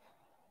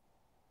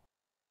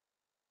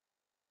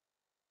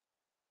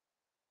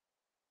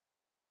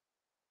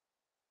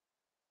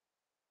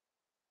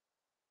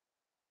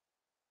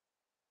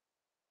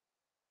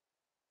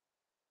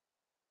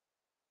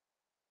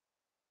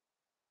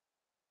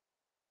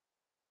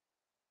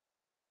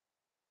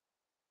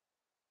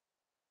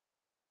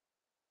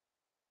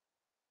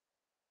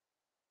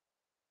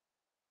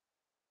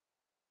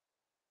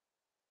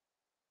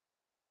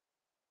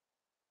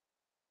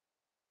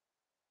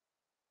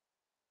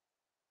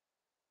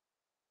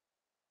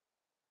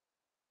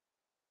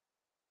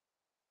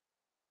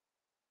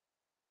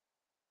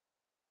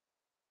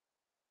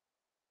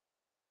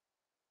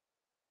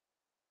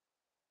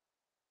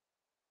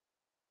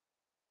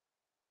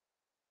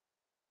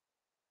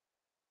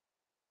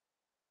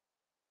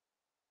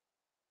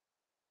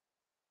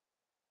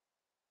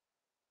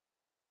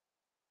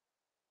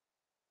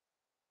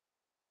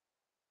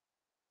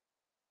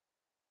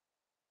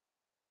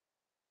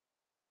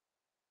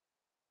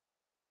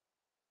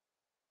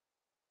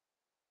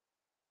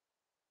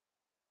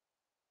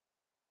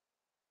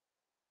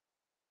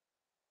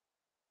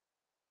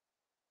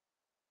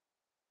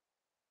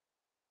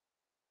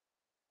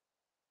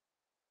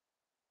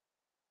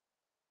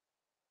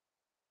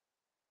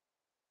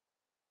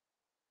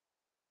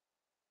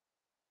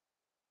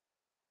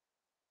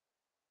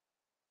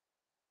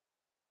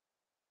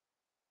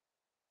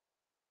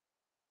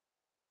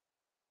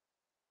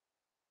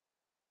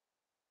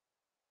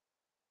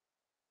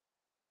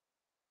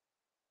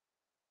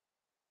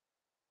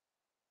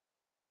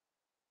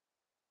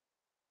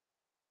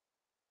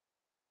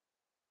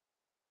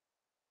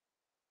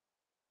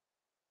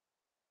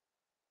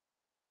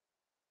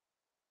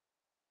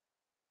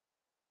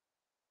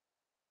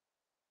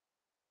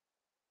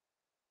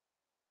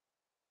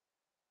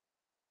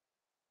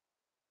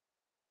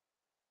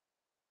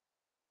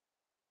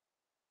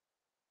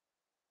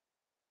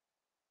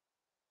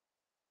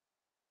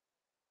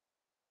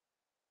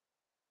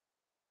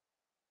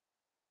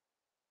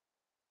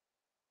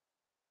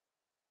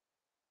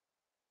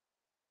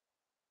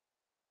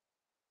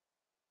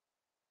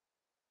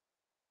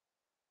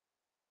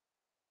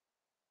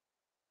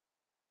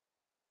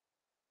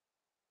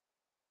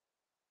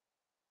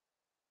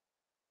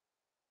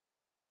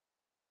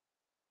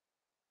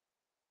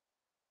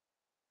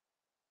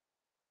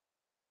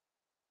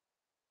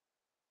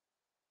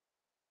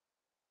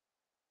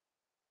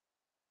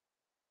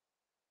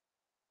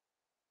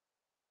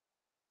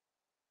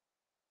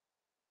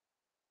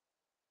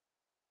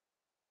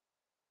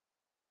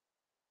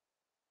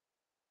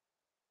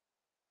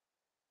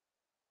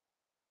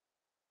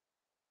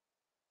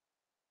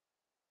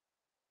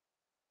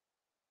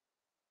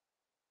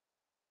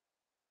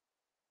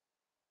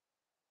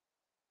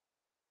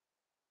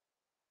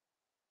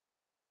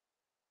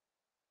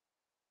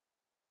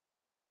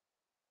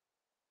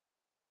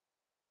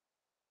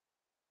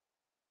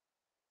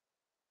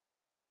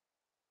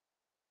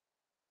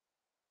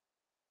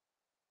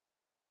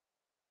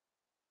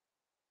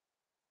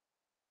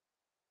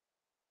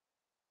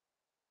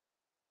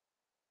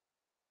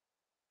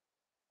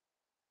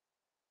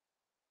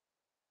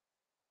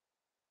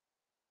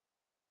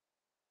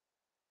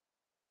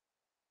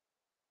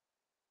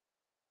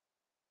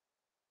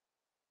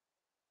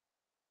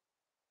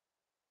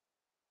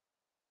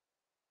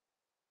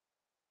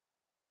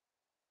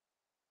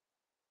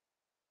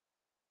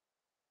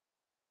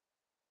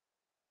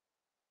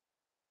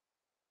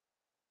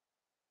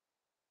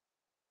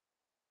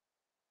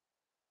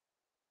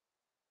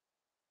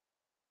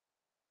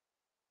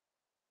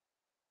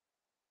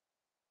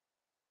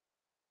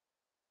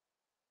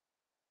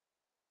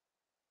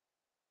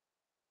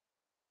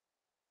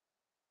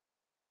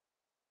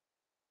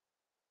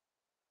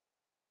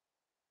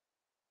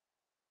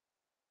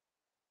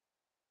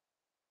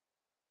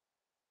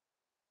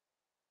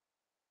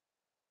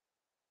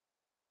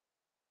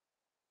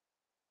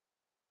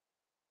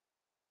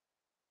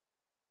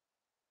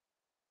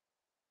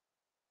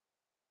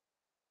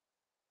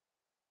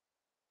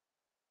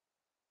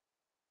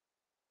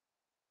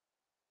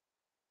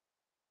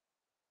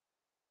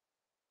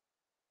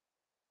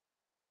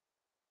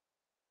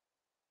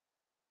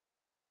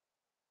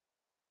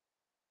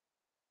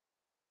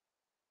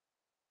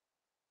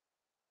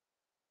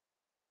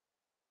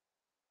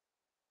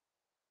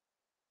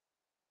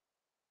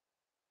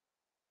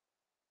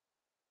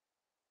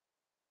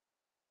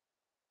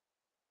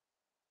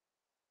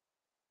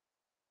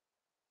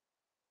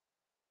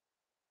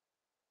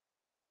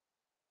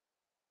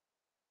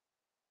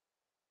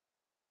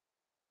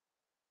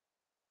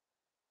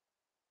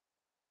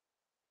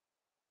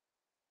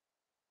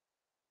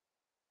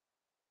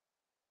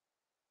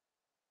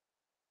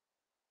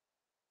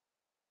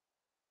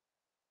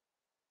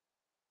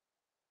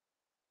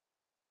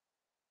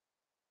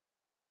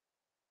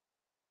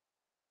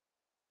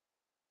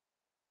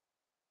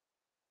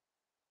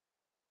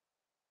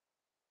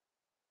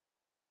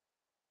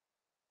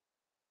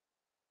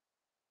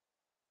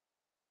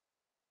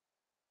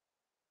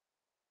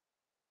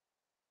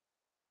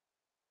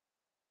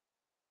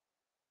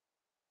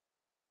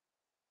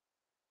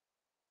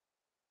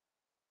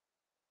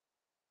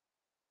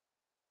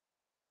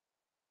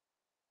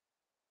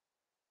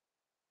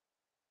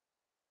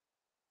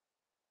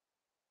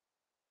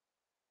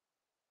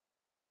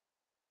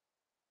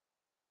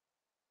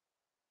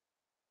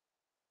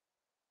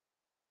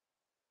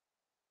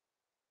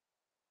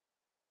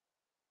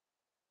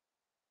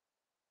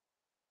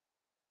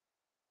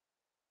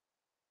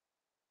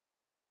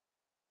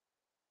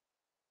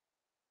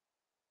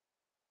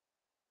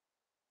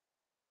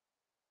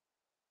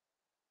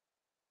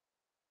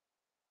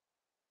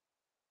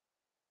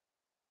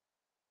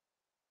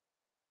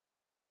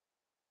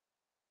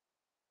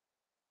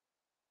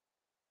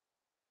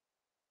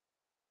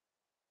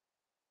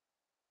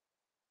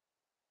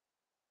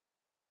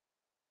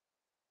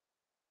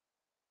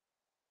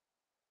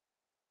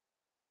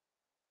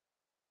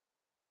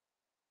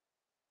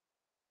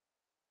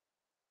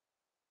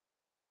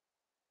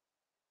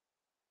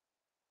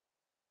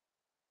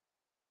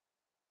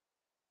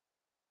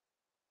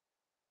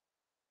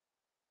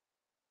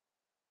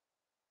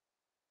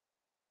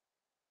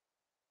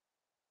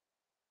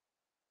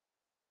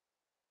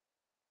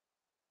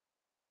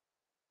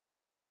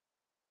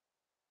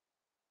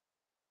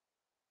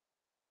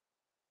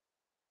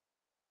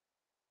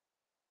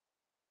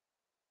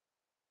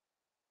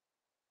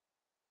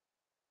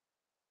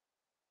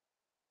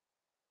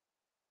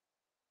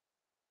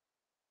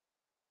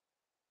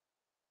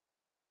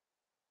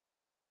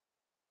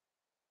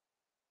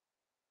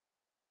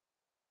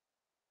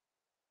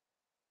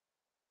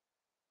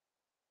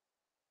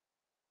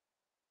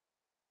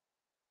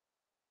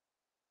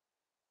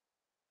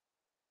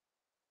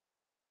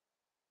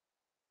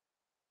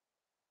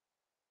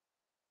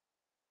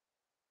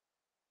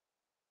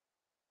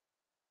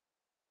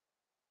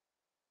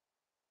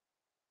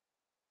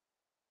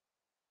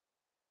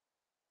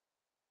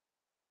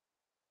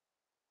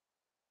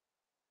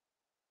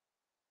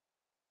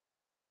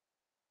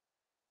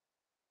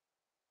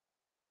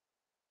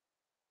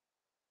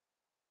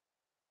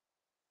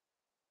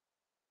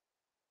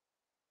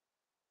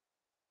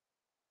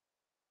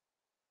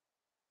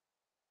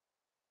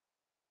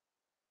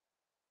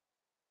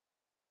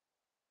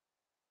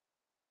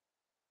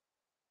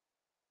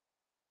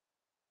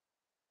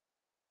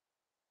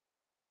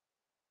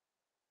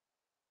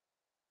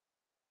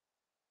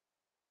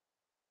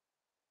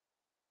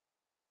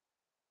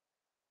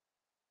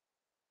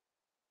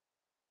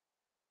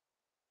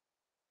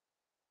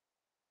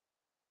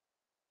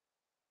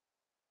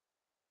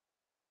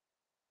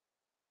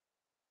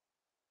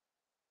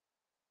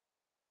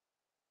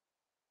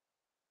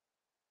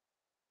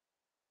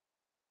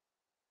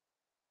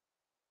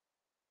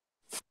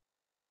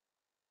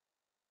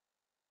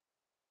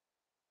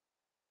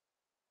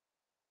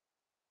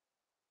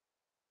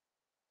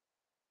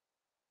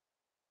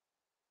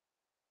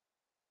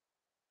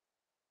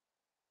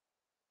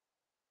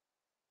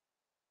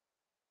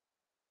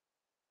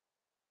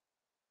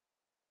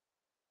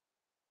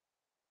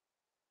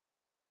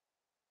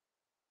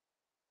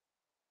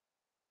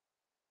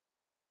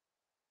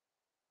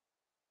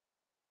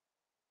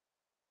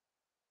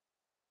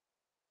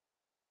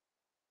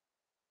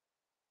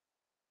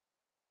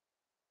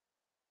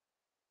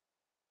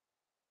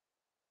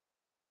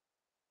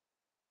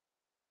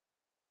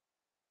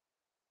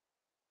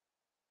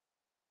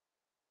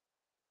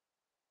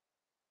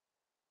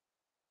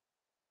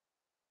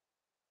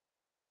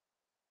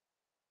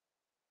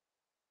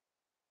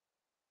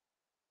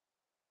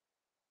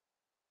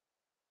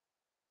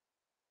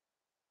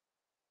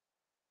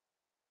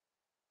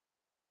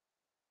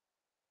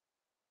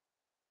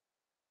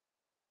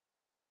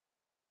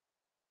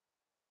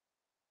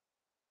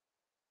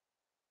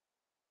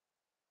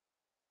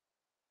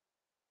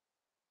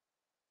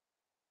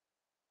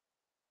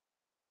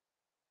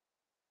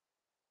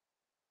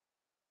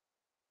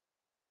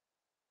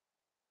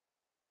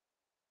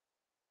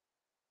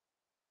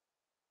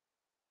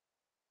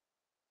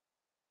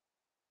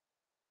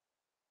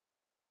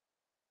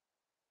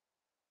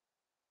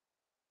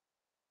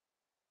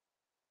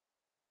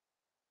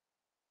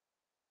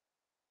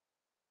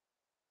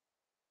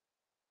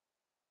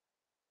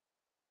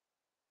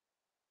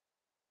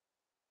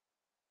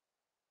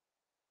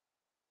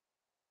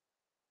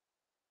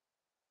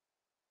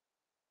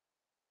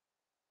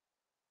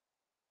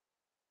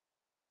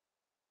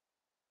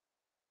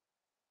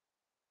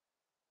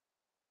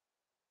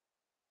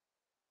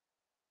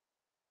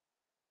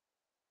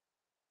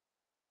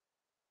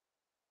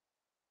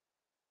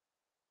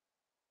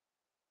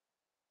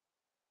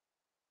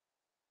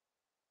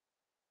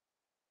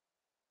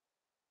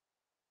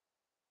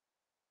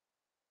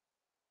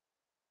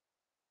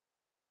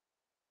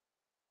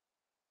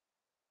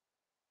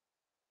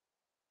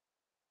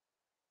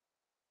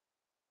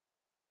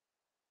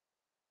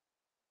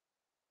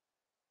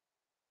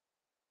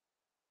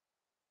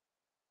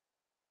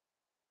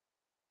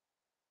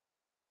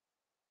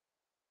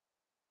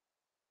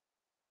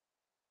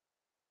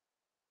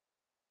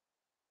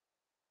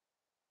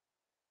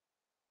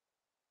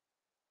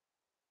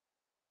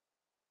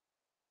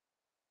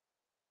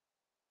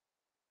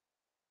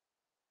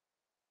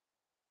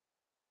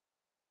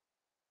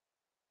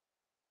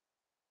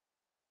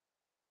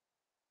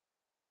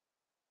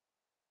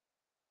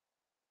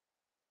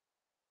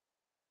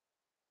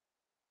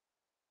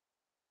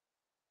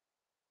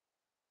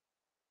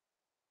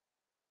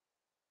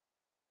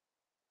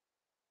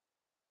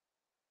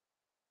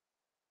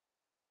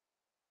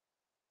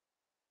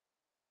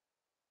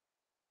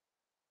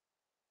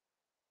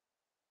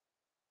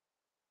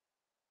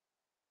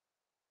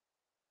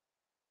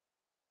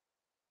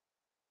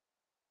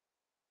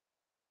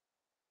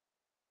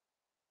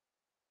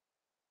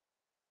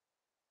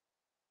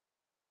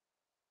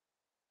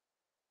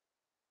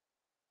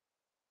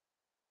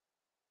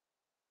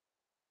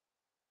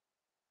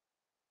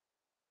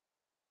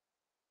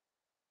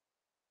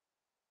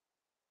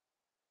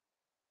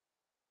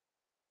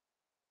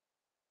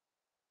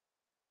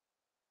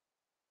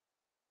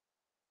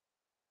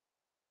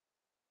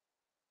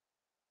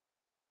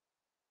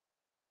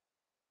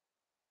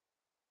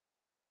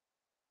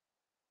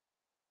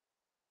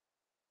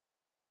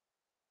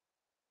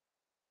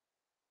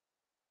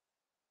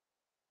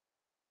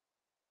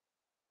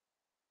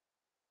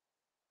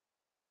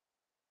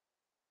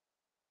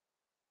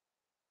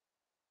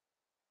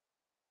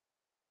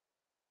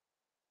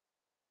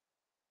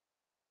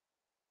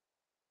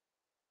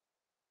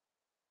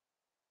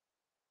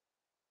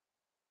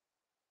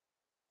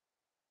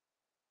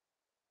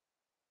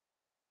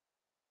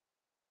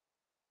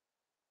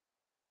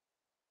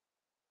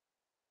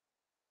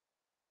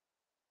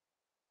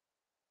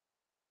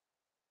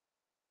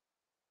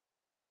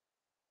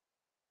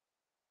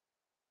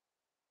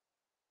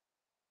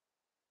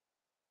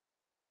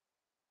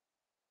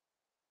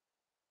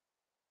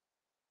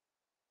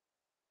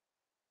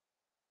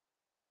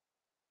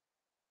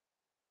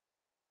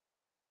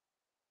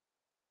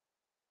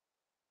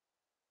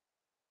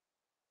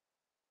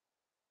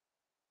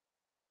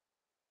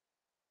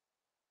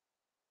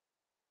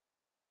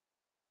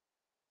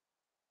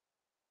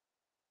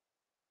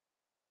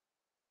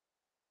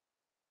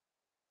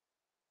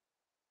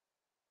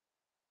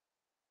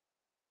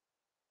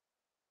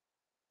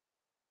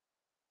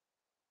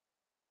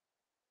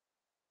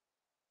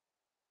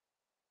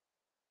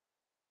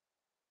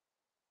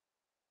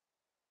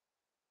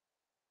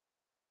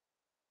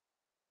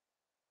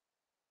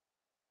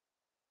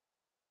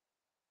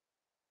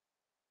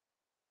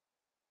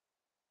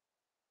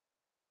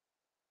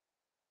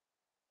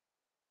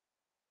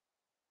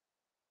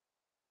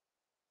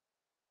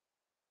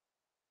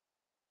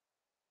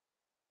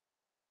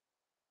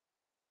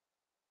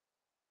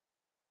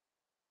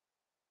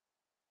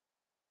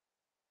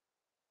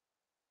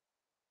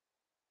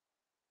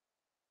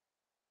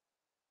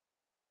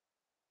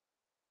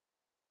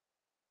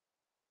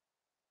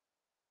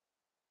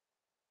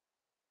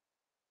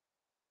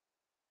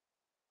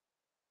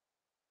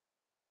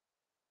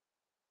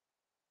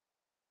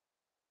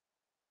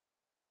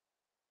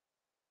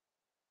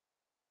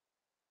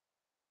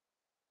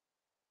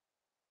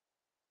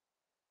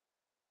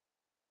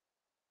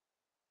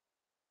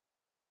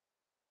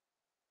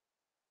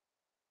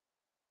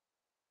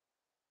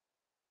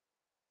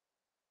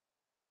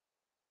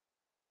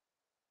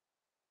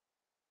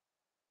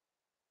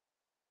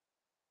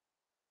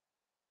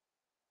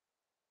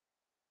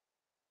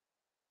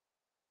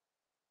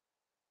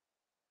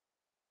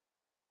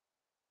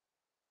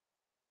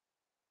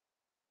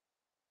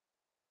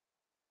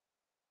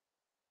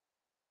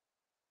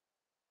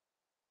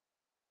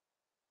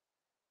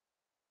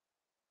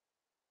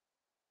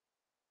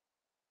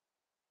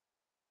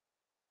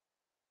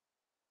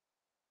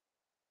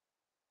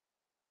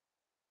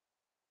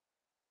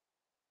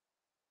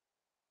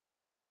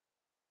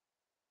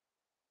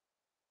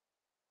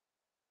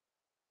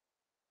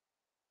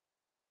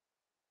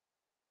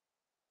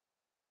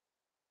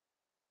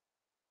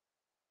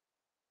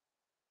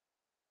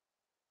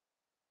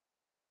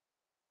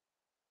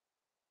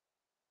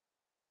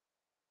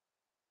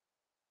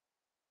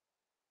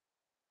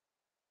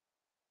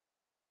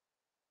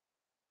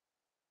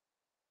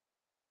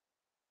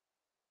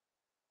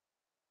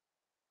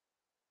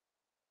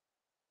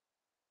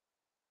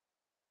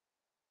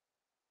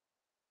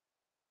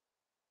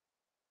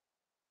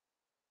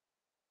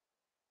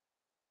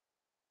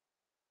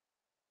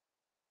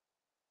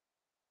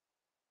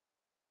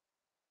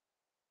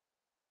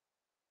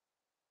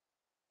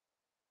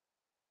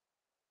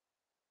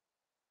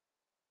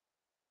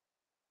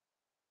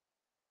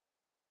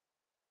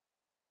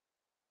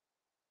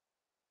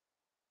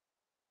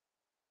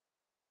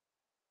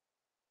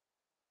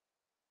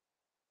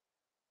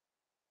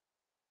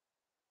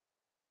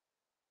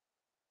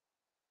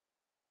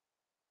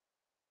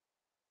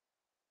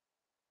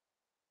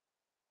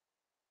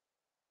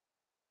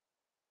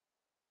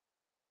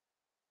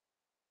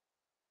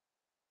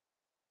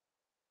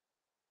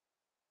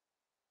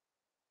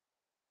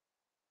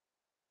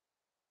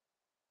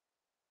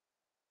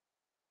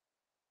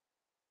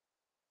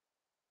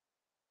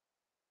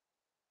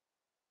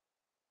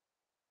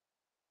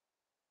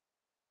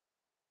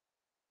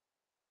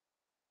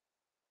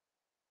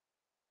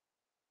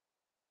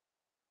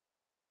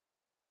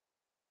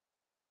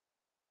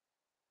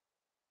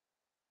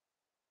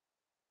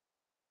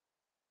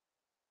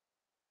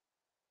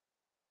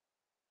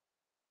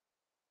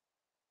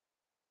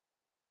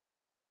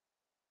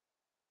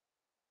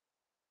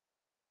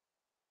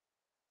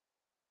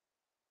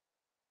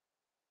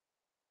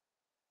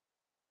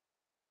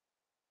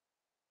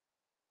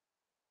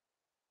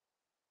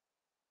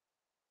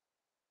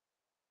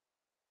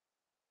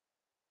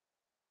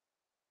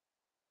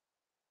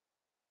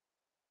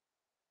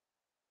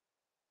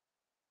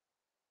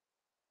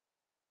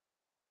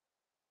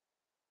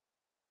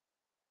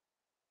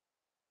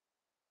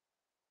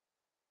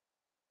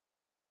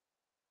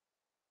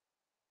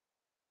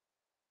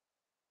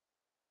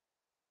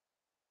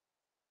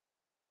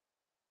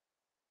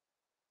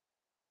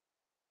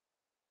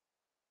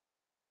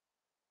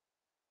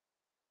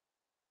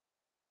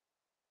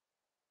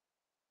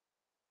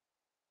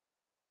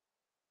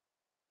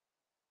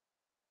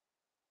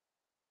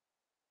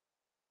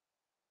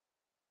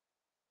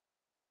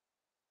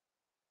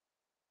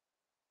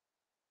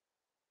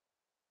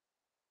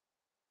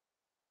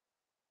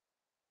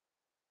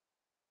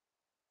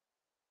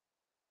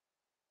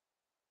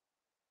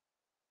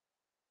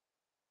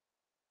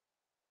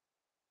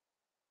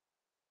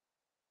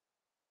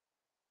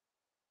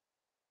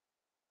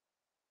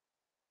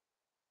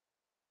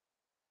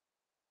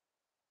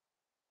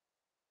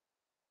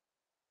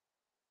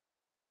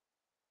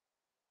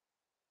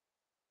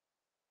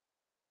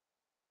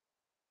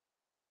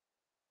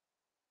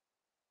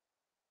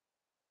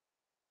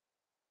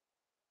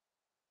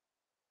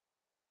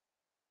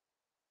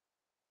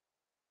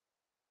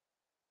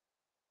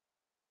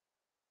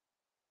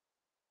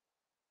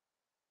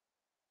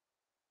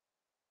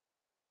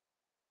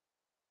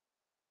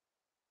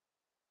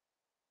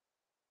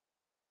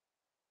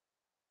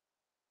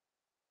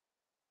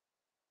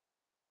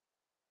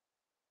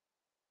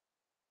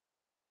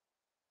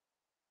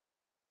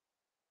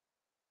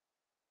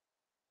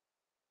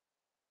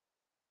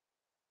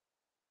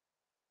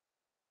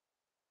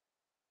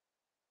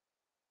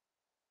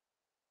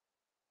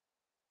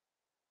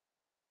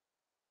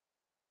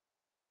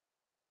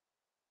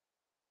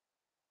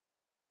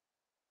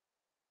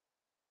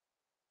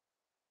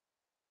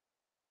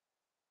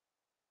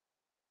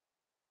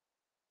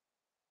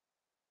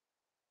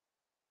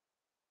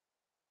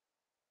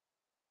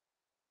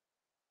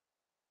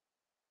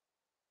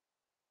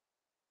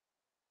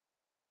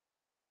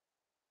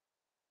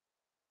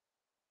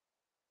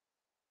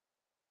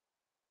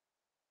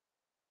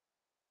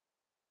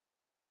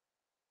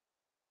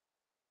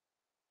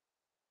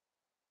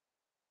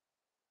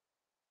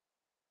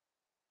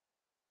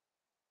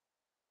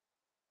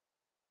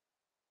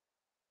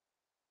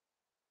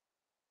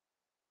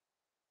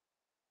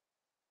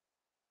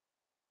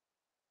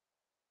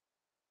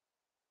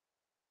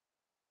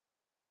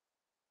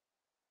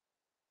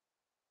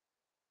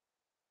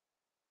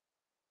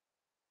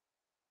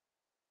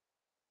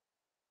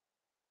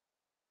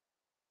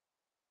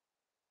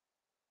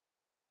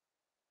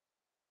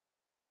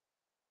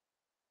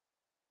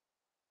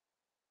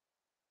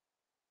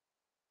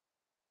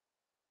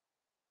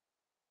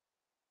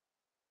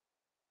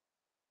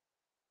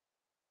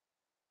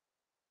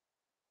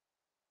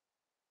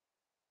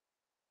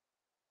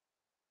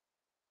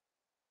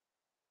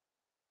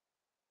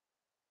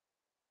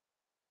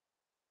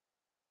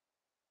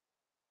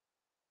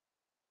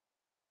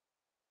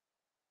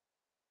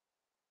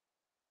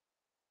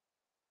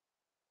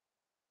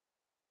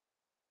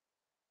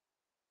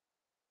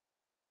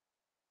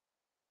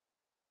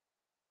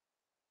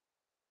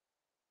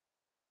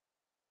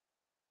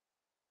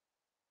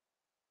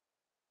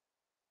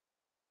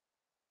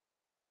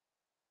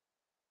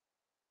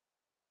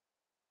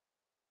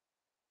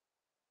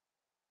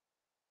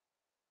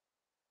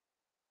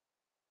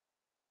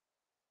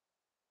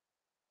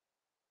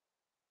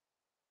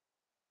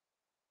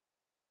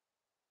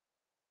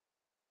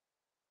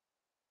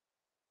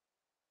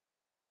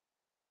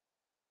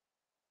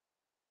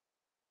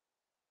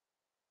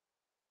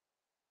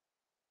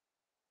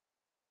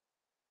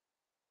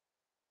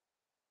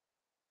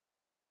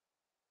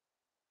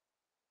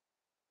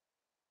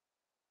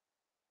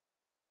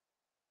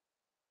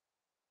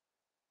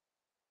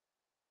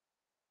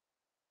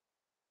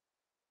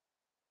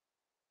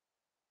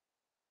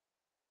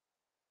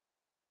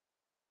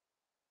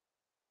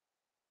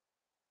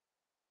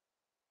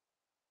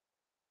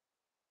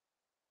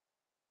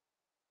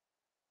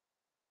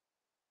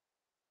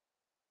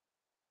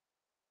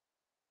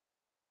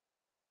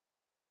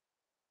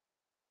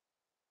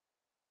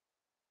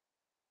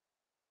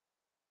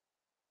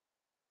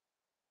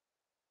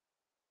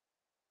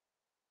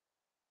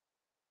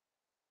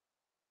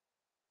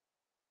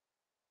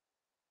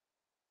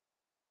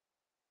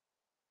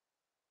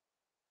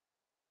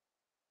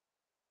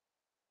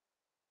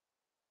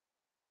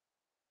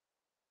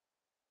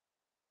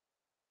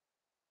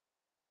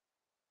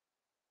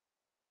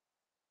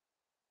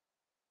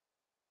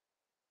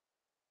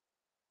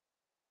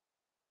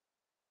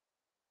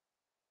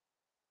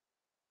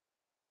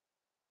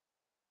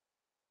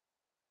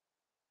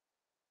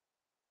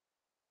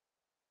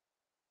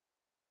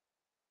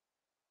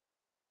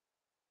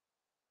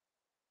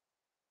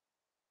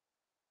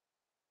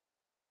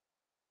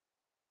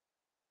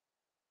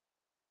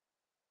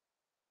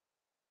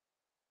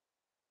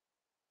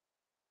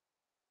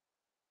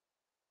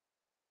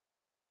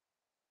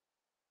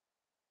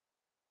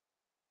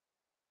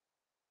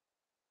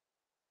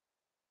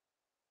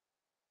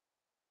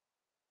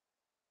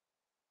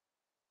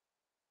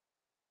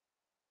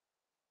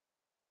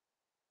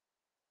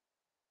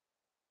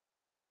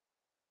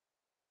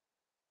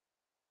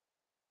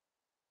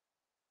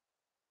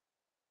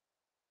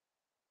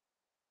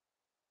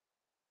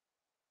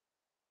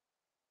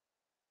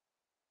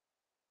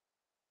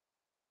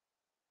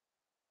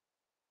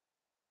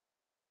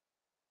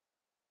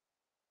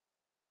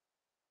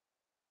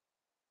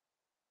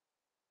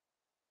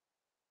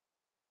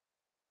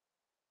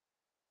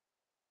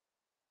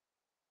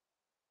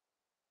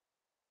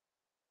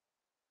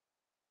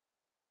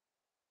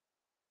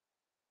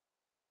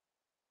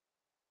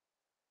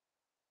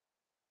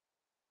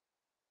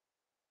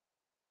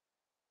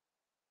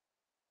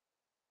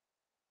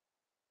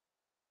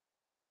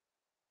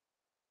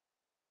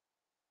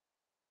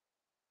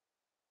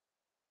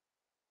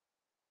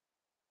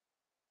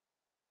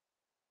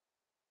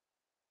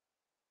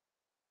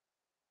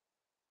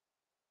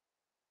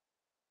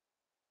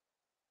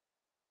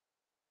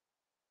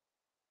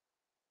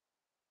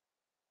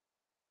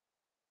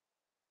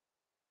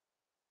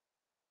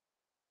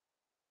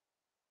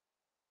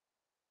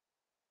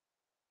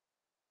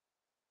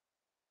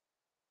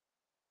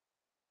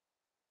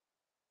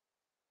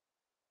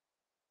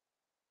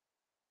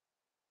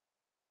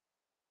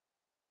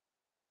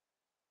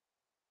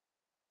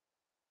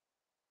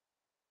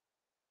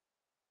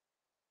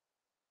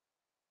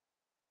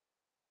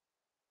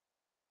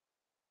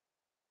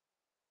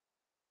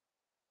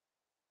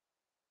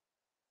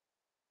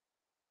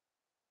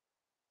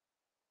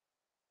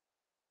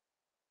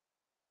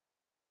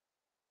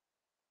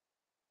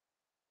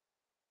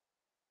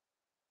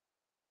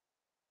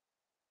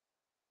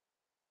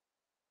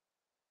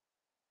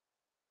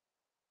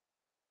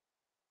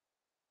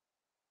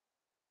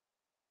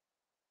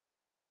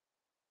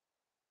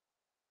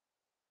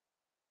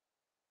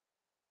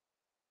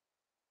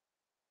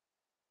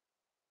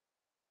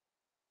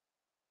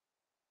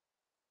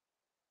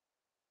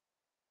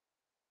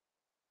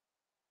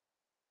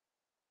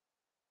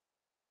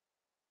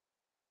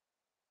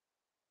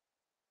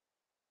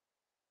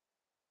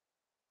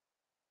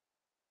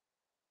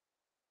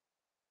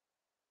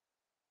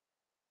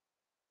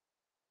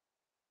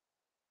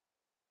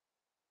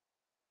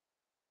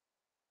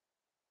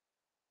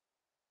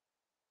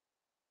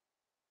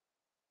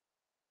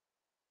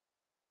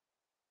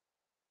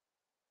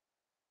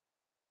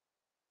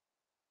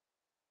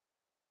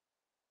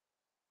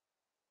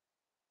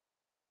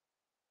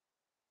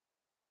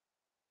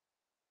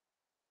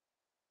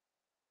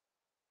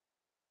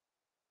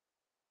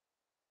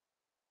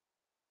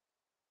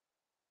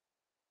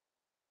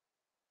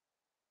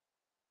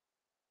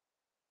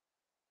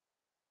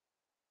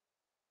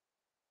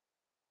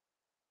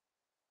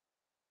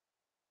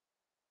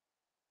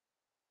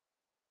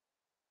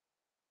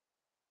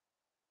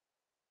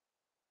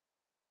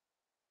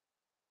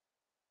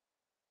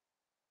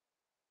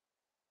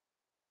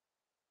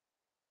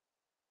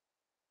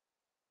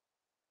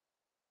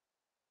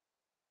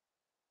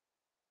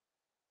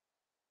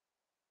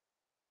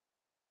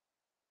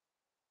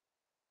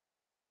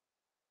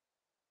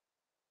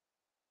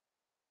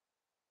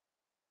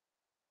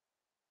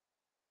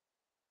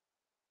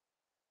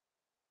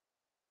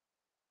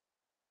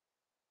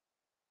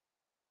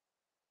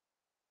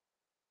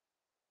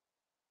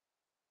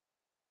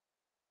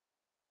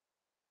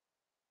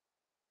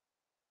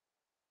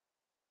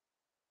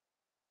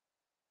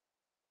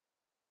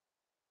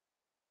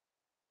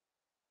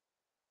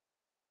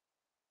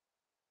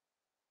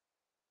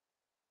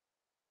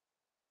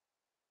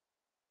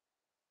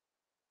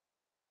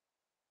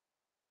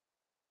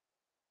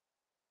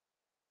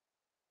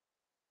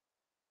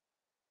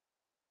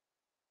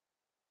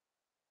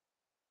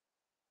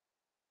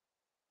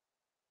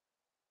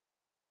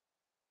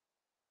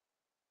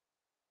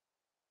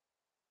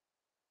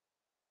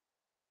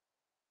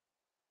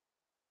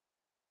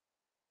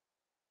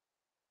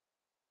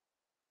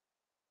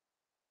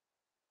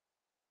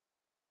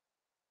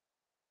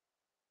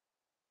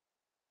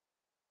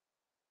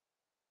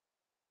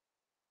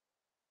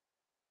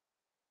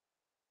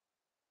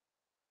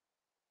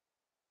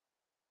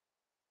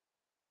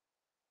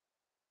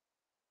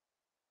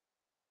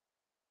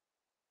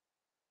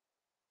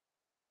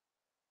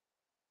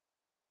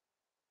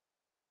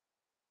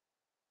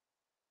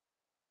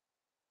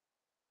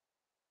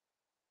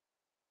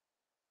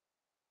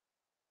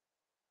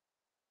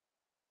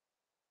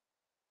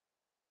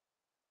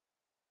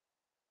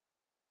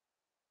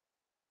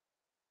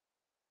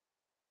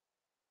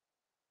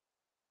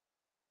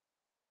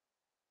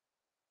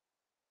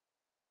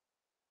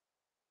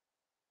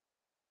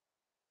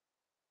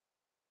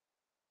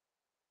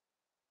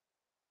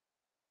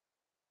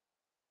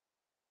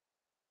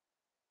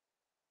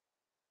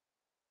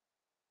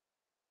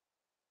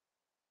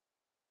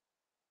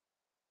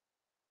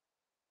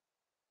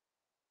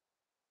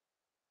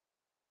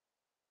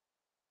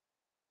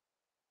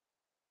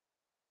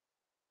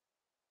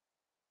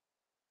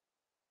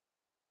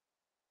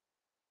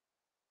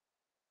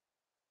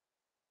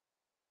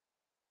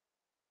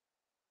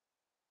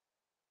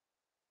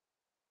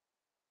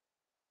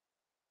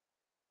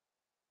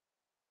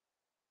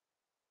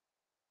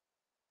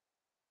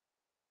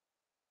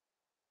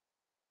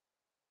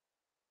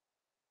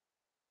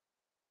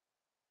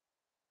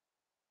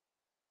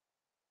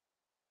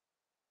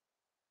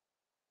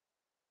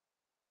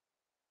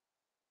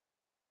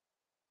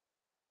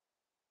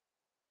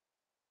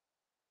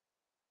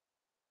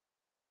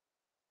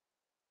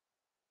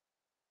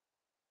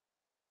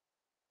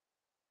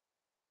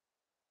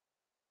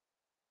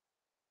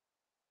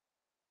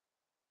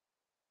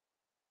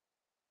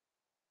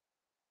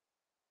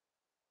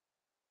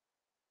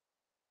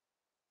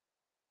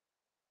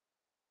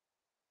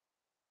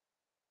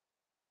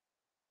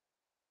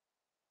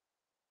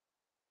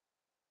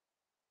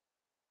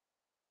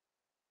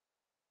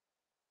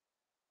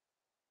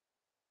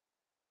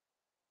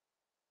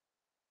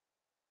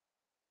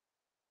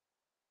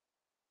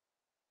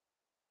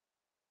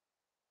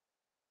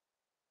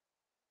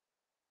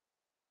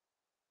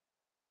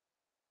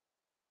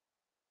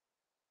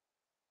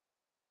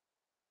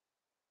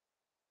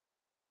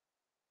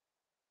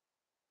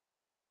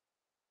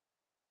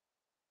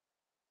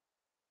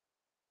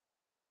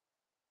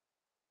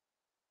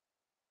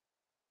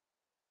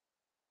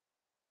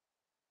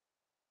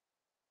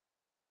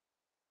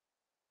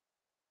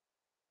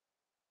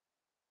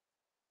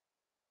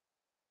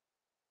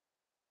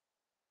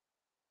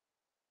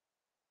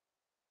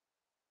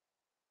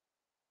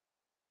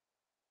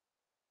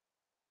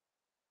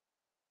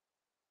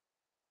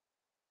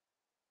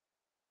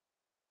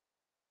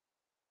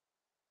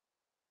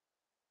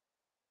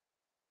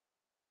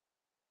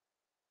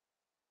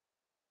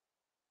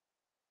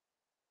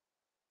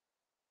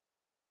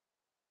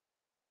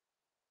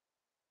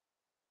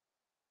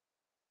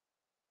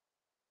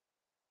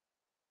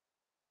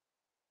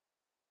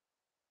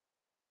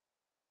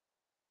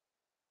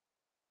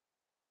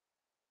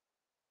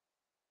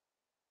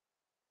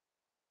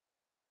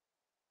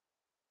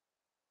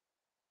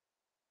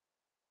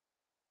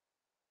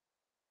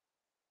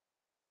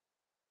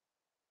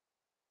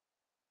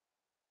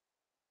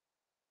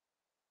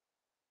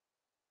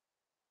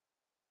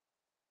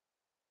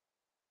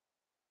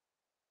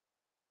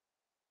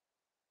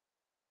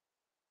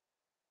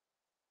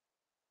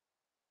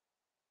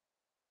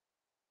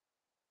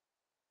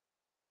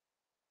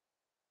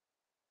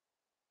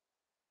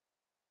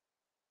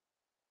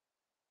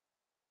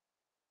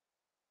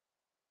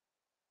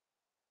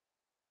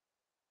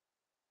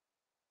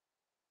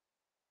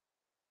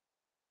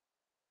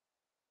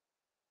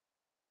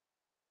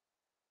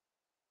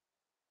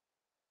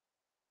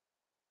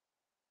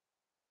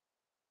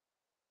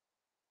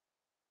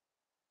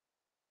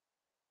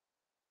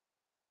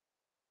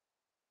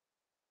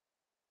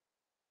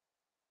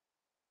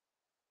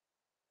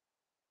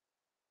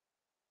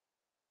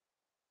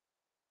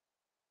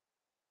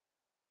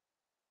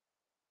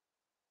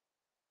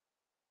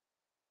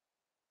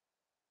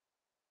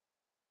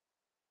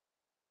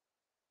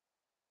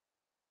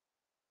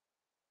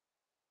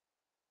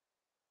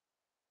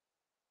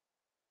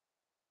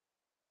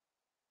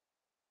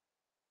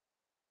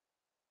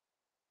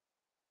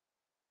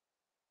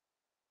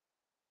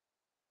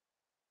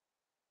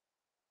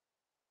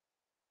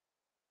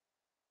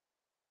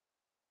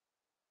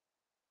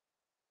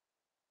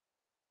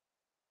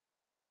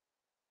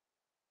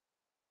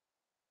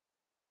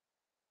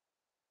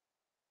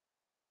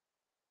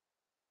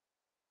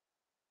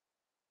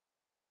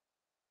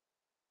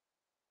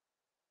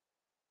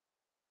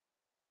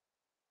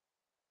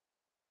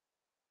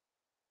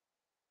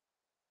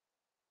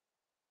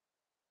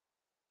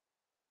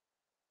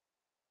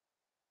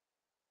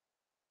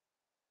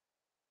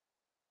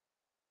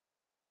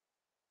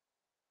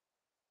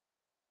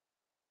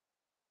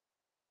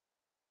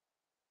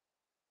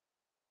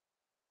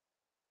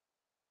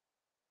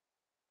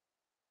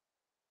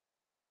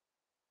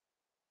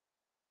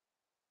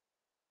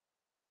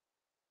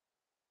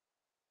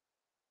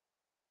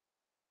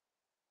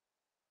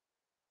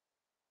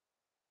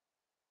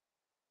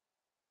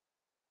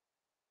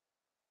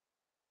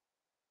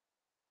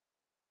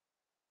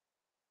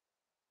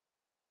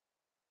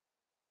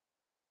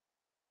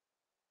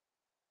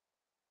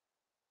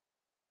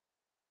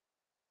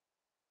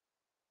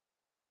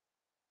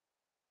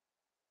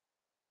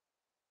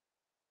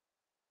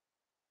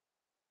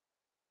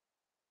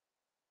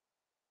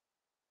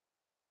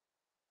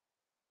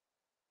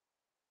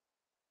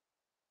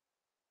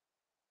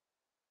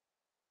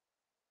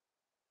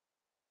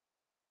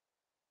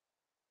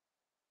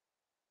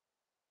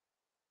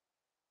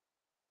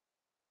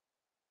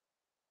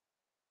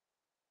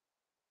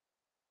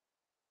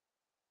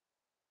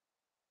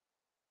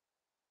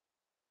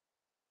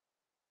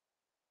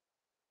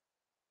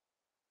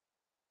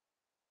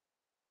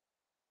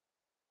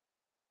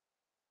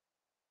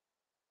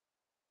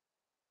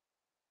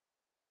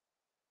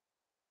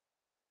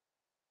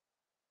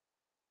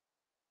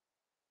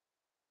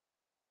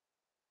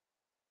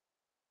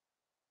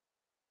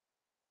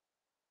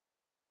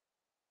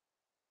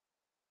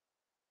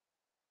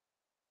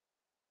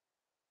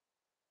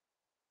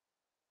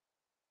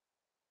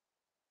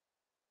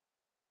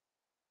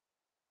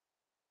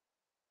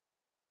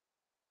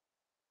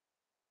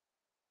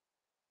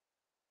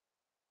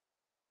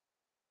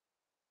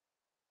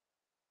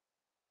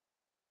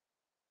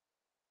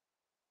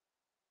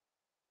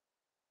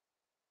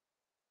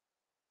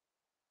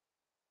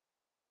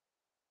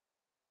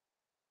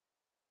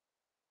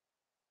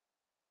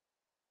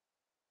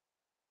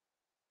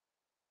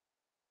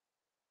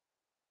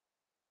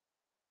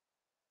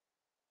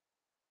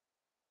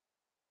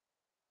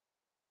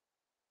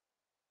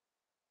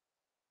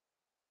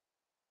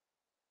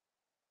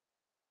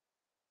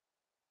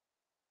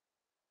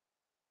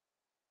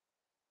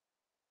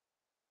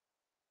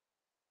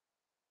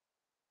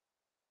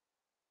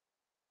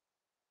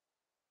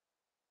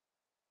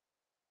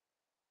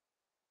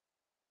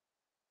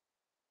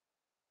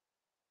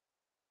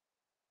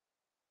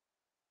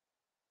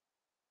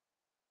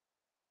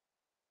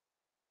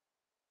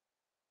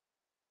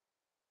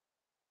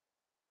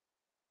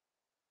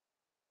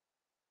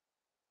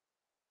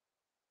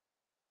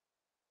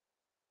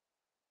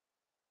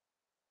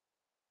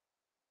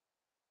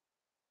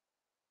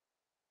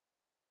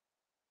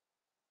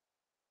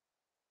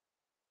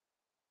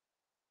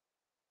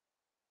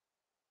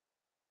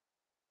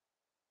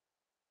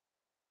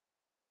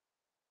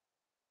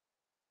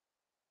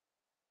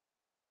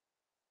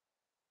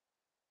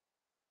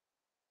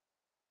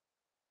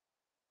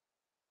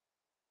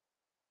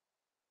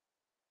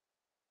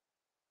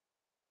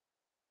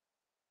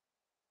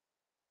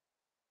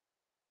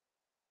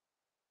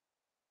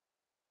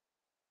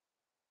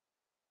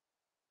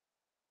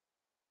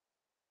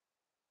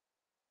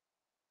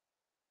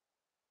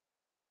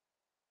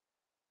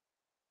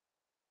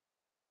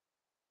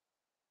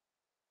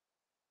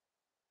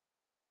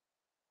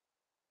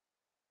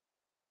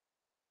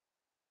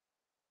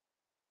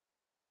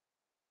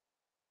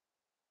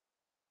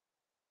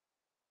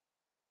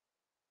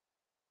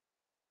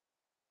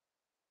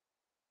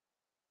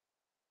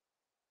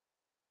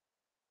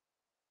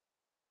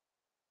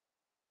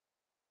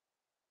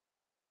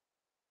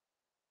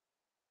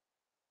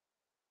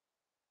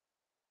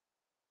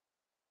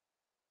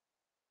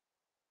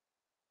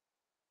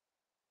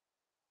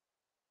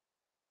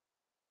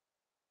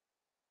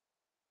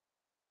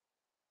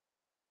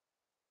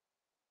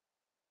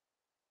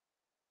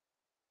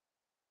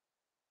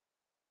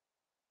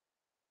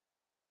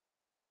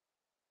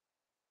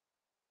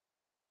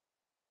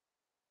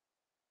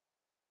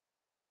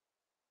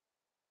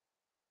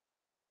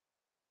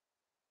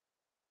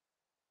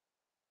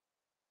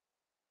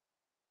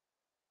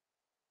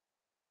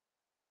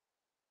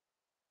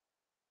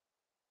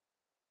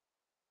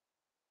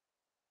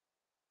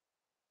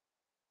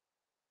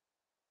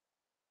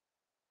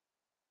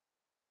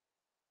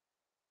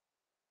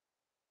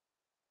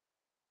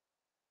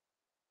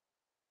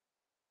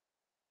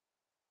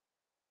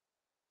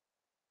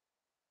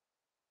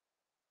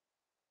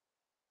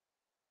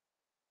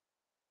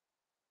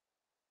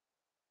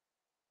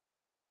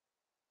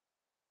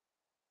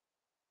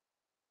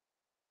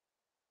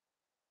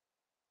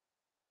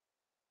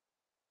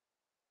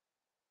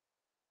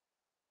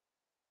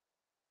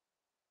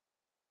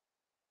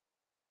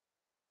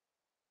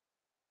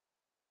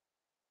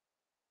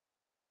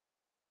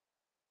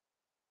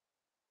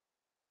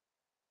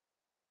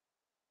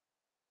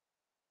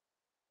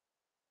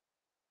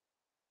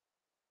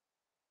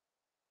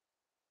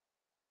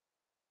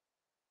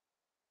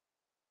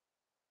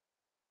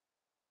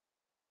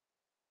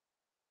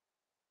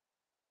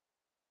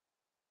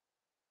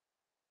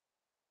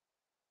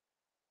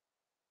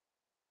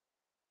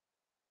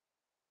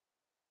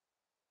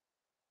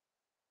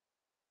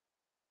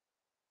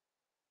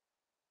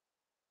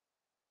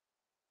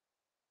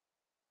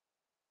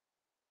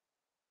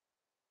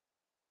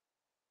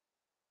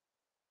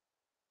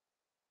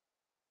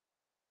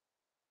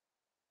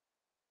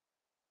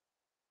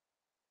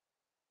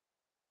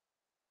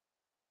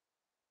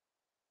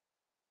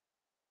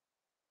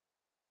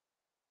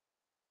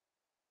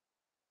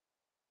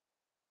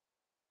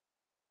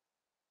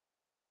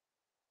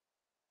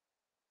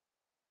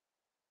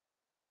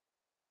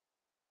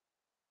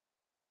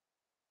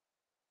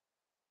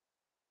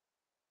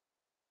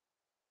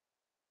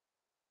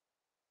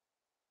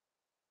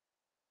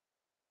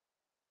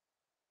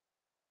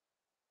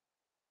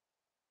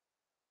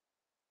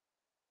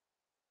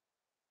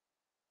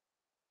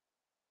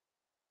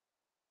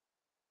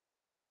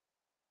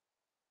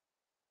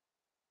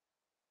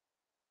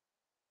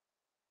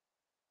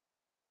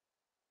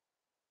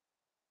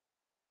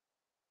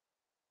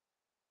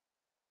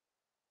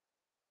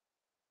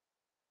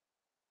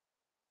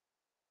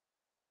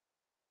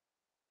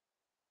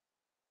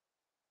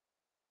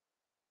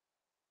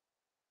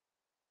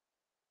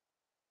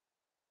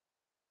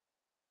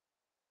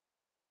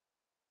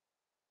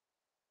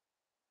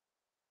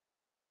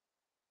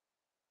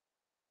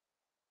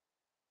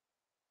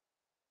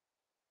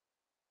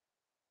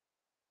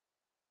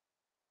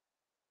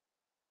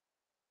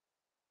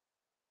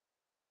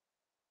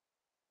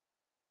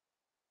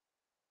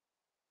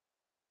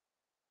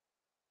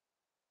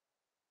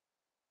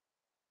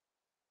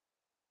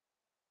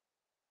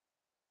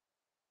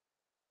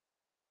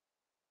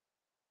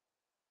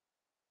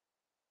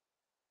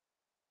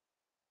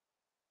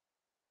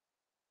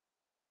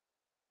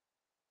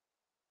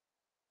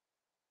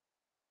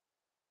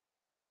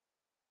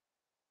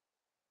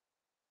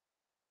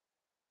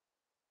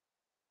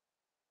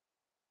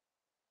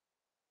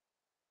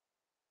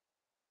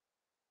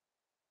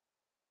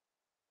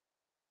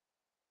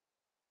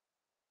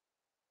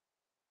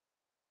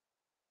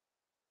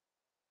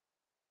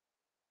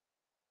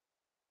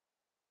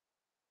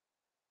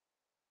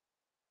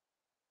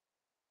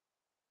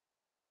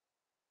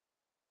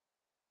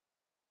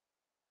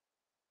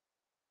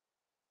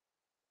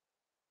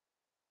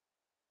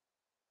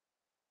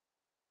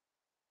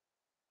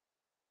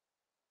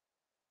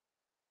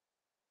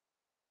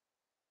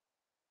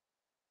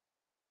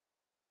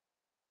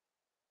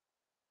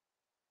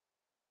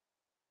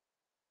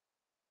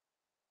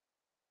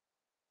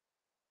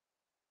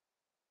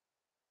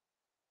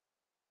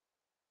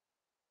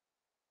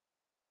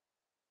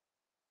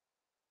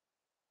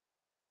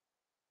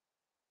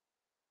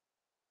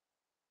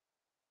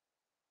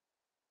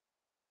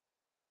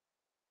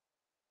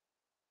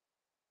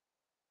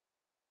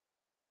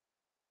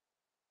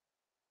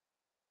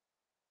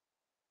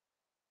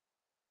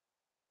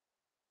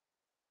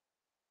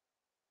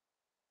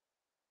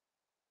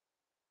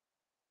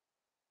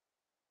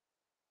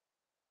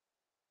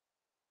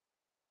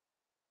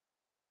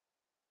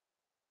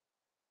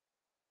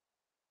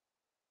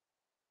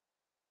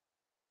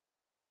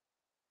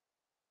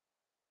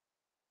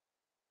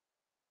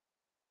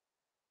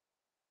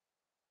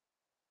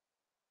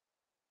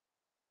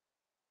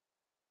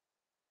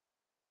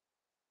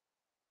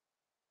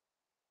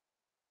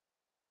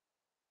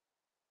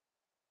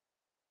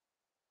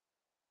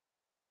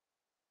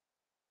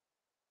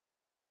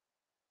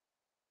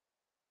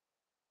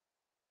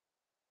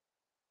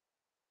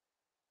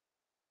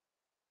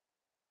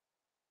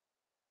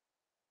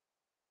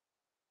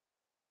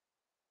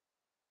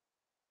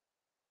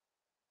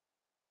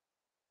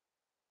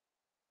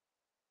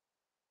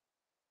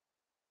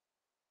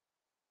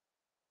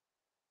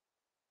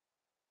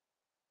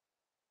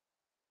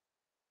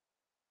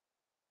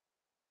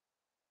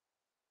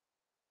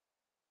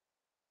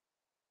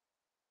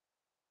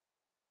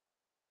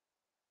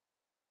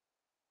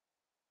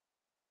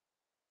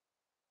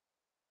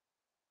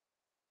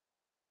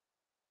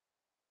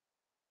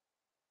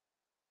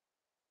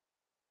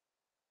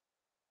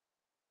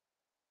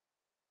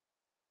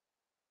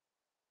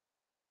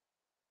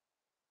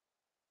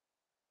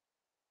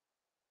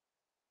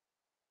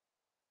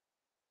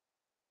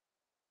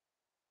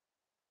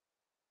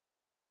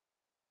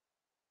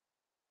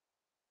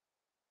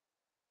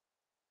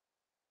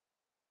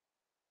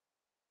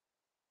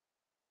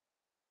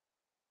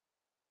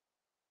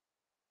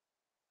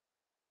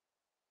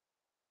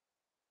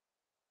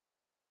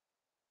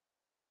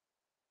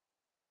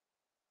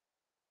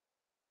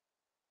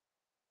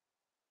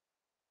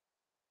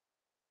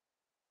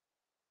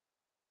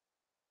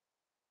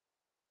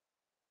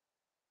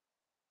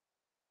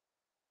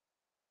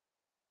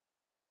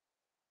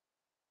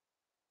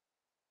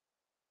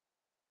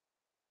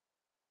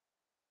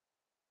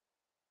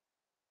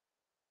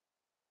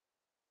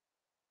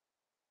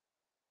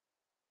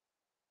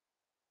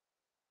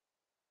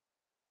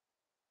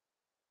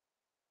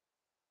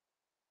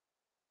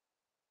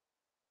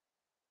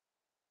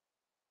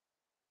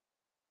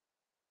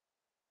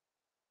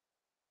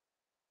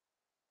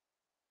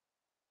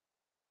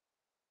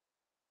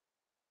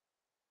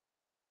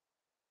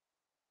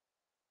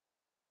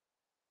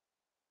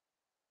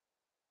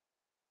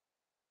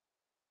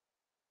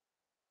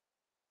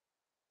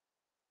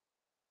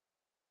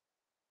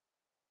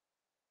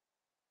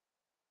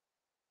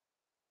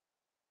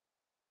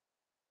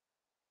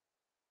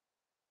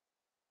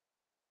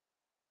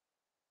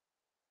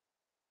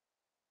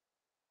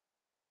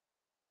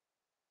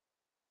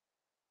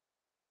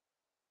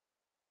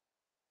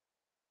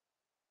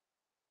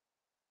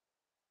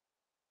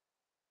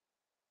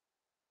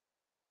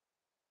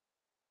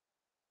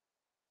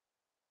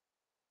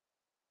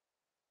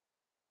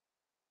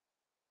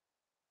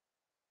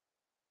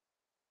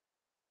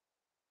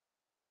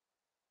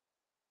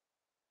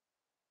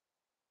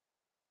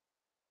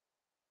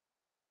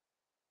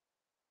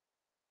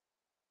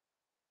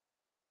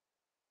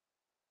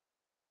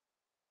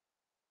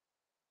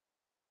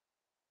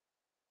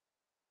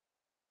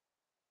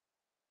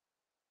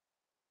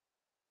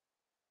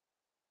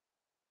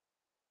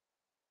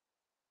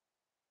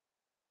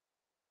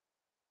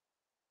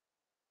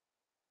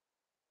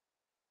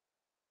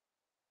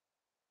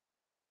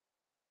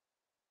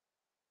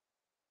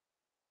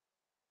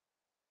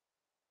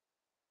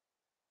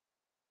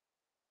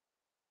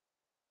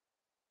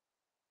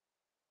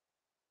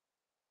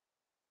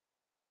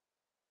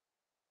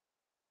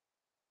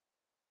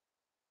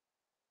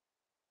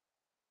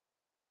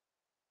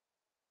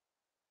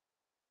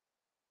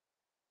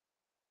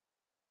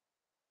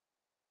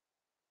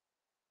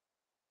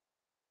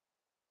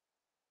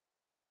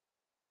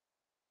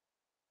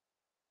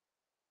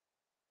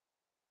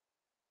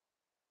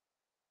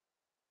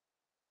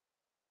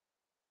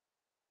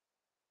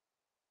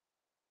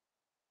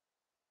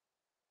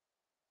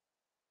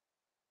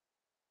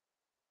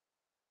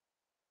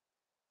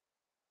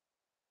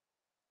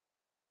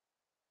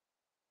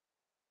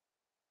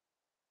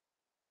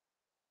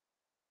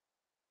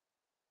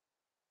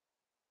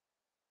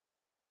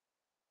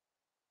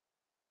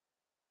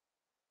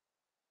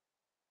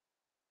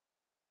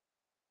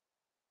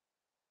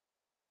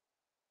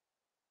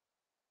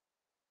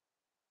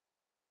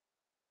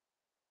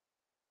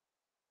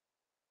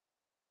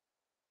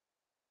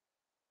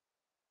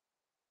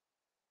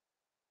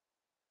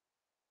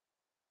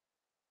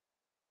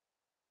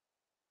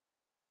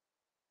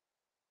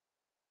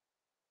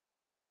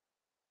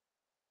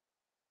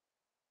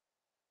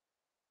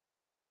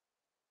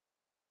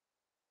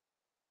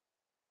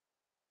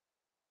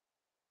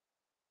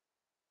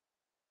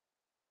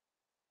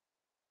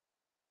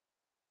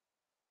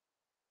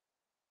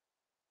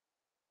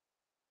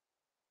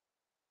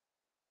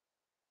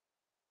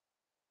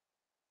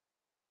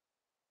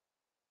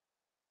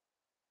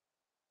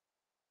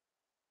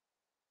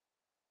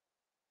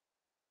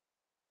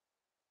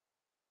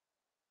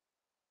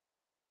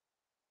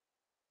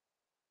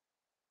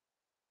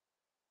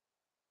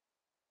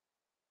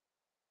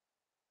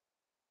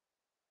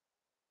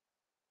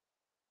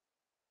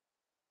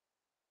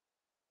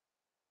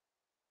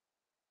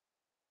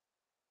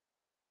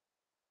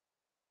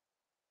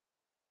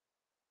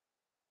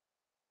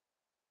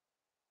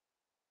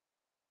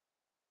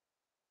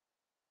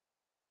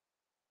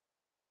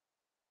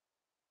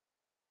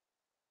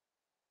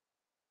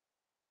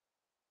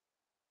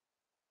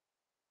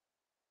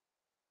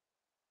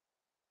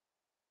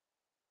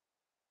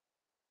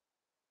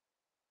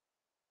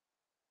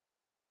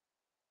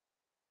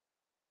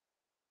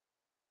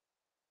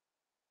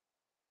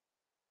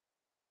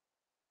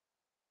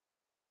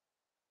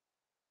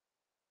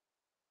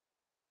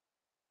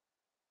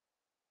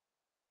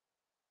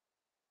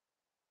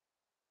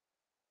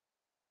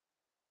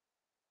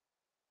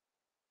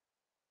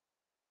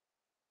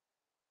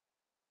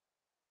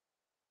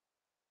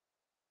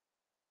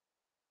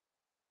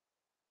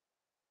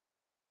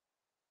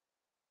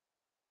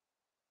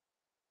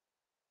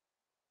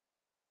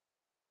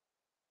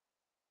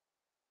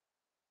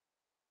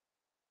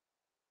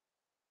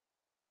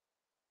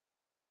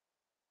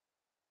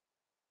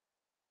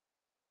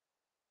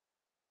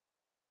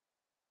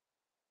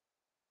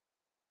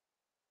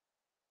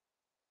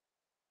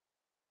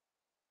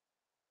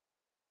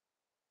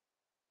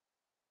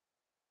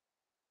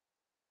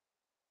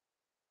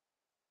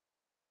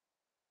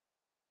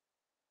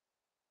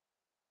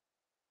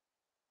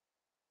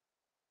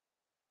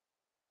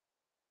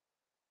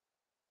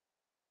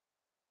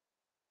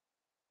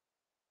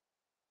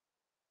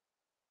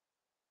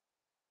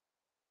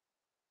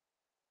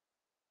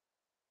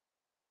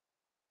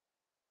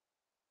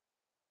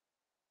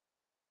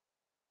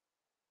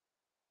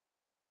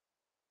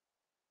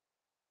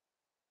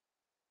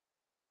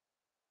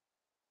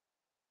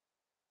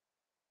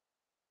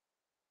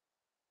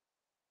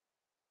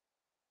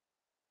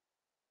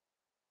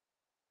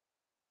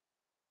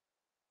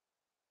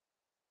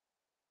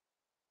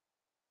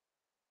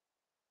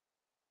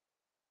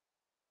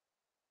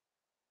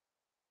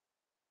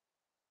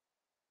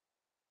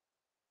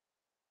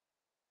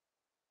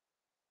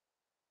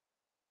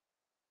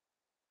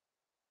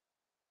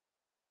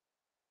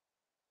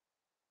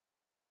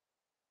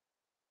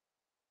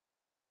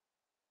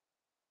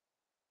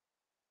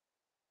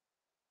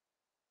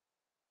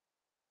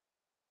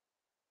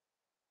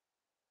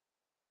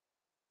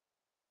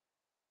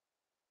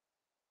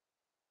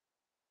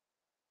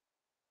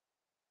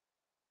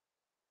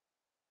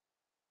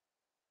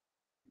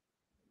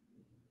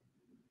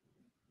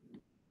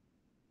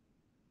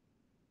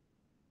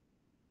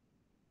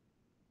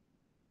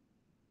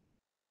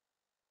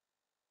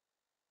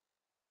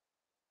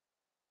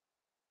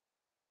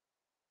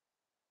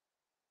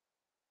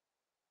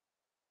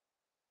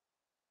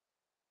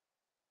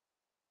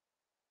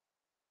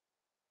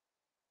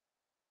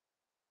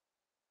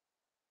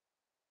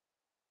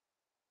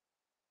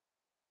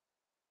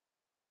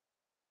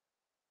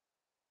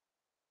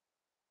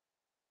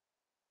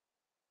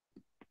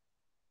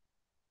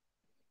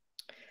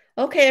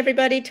 Okay,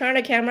 everybody, turn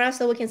the camera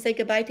so we can say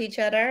goodbye to each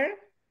other.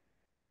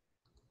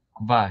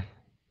 Bye.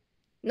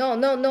 No,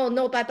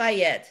 bye-bye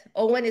yet.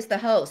 Owen is the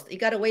host. You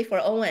gotta wait for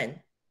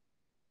Owen.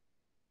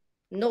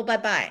 No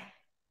bye-bye.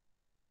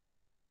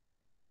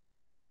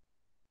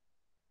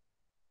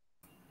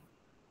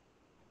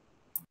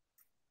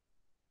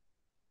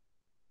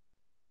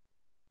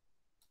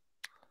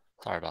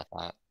 Sorry about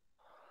that.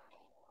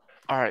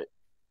 All right,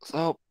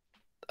 so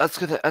that's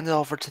gonna end it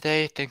all for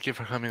today. Thank you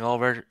for coming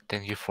over.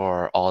 Thank you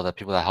for all the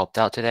people that helped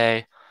out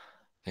today.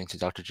 Thanks to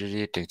Dr.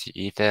 Judy. Thanks to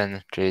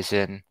Ethan,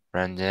 Jason,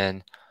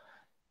 Brendan,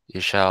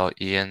 Ishel,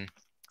 Ian.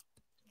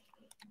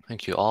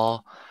 Thank you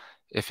all.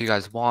 If you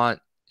guys want,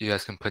 you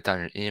guys can put down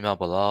your email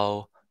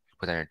below,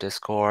 put down your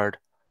Discord.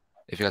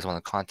 If you guys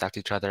want to contact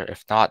each other.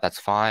 If not, that's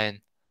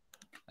fine.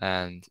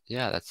 And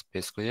yeah, that's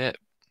basically it.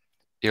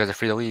 You guys are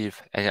free to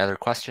leave. Any other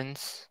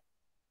questions?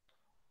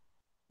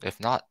 If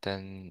not,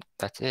 then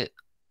that's it.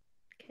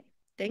 Okay.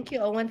 Thank you,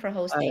 Owen, for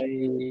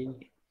hosting.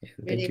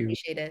 Really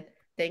appreciate it.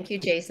 Thank you,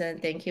 Jason.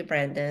 Thank you,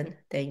 Brandon.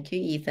 Thank you,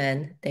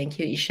 Ethan. Thank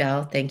you,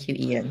 Ishel. Thank you,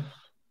 Ian.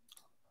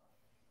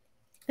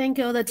 Thank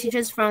you, all the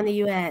teachers from the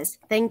US.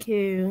 Thank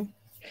you.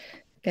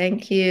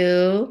 Thank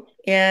you.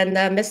 And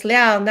Miss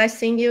Liao, nice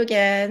seeing you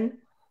again.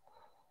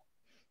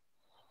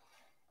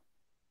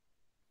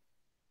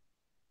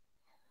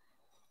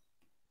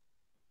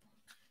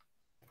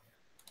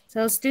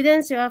 So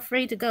students, you are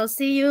free to go.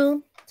 See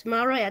you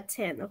tomorrow at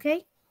 10,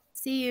 okay?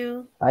 See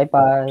you.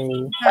 Bye-bye.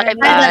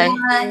 Bye-bye.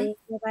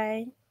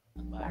 Bye-bye.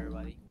 Bye,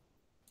 everybody.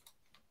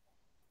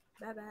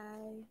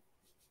 Bye-bye.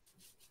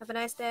 Have a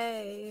nice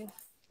day.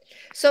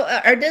 So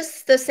are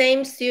this the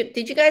same student?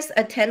 Did you guys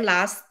attend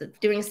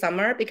during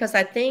summer? Because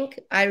I think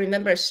I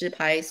remember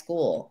Shipai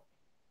school.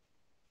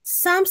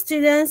 Some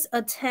students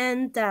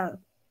attend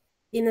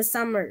in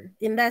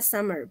that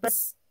summer, but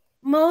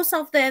most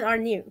of them are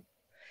new.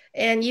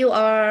 And you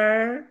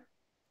are?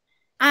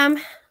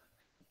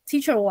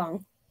 Teacher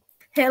Wang.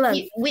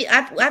 Helen.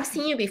 I've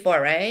seen you before,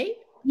 right?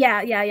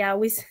 Yeah.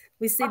 We see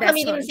How that. come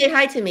you didn't say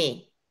hi to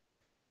me?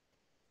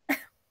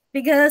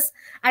 Because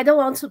I don't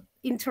want to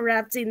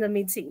interrupt in the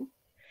meeting.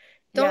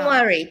 Don't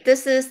worry.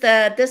 This is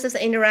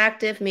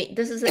interactive.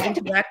 This is an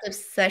interactive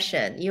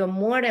session. You're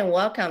more than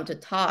welcome to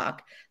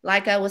talk.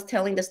 Like I was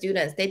telling the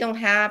students, they don't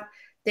have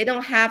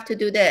to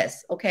do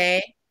this.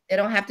 Okay, they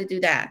don't have to do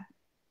that.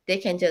 They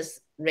can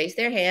just raise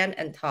their hand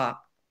and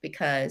talk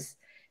because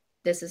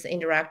this is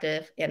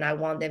interactive, and I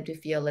want them to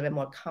feel a little bit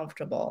more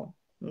comfortable.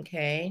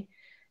 Okay,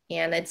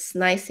 and it's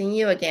nice seeing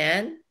you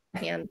again.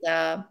 And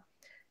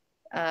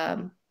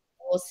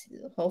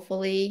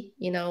hopefully,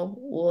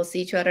 we'll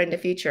see each other in the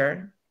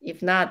future.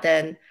 If not,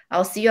 then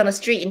I'll see you on the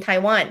street in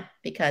Taiwan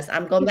because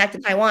I'm going back to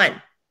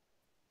Taiwan.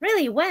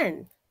 Really?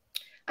 When?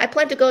 I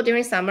plan to go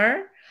during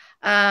summer.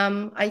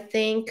 I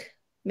think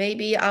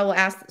maybe I will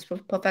ask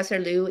Professor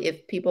Liu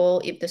if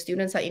the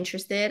students are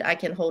interested, I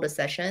can hold a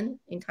session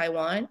in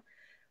Taiwan.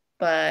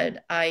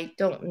 But I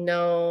don't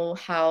know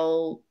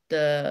how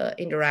the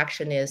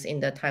interaction is in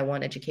the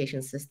Taiwan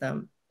education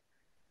system.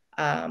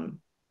 But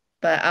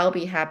I'll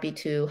be happy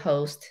to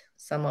host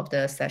some of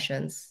the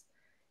sessions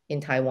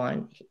in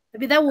Taiwan.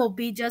 Maybe that will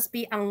just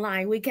be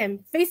online. We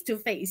can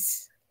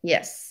face-to-face.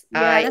 Yes,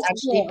 yeah, I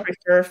actually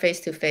prefer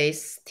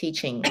face-to-face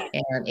teaching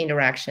and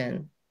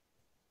interaction.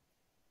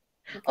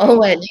 Okay.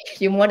 Oh, and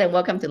you're more than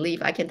welcome to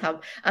leave. I can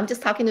talk. I'm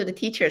just talking to the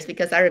teachers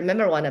because I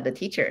remember one of the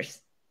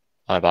teachers.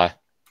 Bye-bye.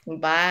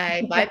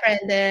 Bye. Bye,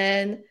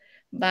 Brandon.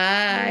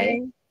 Bye.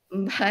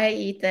 Bye,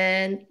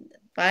 Ethan.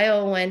 Bye,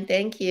 Owen.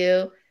 Thank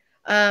you.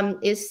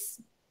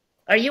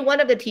 Are you one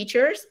of the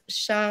teachers?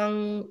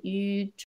 Shang Yu